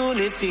the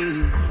unity.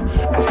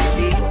 I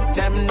feel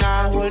them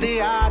now hold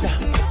the order.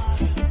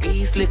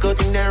 These little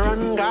thing they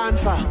run gone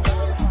for.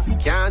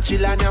 Can't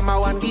chill on your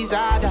one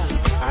gizzada.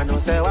 I know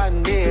say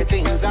one day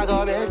things are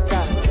go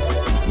better.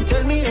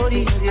 Tell me how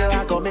the hell you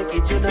are gonna make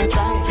it, you know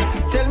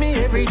try. Tell me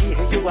every day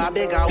you are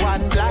bigger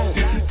one blind.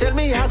 Tell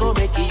me I go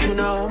make it, you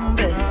know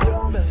humble.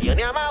 You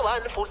near my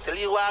one foot till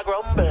you are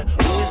grumble.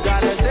 Who's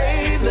gonna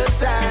save the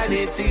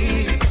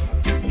sanity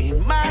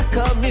in my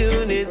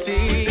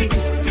community?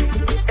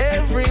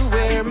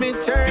 Everywhere me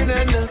turn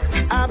and look,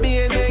 I be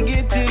a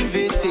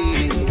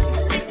negativity.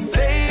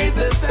 Save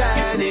the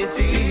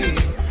sanity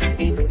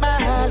in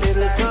my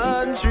little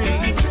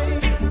country.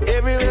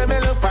 Everywhere me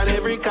look on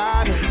every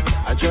corner,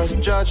 I just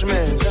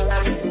judgment.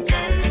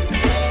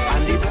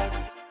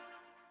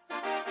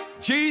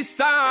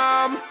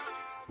 G-Storm,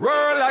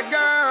 roll a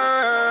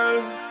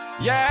girl,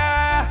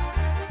 yeah,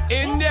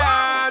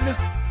 Indian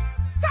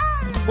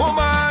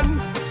woman.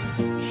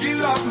 She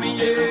love me,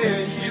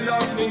 yeah, she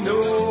love me,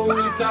 no,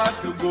 it's hard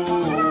to go.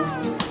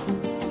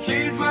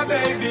 She's my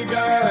baby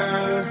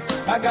girl,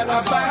 I got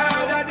a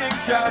bad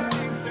addiction.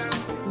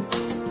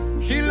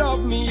 She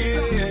love me,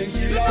 yeah,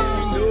 she love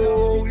me,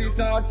 no, it's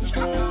hard to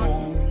go.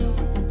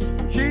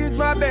 She's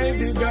my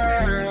baby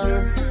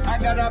girl, I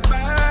got a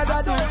bad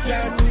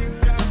addiction.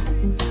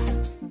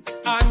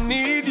 I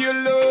need your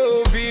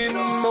loving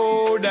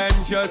more than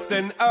just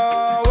an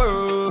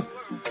hour.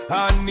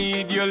 I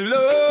need your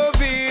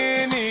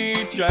loving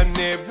each and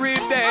every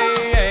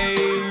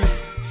day.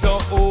 So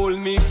hold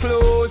me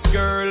close,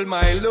 girl,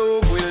 my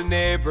love will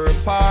never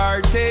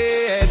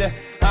parted.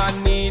 I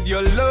need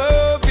your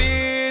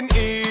loving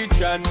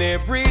each and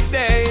every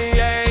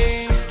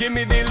day. Give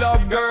me the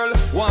love, girl,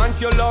 want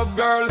your love,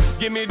 girl.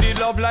 Give me the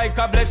love like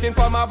a blessing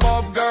from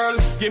above, girl.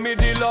 Give me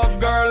the love,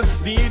 girl,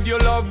 need your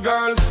love,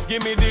 girl.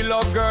 Give me the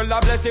love, girl,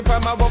 a blessing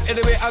from above.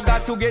 Anyway, I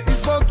got to get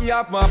this monkey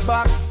off my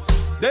back.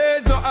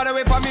 There's no other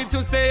way for me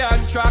to stay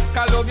on track.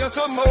 I love you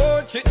so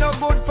much, it's not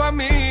good for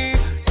me.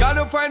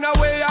 Gotta find a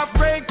way of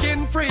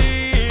breaking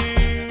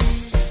free.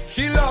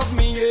 She love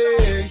me,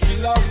 yeah, she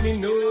love me,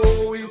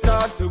 no, it's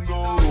hard to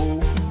go.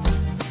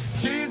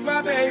 She's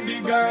my baby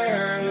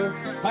girl,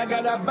 I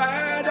got a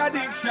bad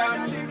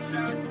addiction.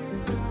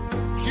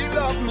 She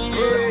love me,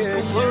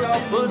 yeah, she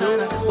love me,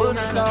 no,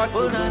 it's hard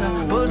to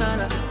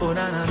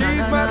go.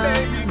 She's my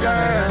baby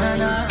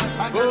girl,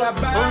 I got a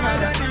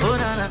bad addiction.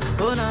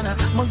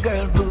 My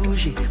girl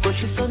bougie, but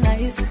she's so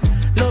nice.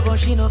 Love how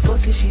she no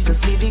fussy, she's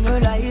just living her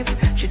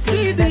life. She told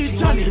me that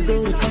she wants to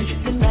go to country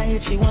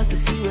tonight. She wants to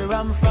see where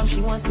I'm from,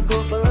 she wants to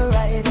go for a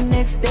ride. The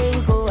next day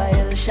we go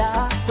a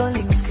shop, don't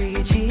link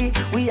screechy.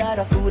 We had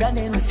a food and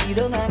then we see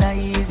don't and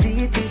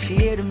easy. Till she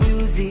hear the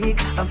music,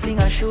 I'm fling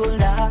her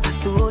shoulder.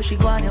 To how she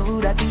gone and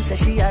who that thinks that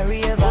she a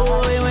raver.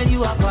 Oh, when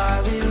you are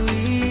par with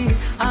me,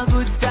 a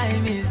good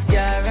time is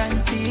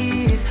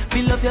guaranteed.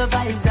 Build up your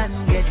vibes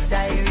and get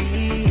tired.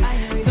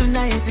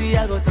 Tonight we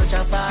are go touch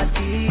a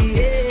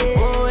party.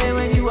 Oh,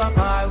 when you are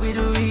par with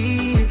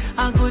me,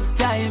 a good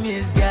time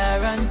is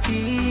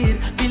guaranteed.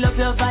 Build up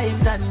your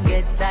vibes and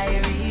get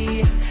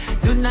tired.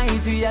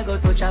 Tonight we are go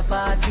touch a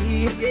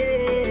party.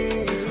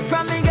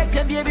 From me get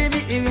your baby,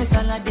 me erase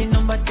all of the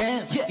number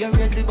 10. You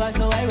raise the bar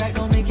so I right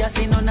now make you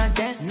see none of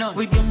them. No.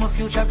 With you my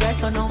future bright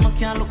so now I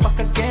can't look back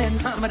again.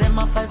 Some of them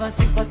are 5 and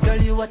 6 but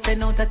girl you a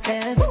 10 out of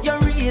 10. You're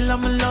real,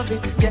 I'ma love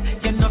it, yeah,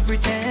 you not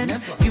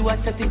pretend. You are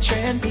set the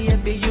trend,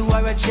 baby, you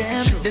are a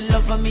gem. The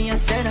love for me I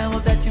said, I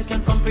hope that you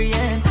can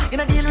comprehend. You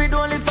know deal with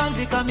only fans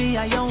because me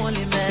I your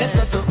only man. Let's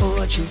go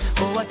to Ochi,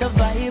 oh what a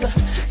vibe.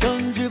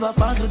 Duns River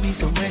Falls will be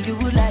somewhere you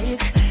would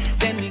like.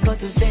 Then we go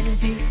to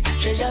Senti,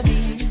 Treasure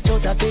Beach,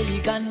 Chota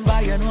Pelican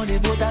Bar, you know the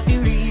boat have you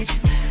reach.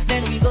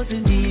 Then we go to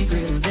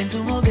Negril, then to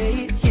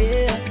Mobay,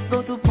 yeah.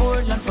 Go to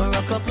Portland for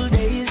a couple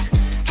days.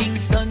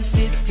 Kingston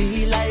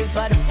City, life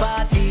at the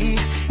party.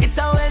 It's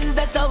a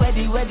Wednesday, so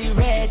ready,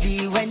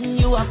 ready. When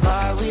you are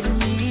par with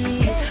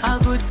me, a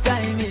good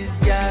time is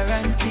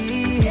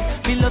guaranteed.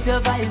 Fill up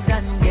your vibes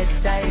and get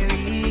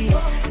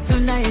tired.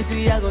 Tonight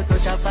we are go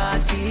touch a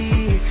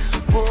party.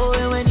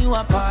 Boy, when you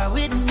are par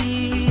with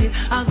me,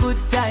 a good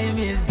time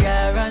is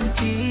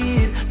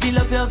guaranteed. Fill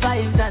up your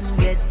vibes and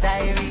get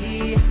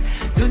tired.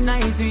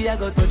 Tonight we are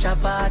go touch a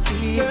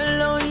party.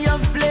 Girl, on your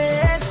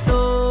flex,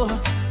 so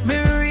me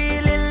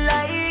really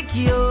like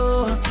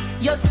you.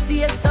 You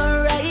stay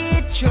so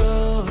right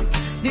true.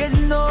 There's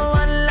no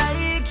one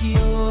like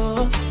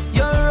you.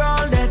 You're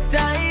all that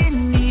I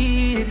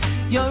need.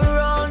 You're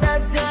all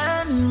that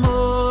and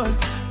more.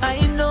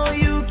 I know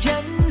you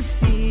can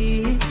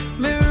see.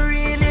 Me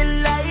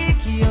really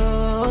like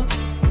you.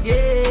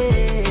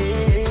 Yeah.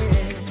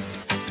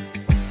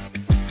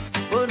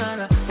 Oh na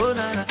na, oh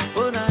na na,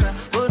 oh na na,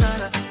 oh na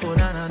na, oh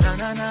na na na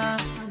na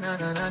na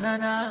na na na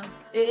na.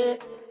 Eh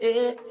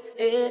eh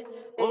eh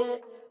eh.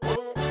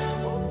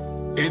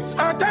 It's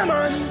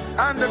Ataman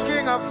and the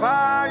King of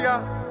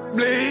Fire.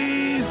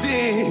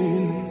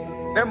 blazing.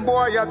 Them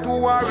boy are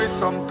too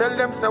worrisome. Tell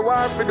them say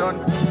war for done.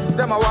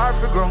 Them a war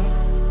for ground.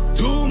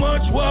 Too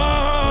much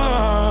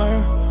war,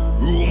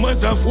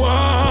 rumors of war.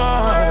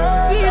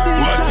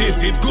 What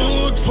is it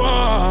good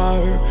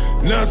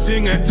for?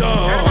 Nothing at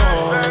all.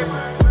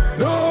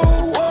 No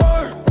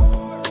war,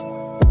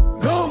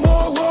 no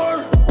more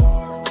war.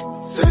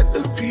 Set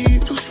the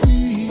people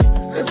free.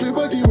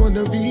 Everybody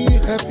wanna be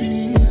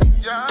happy.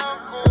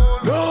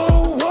 No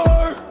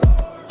war,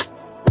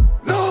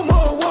 no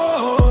more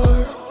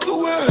war. The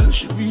world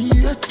should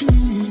be at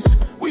peace.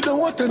 We don't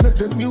want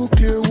another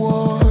nuclear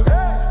war.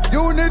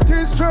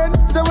 Unity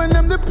strength, so when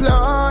them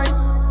deploy,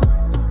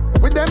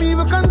 with them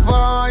evil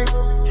convoy.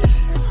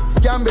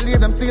 Can't believe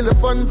them steal the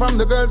fun from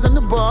the girls and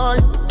the boy.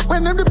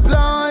 When them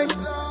deploy,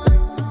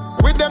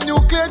 with them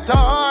nuclear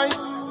toy.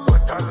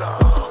 What a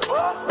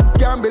love.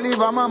 Can't believe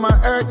a mama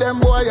hurt them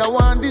boy, I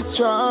want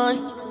destroy.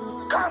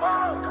 Come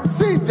on,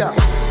 see that.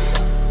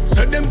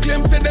 So them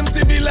claims say them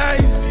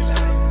civilized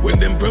when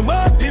them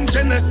promoting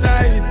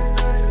genocide.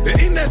 The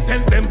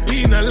innocent them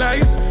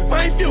penalized.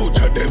 My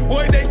future them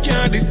boy they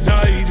can't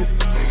decide.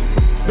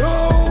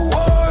 No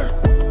war,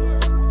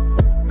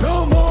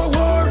 no more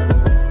war.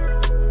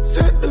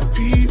 Set the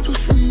people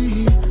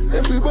free.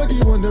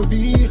 Everybody wanna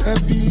be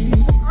happy.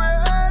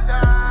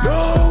 No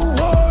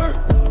war,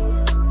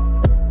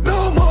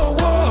 no more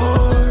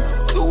war.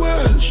 The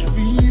world should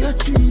be at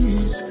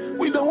peace.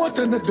 We don't want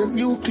another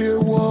nuclear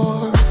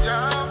war.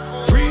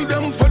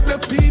 Freedom for the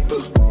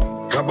people.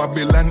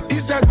 Babylon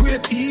is a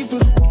great evil.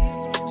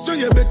 So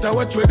you better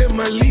watch where them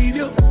a lead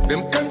you.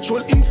 Them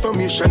control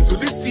information to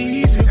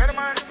deceive you.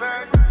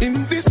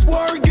 In this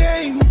war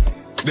game,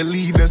 the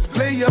leaders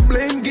play a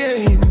blame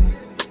game.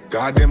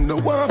 God them no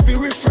want to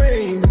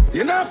refrain.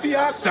 You know fi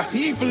ask a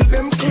evil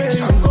them claim.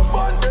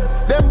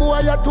 Them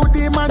boy are too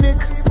demonic.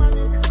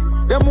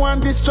 Them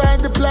want destroy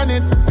the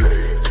planet.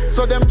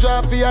 So them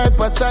draw fi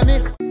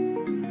hypersonic.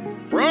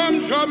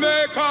 From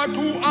Jamaica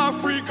to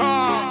Africa,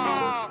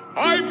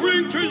 I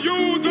bring to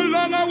you the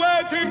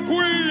long-awaited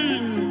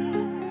queen.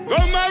 The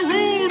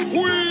Maroon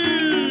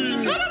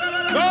Queen,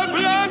 the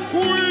Black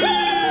Queen,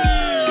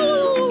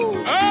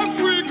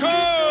 Africa,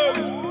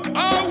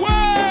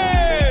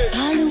 away!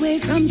 All the way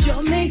from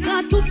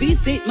Jamaica to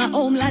visit my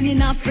homeland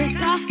in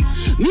Africa.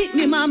 Meet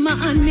me mama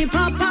and me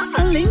papa,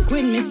 a link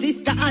with me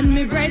sister and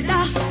me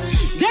brother.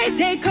 They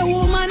take a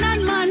woman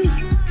and man,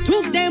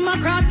 took them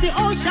across the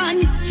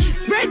ocean,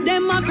 spread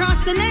them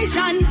across the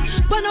nation.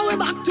 But now we're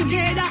back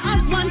together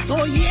as one,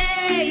 so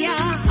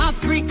yeah,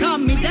 Africa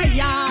me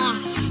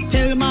there.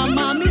 Tell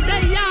mama me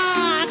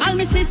there, call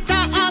me sister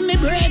and me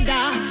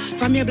brother.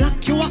 From your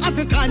black you are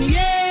African,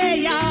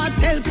 yeah.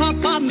 Tell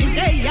papa me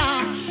there,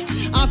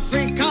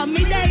 Africa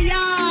me there.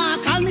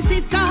 Call me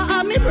sister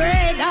and me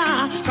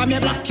brother. From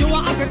your black you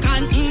are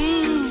African.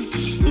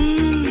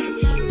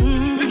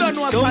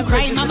 Don't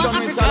cry, Mama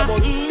Africa. All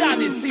about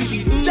Johnny,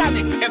 CD,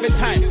 Johnny, every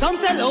time. Some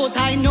sell out,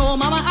 I know,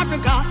 Mama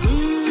Africa.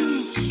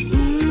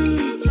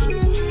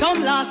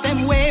 Some lost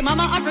them way,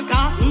 Mama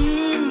Africa.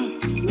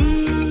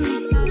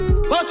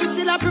 But we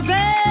still a prevail.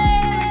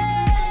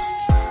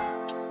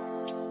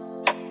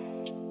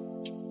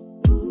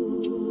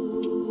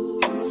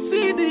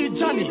 CD,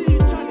 Johnny.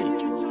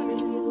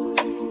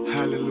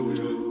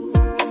 Hallelujah.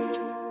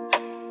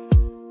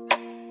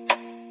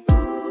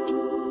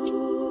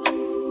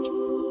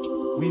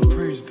 We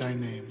praise thy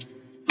name.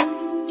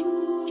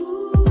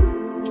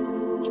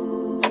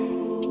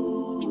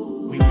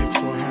 We lift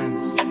our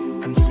hands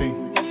and sing.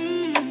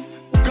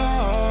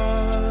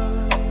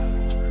 God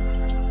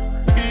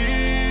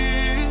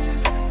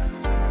is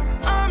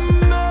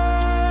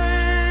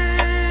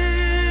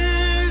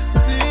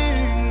amazing.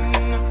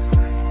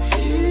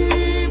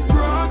 He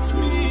brought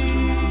me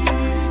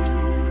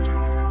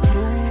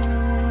through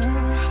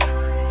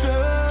the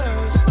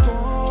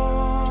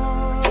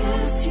storm.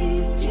 Yes, he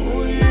did.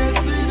 Oh,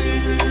 yes, it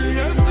is.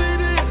 Yes,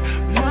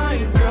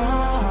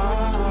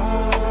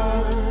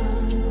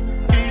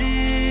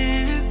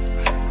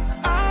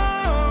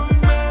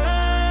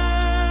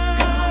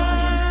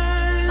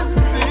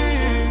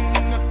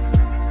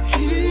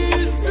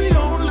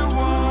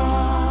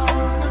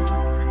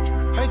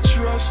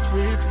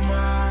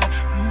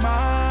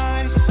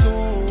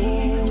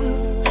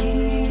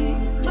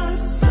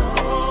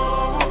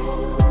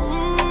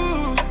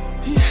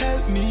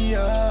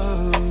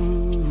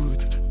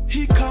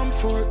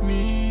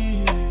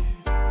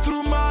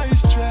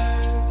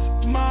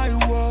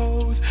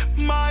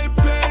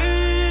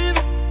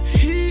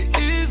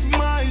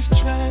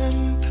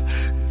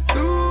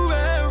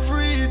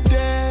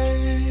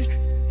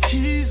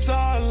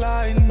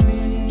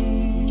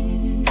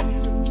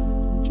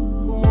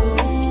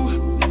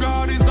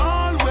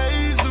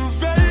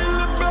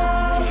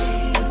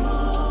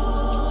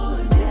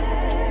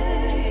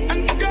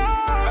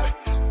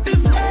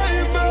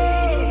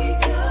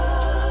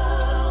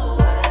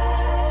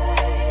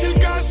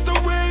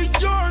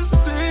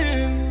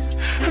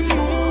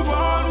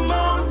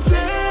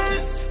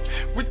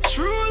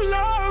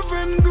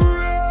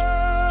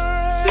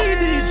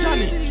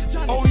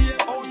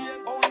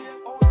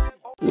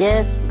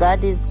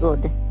 God is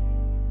good.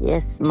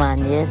 Yes, man.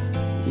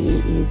 Yes, He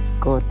is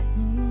good.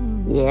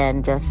 Yeah,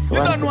 and just You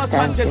want don't know to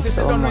thank you Sanchez, you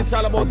so don't know much it's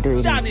all for about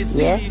doing Johnny, it.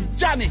 CD, Yes.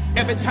 Johnny,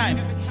 every time.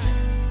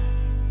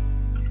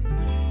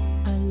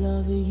 I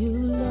love you,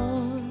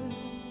 Lord,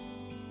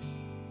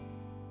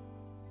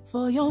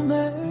 for your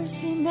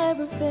mercy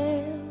never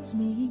fails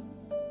me.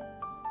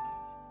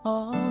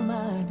 All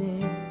my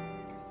day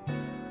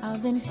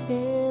I've been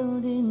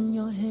held in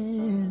your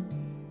hand.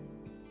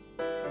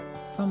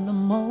 From the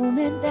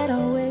moment that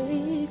I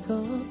wake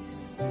up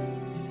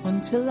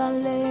until I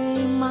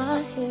lay my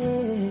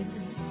head,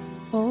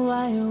 oh,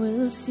 I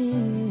will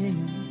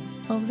sing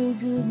of the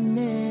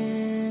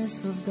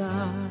goodness of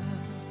God.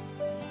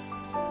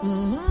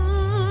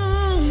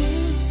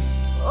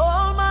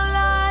 All my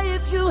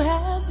life you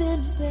have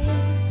been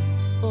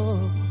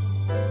faithful,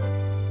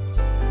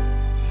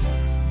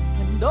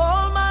 and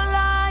all my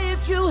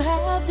life you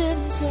have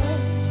been so,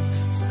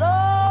 so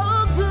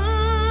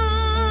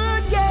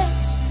good.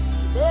 Yes,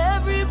 with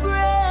every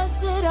breath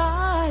that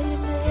I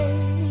am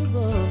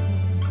able,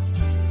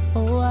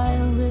 oh, I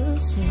will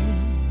sing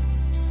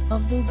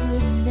of the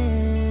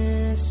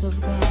goodness of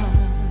God.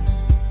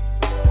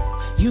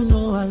 You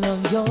know I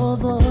love your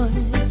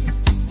voice.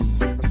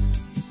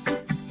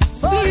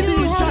 For you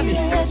have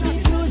led me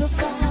through the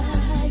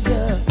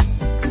fire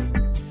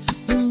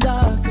in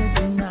darkest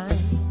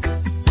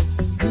nights.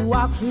 You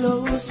are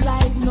close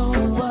like no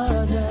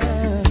other.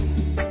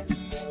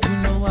 You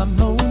know I've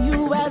known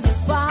you as a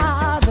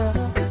father.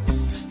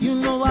 You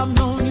know I've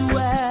known you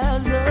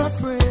as a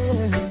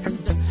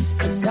friend.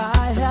 And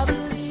I have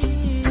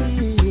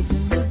lived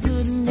in the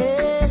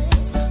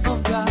goodness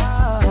of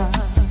God.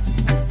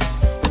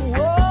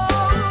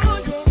 Oh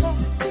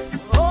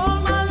yeah, all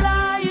my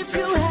life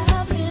you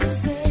have been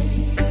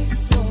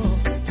faithful.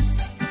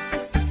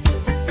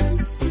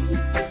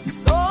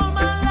 All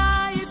my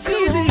life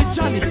you have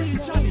been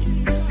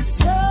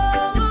so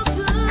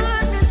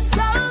good and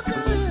so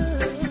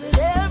good.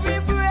 Every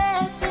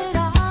breath that I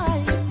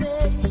am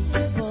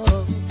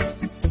able,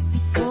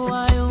 oh, I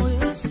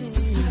will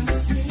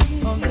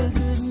sing of the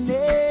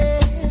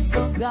goodness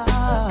of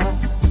God.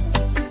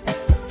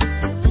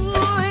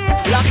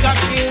 Black a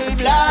kill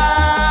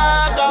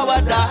black,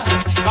 our that.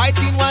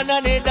 Fighting one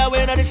another,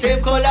 we're not the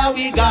same color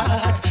we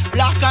got.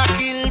 Black a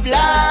kill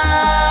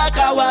black,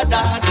 our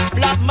that.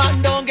 Black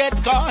man don't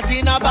get caught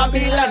in a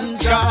Babylon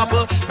trap.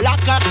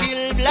 Black a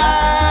kill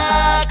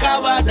black,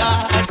 our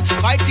that.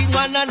 Fighting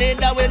one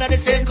another, we're not the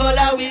same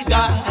color we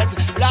got.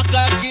 Black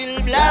a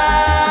kill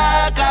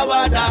black,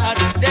 our that.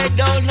 They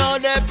don't know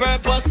their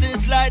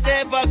purposes like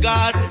they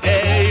forgot.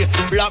 Hey,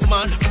 black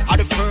man are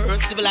the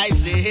first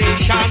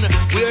civilization,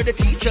 where the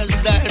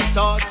teachers that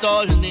taught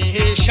all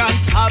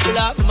nations. A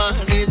black man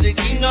is the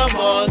king of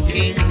all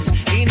kings.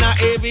 In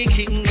every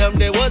kingdom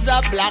there was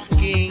a black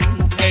king.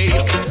 Hey,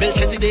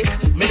 Melchizedek,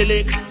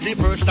 Menelik, the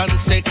first and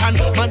second.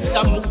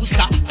 Mansa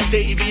Musa,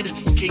 David,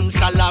 King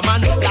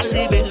Solomon,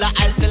 Lalibela,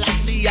 Al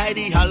Selassie,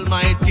 the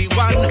Almighty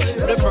One.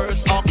 The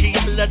first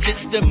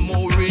archaeologist, the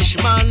Moorish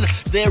man.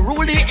 They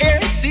rule the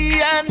air,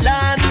 sea and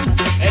land.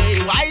 Hey,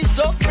 wise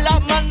up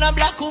black man and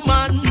black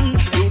woman.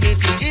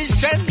 Unity is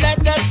strength,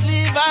 let us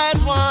live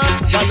as one.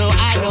 You know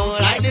I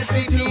don't like the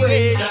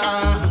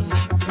situation.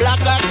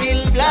 Black a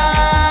kill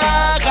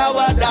black,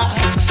 our that.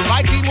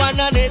 Fighting one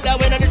another,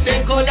 we're not the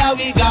same color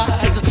we got.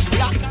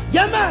 Black.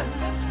 Yeah, man.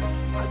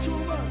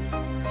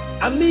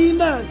 I'm me,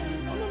 man.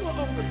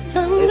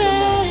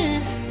 Hungry.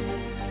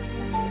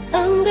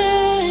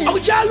 Hungry. Oh,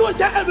 y'all want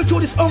to ever show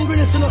this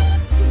hungriness, you know?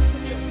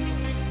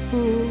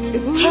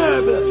 It's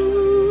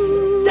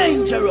terrible.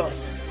 Dangerous.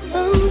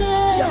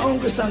 It's your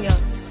hungry song, yeah.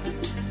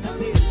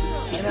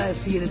 And I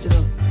feel it, you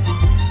know.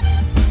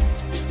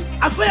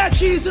 I fire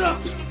cheese, you know.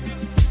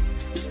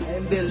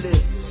 And build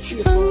this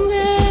straight forward.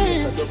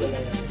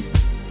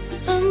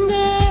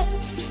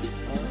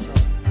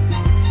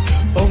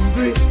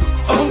 Hungry,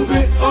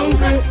 hungry,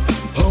 hungry,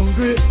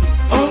 hungry,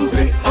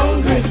 hungry,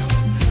 hungry.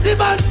 The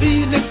bad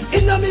feelings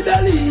in my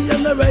belly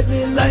and I ride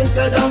me like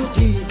a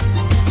donkey.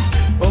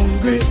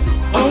 Hungry,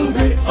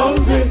 hungry,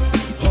 hungry,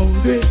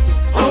 hungry,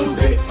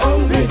 hungry,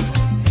 hungry.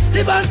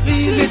 The bad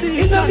feelings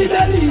in my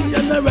belly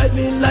and I ride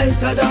me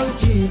like a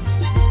donkey.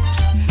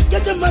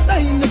 Get your mother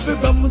in the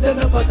program with a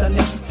pattern,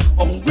 yeah.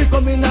 Hungry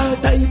coming all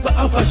type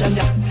of fashion,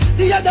 yeah.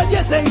 The other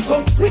day say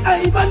come with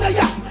Ivan,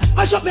 yeah.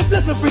 I shop me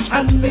place me fridge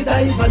and me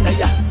dive,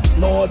 yeah.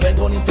 No bed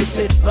on it, it's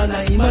it, man,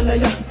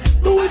 yeah.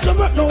 Do it some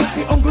work now,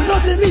 if hungry no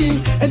see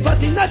me. And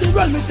but in the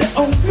run, me say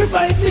hungry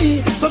fight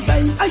me.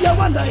 Sometimes I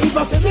wonder if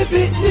I feel me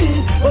beat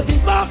me. But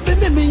if I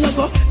feel me, I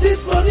go this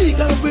money.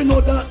 Cause we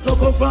know that no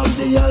come from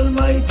the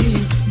Almighty.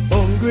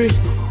 Hungry,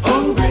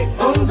 hungry,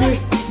 hungry,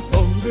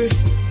 hungry,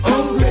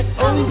 hungry,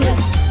 hungry.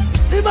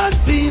 The bad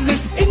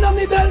feelings in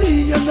my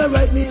belly and they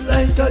ride me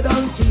like a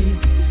donkey.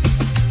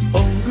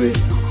 Hungry,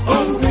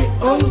 hungry,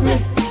 hungry,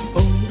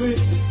 hungry,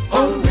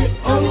 hungry,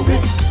 hungry.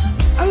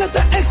 I let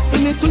her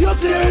explain it to you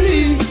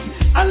clearly.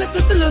 I let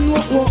her tell you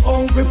what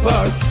hungry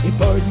bird. He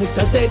bird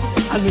Mr. Dead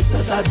and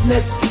Mr.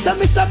 Sadness. So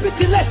Mr.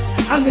 Pitiless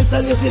and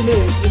Mr.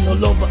 Laziness. He no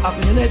love for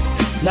happiness,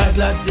 not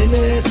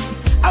gladness.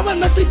 And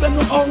when I sleep and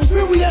no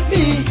hungry with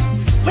me,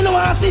 when no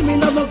one see me,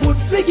 no good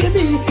figure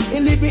me. He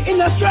leave me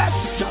in a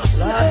stress. Just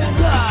like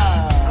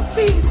God. I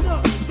feel it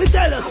now. We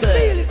tell us, I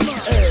feel it now.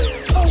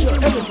 Hey, sure,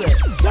 everything.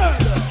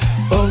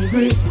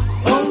 Hungry,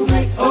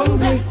 hungry,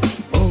 hungry,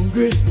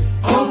 hungry,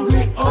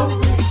 hungry,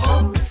 hungry,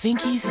 hungry.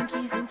 Think easy.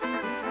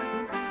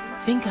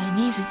 Think I'm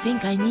easy,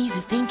 think I'm easy,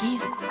 think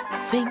easy.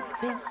 Think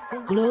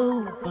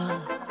global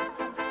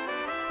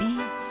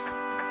beats.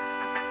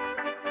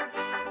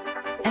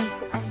 Hey,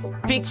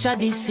 picture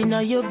this in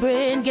your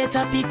brain, get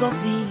a pic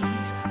of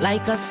these.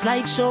 Like a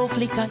slideshow,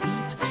 flicker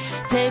it.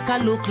 Take a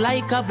look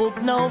like a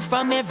book now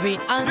from every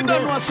angle. We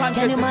don't know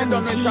Sanchez, this don't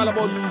know it's all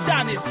about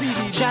Johnny,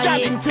 CD,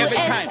 Johnny, to every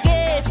time.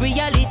 Escape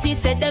reality,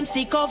 said them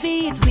sick of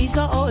it. We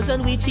saw us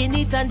and witch in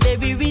it and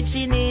very rich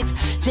in it.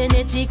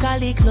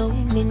 Genetically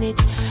cloning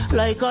it,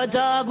 like a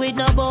dog with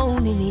no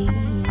bone in it.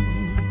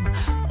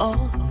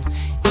 Oh,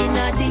 in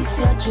a this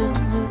a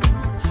jungle,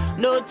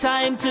 no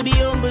time to be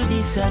humble,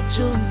 this a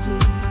jungle.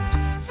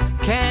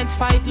 Can't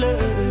fight,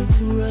 learn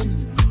to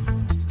run.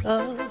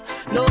 Oh,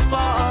 no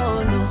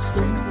fall, no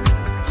stumble.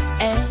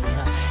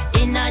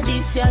 In a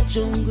this a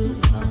jungle,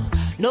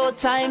 no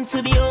time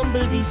to be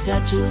humble, this a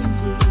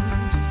jungle.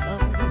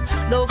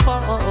 No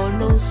fall,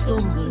 no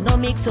stumble, no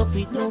mix up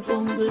with no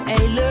bungle. I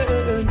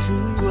learn to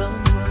run.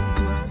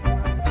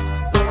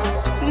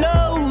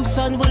 No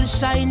sun will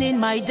shine in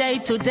my day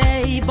to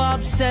day,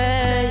 Bob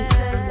say.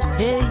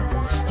 Hey,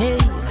 hey,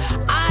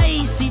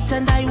 I sit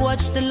and I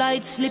watch the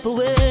light slip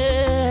away.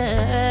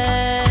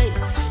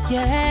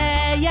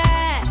 Yeah,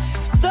 yeah.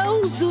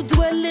 Those who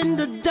dwell in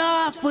the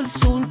dark will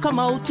soon come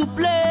out to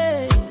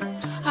play.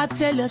 I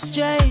tell you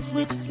straight,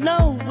 with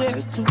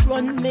nowhere to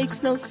run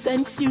makes no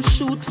sense. You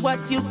shoot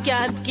what you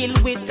can't kill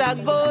with a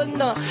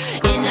gun.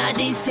 In a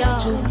this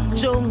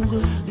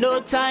jungle, no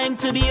time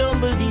to be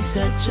humble, this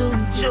a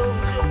jungle.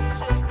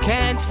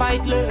 Can't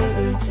fight,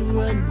 learn to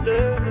run.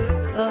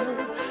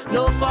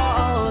 No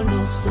fall,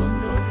 no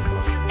stumble.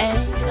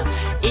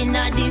 In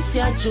a this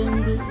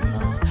jungle,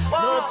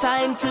 no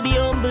time to be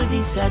humble,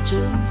 this a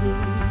jungle.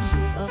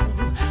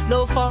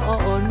 No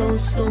fall, no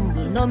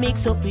stumble, no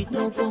mix up with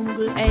no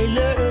bungle. I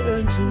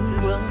learn to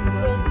run.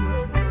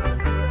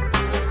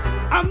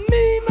 I'm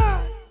me,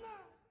 man.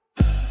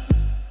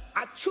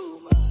 I true,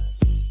 man.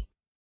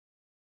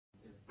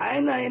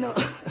 I know.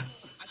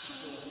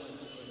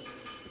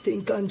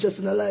 Think conscious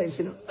in a life,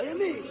 you know. What you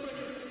mean?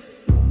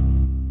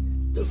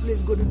 Just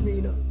live good with me,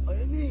 you know. What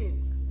you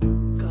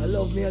mean? Cause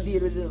love me, I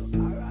deal with you.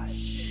 Alright.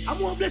 I'm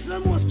more blessed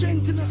and more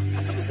strength, you know.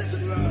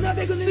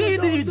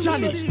 CD,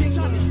 Johnny.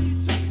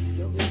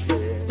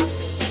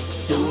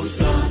 Don't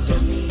start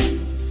on me.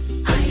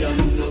 I am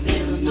no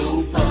bill,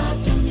 no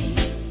part of me.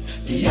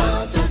 The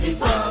art of the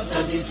part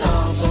of the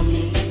song for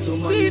me. So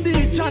CD,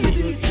 Johnny.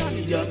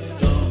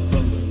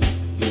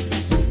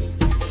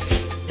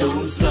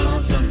 Don't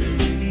start on me.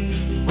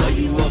 Why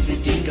you have to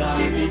think all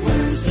the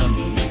words of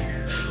me?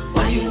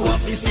 Why you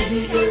have to see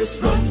the earth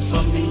run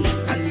from me?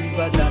 And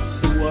even that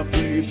you are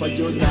pray for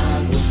your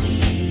now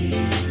see.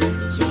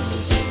 So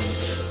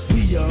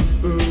we have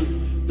heard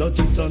that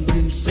it has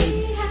been said.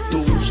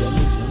 Don't shall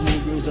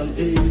and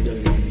aid.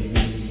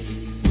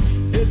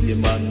 Every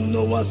man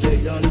know I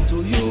say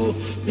unto you,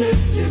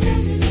 bless the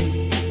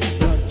enemy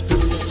that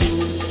goes you.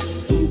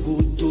 Do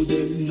good to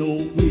them, know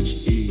which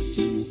hate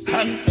you,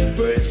 and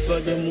pray for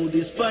them who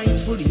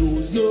despiteful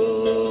use you.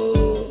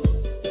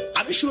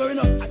 I'm sure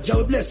enough, Jah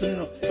will bless you, you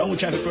know. I won't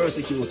try to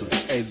persecute you.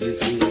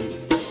 Everything.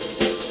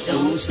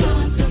 Don't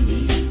start on me.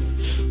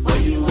 Why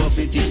you have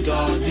to think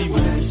all the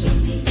words of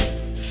me?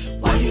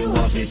 Why you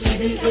have to see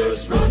the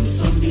earth run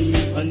from me?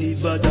 And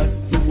even that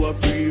you are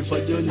pray for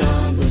your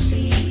number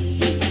see.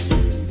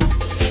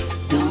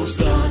 Don't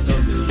start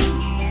on me.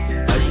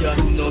 I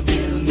am no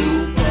bill, no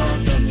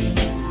part of me.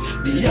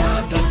 The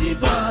art of the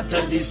part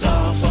of this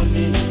half of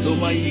me. So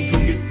my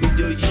great with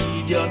your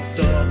idiot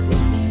talk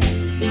from me.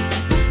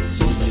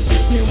 So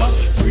me want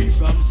free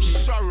from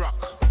Sharak,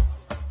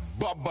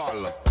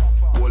 Babal,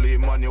 Holy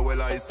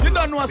Emmanuel I see. You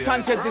don't know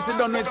Sanchez, this you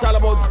don't know it's all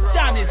about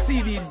Johnny,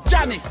 CD,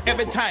 Johnny,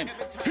 every time.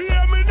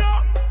 Hear me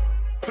now.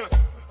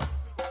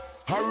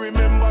 I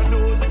remember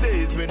those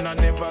days when I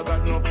never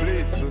got no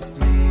place to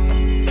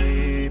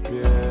sleep,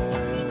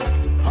 yes.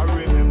 I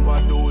remember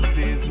those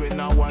days when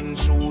I wore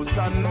shoes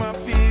on my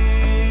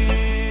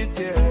feet,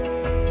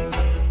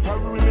 yes. I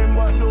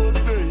remember those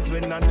days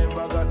when I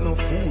never got no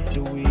food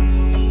to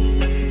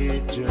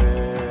eat,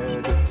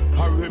 dread.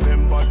 I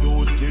remember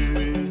those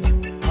days.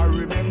 I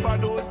remember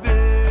those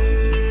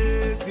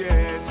days,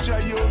 yes. Jah,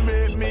 you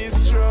made me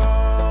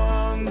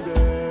stronger.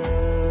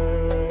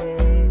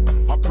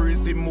 I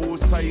praise the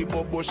Most High,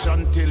 bush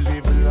until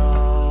live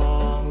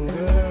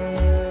longer,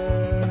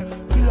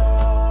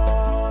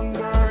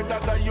 longer.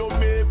 That you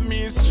make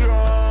me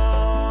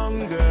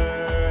stronger.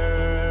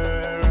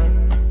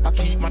 I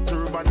keep my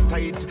turban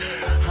tight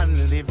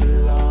and live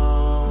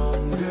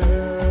longer,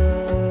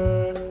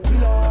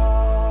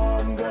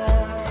 longer.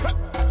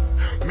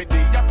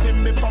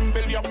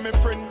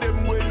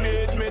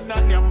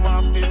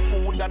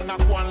 man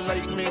a go on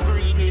like me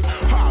greedy.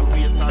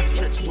 Always a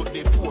stretch to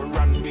the poor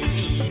and the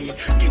needy.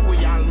 Give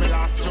away all me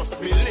last,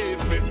 just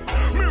believe me.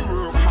 Me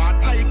work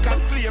hard like a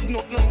slave,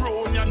 nothing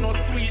wrong, you no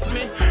sweet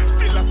me.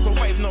 Still I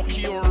survive, no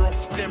cure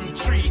off them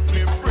treat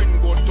me.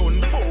 Friend go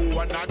done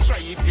for and I try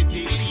if it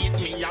delete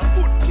me. A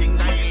good thing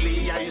I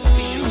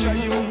still try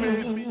you,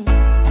 baby.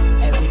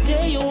 Every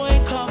day you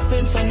wake up,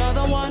 it's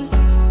another one.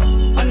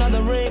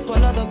 Another rape,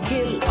 another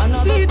kill,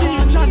 another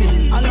con,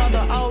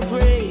 another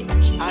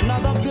outrage,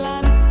 another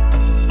plan.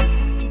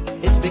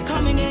 It's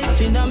becoming a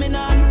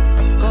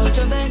phenomenon.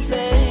 Culture, they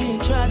say,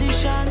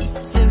 tradition.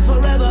 Since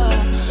forever,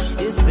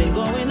 it's been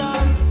going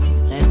on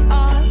and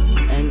on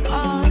and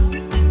on.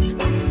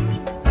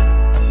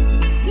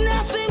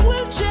 Nothing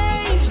will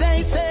change,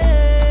 they say.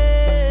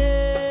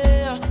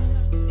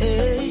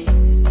 Hey.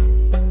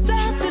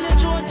 Talk till the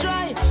throat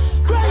dry.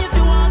 Cry if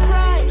you want to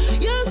cry.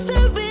 You'll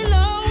still be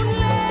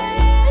lonely.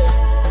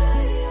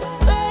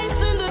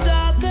 Facing the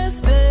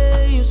darkest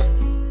days.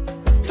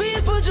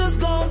 People just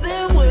go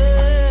their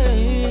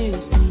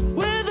ways.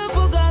 We're the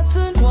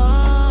forgotten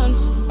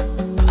ones.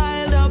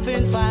 Piled up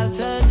in file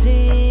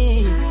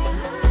 13.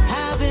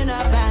 Having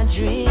a bad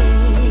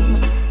dream.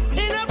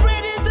 In a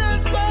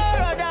predator's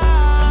paradise.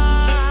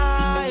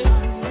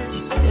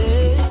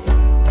 Hey.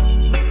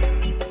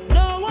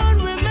 No one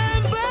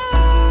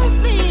remembers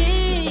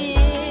me.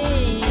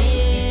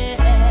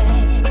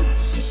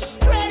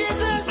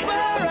 Predator's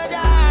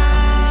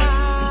paradise.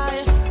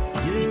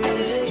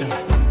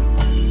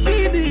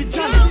 CD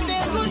Johnny.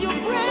 Someday could you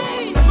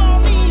pray for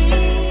me?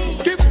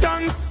 Give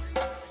thanks.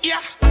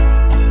 Yeah.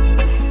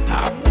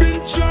 I've been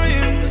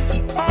trying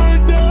all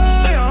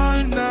day,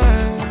 all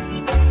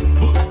night,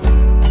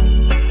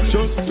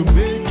 just to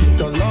make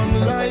it a long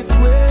life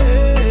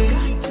way.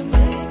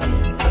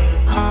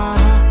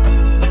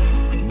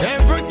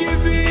 Never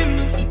give in,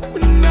 we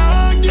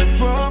not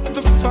give up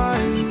the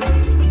fight.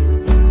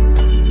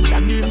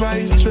 Jah give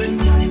us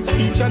strength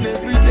each and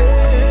every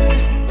day.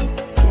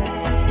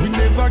 We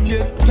never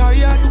get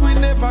tired, we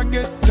never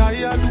get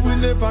tired, we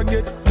never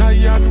get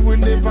tired, we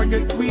never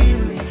get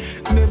weary,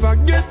 never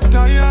get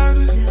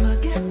tired.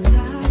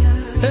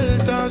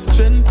 Health and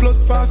strength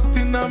plus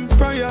fasting and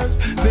prayers.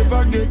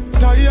 Never get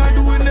tired,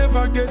 we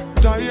never get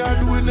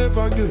tired, we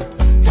never get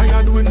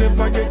tired, we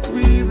never get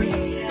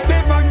weary,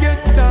 never get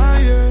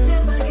tired.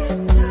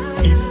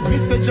 If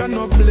message are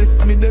not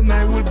bless me, then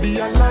I will be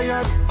a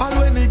liar. All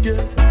when it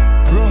get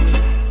rough,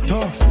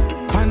 tough,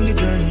 on the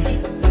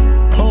journey,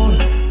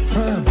 hold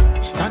firm,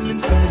 standing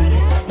steady.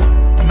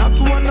 Not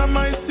one of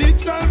my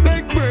seats shall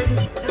beg bread.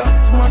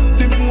 That's what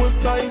the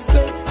Most I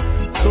said.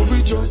 So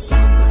we just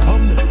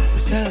humble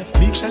ourselves,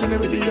 big shall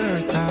in the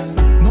earth, and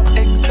no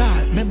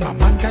exile. Remember,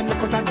 mankind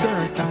look out a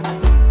dirt,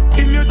 and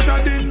in your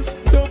treadings,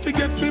 don't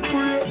forget to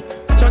pray.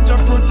 Jah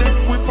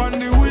protect whip on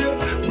the wheel.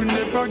 We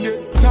never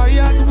get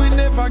tired, we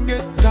never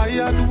get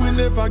tired, we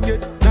never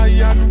get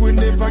tired, we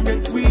never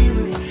get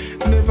weary,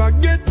 never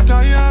get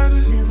tired.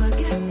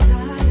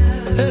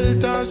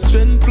 Health and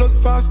strength plus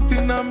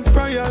fasting and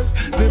prayers.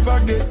 Never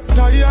get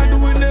tired,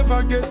 we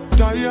never get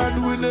tired,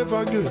 we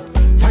never get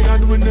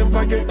tired, we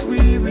never get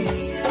weary,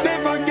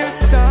 never get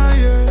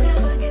tired.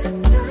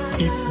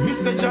 If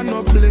message are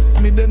not bless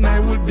me, then I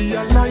will be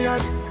a liar.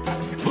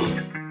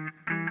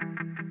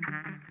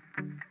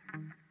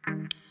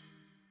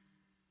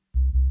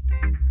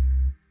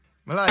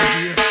 My life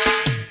here.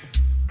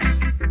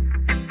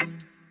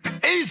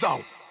 Ease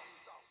out.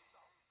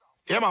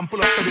 Yeah, man,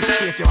 pull up so it's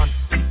straight, yeah, man.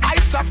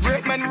 Heights of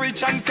great men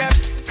reach and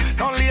kept.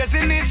 No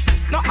laziness,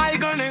 no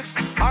idleness.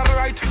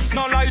 Alright,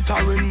 no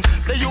loitering.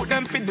 The youth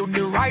them fit do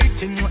the right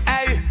thing.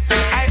 Hey,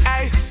 hey,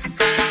 hey.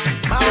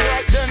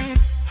 Alright then.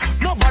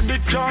 Nobody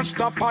can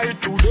stop I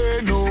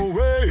today, no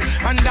way.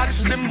 And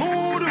that's the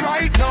mood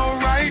right now,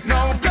 right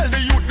now. Tell the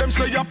youth them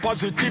say your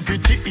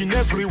positivity in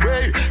every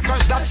way.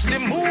 Cause that's the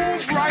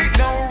move right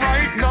now,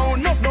 right now.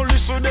 No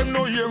listen them,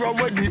 no hear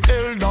what the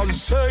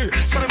elders say.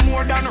 So they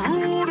more than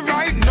rude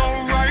right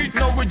now, right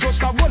now. We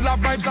just have all our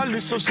vibes and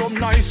listen some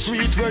nice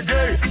sweet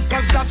reggae.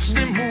 Cause that's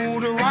the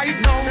mood right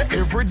now. Say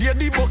every day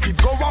the bucket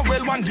go a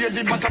well, one day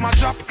the bottom a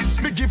drop.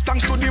 Me give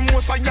thanks to the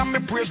most I am, me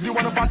praise the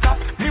one up on top.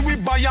 Me we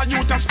buy a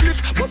youth a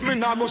spliff, but me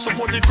nah go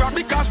support the crap.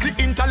 Because the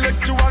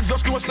intellectuals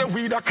just know say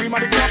we the cream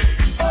of the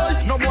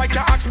crop. No boy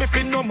can ask me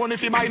for no money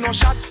if he buy no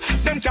shot.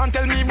 Them can't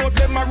tell me about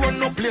them I run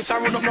no place, I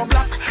run up no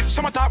block.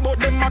 Some talk about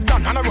them I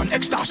done and I run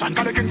extortion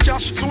for they can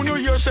cash. Soon you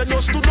hear say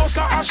dust to dust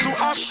and ash to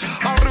ash.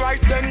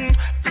 Alright then,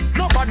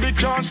 nobody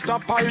can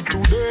stop I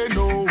today,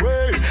 no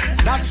way.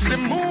 That's the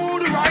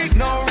mood right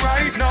now,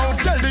 right now.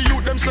 Tell the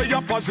youth them say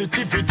your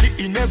positivity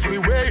in every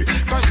way.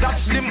 Cause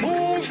that's the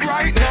move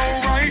right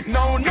now, right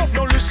now.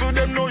 No listen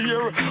them no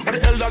hear what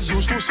the elders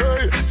used to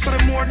say. So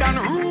they more than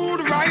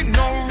rude right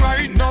now,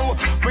 right now.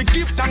 We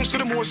give thanks to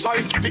the Most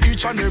High for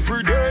each and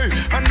every day.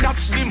 And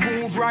that's the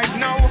move right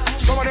now.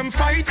 Some of them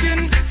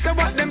fighting, say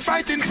what them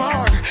fighting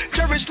for.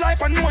 Cherish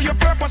life and know your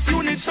purpose,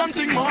 you need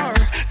something more.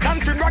 Than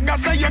for ragga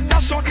say you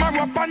dash out my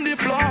up on the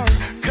floor.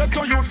 Get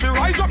to youth fi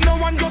rise up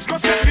now and just go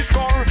set the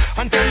score.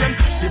 And tell them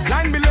the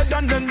blind be led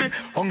and then the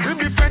hungry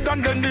be fed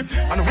and then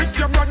and with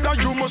your brother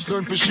you must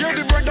learn to share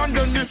the bread and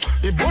then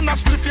the bonus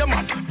split your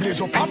man,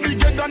 blaze up a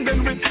big head and then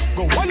we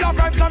go all our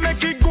vibes and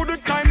make it good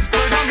times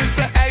spread and we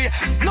say hey,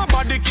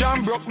 nobody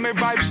can broke me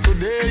vibes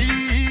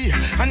today,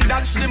 and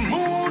that's the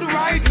mood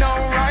right now,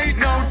 right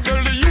now.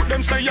 Tell the youth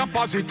them say you're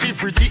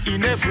positivity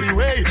in every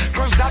way,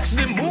 cause that's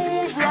the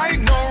move right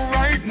now,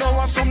 right now.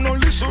 And some no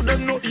listen,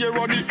 them no hear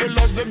what the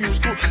elders them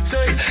used to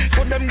say,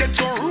 so them get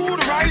so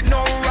rude right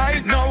now,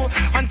 right now.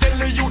 And tell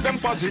the youth them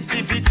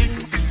positivity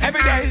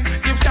every day,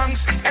 give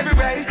thanks every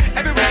way,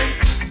 every way.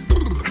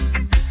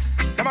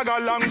 Them a go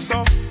long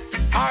so,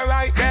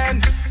 alright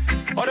then.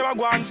 Oh, them a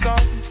go on so,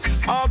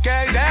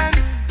 okay then.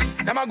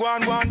 Them a go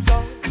on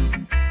so,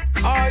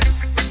 alright.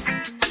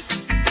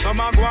 Some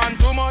a go on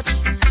too much,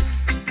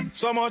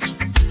 so much.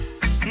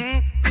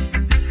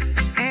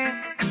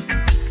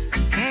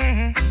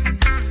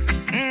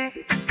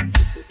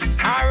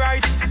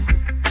 Alright.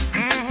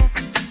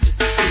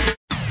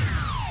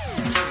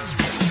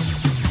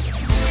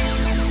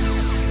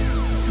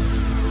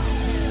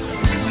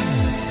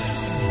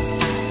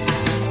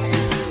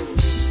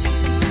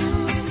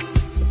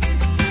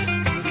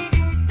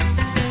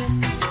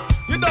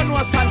 You don't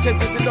know Sanchez,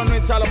 this you don't know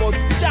it's all about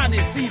Johnny,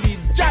 CD,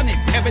 Johnny,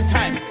 every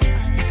time.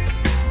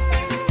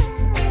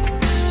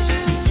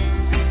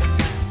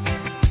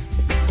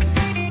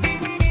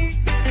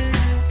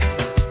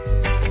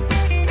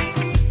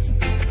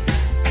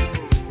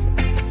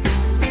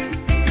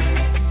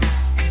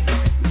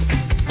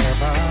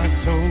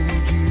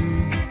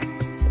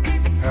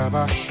 Have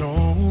I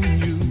shown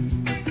you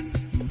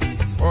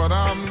what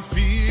I'm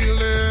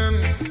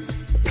feeling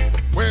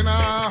when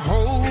I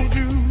hold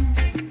you?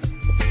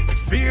 It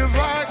feels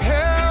like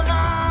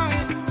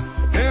heaven,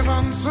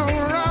 heaven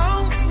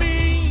surrounds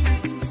me.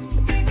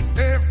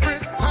 Every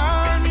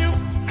time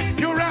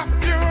you wrap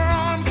your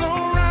arms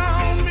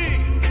around me,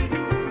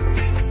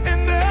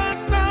 and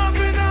there's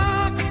nothing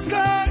I can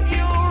say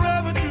you'll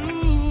ever do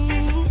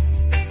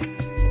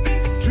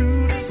to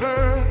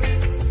deserve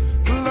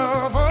the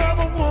love of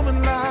a woman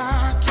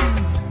like you.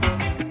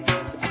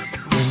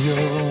 When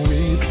you're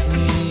with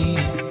me,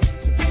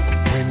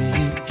 when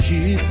you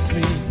kiss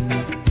me,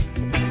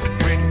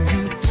 when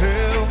you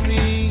tell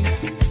me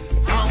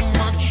how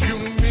much you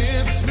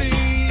miss me,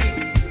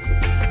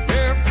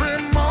 every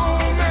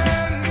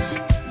moment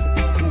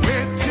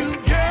we're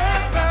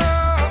together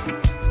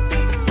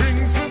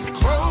brings us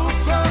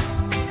closer,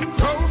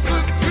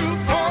 closer to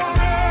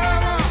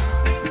forever.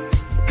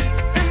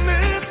 And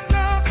there's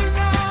nothing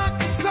I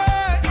can say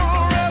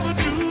or ever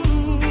do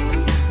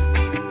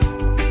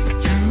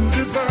to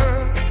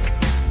deserve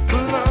the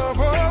love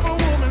of a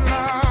woman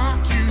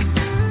like you.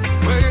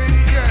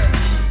 Lady, yeah.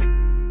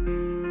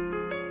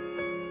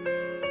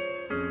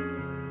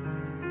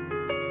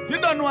 You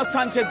don't know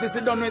Sanchez, this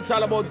you don't know it's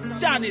all about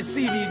Johnny,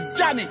 CD,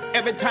 Johnny,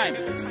 every time.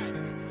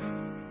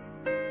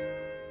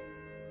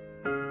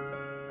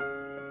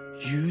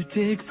 You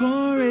take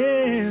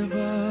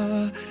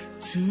forever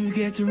to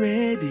get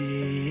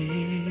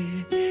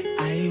ready.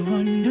 I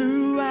wonder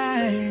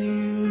why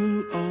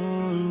you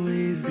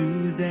always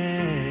do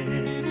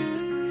that.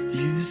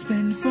 You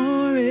spend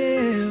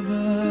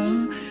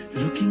forever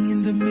looking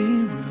in the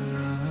mirror.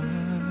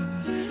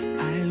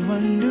 I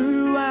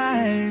wonder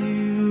why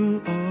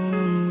you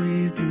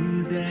always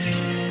do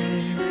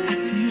that. I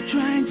see you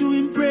trying to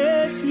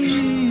impress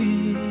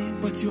me,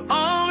 but you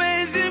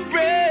always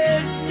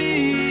impress me.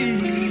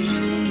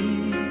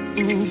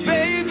 Oh,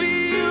 baby,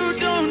 you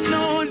don't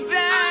know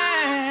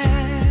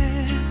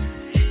that.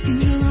 In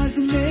your heart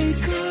the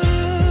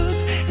makeup,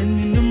 and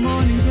in the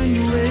mornings when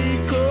you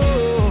wake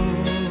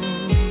up,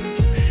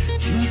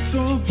 you're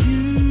so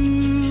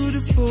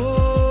beautiful.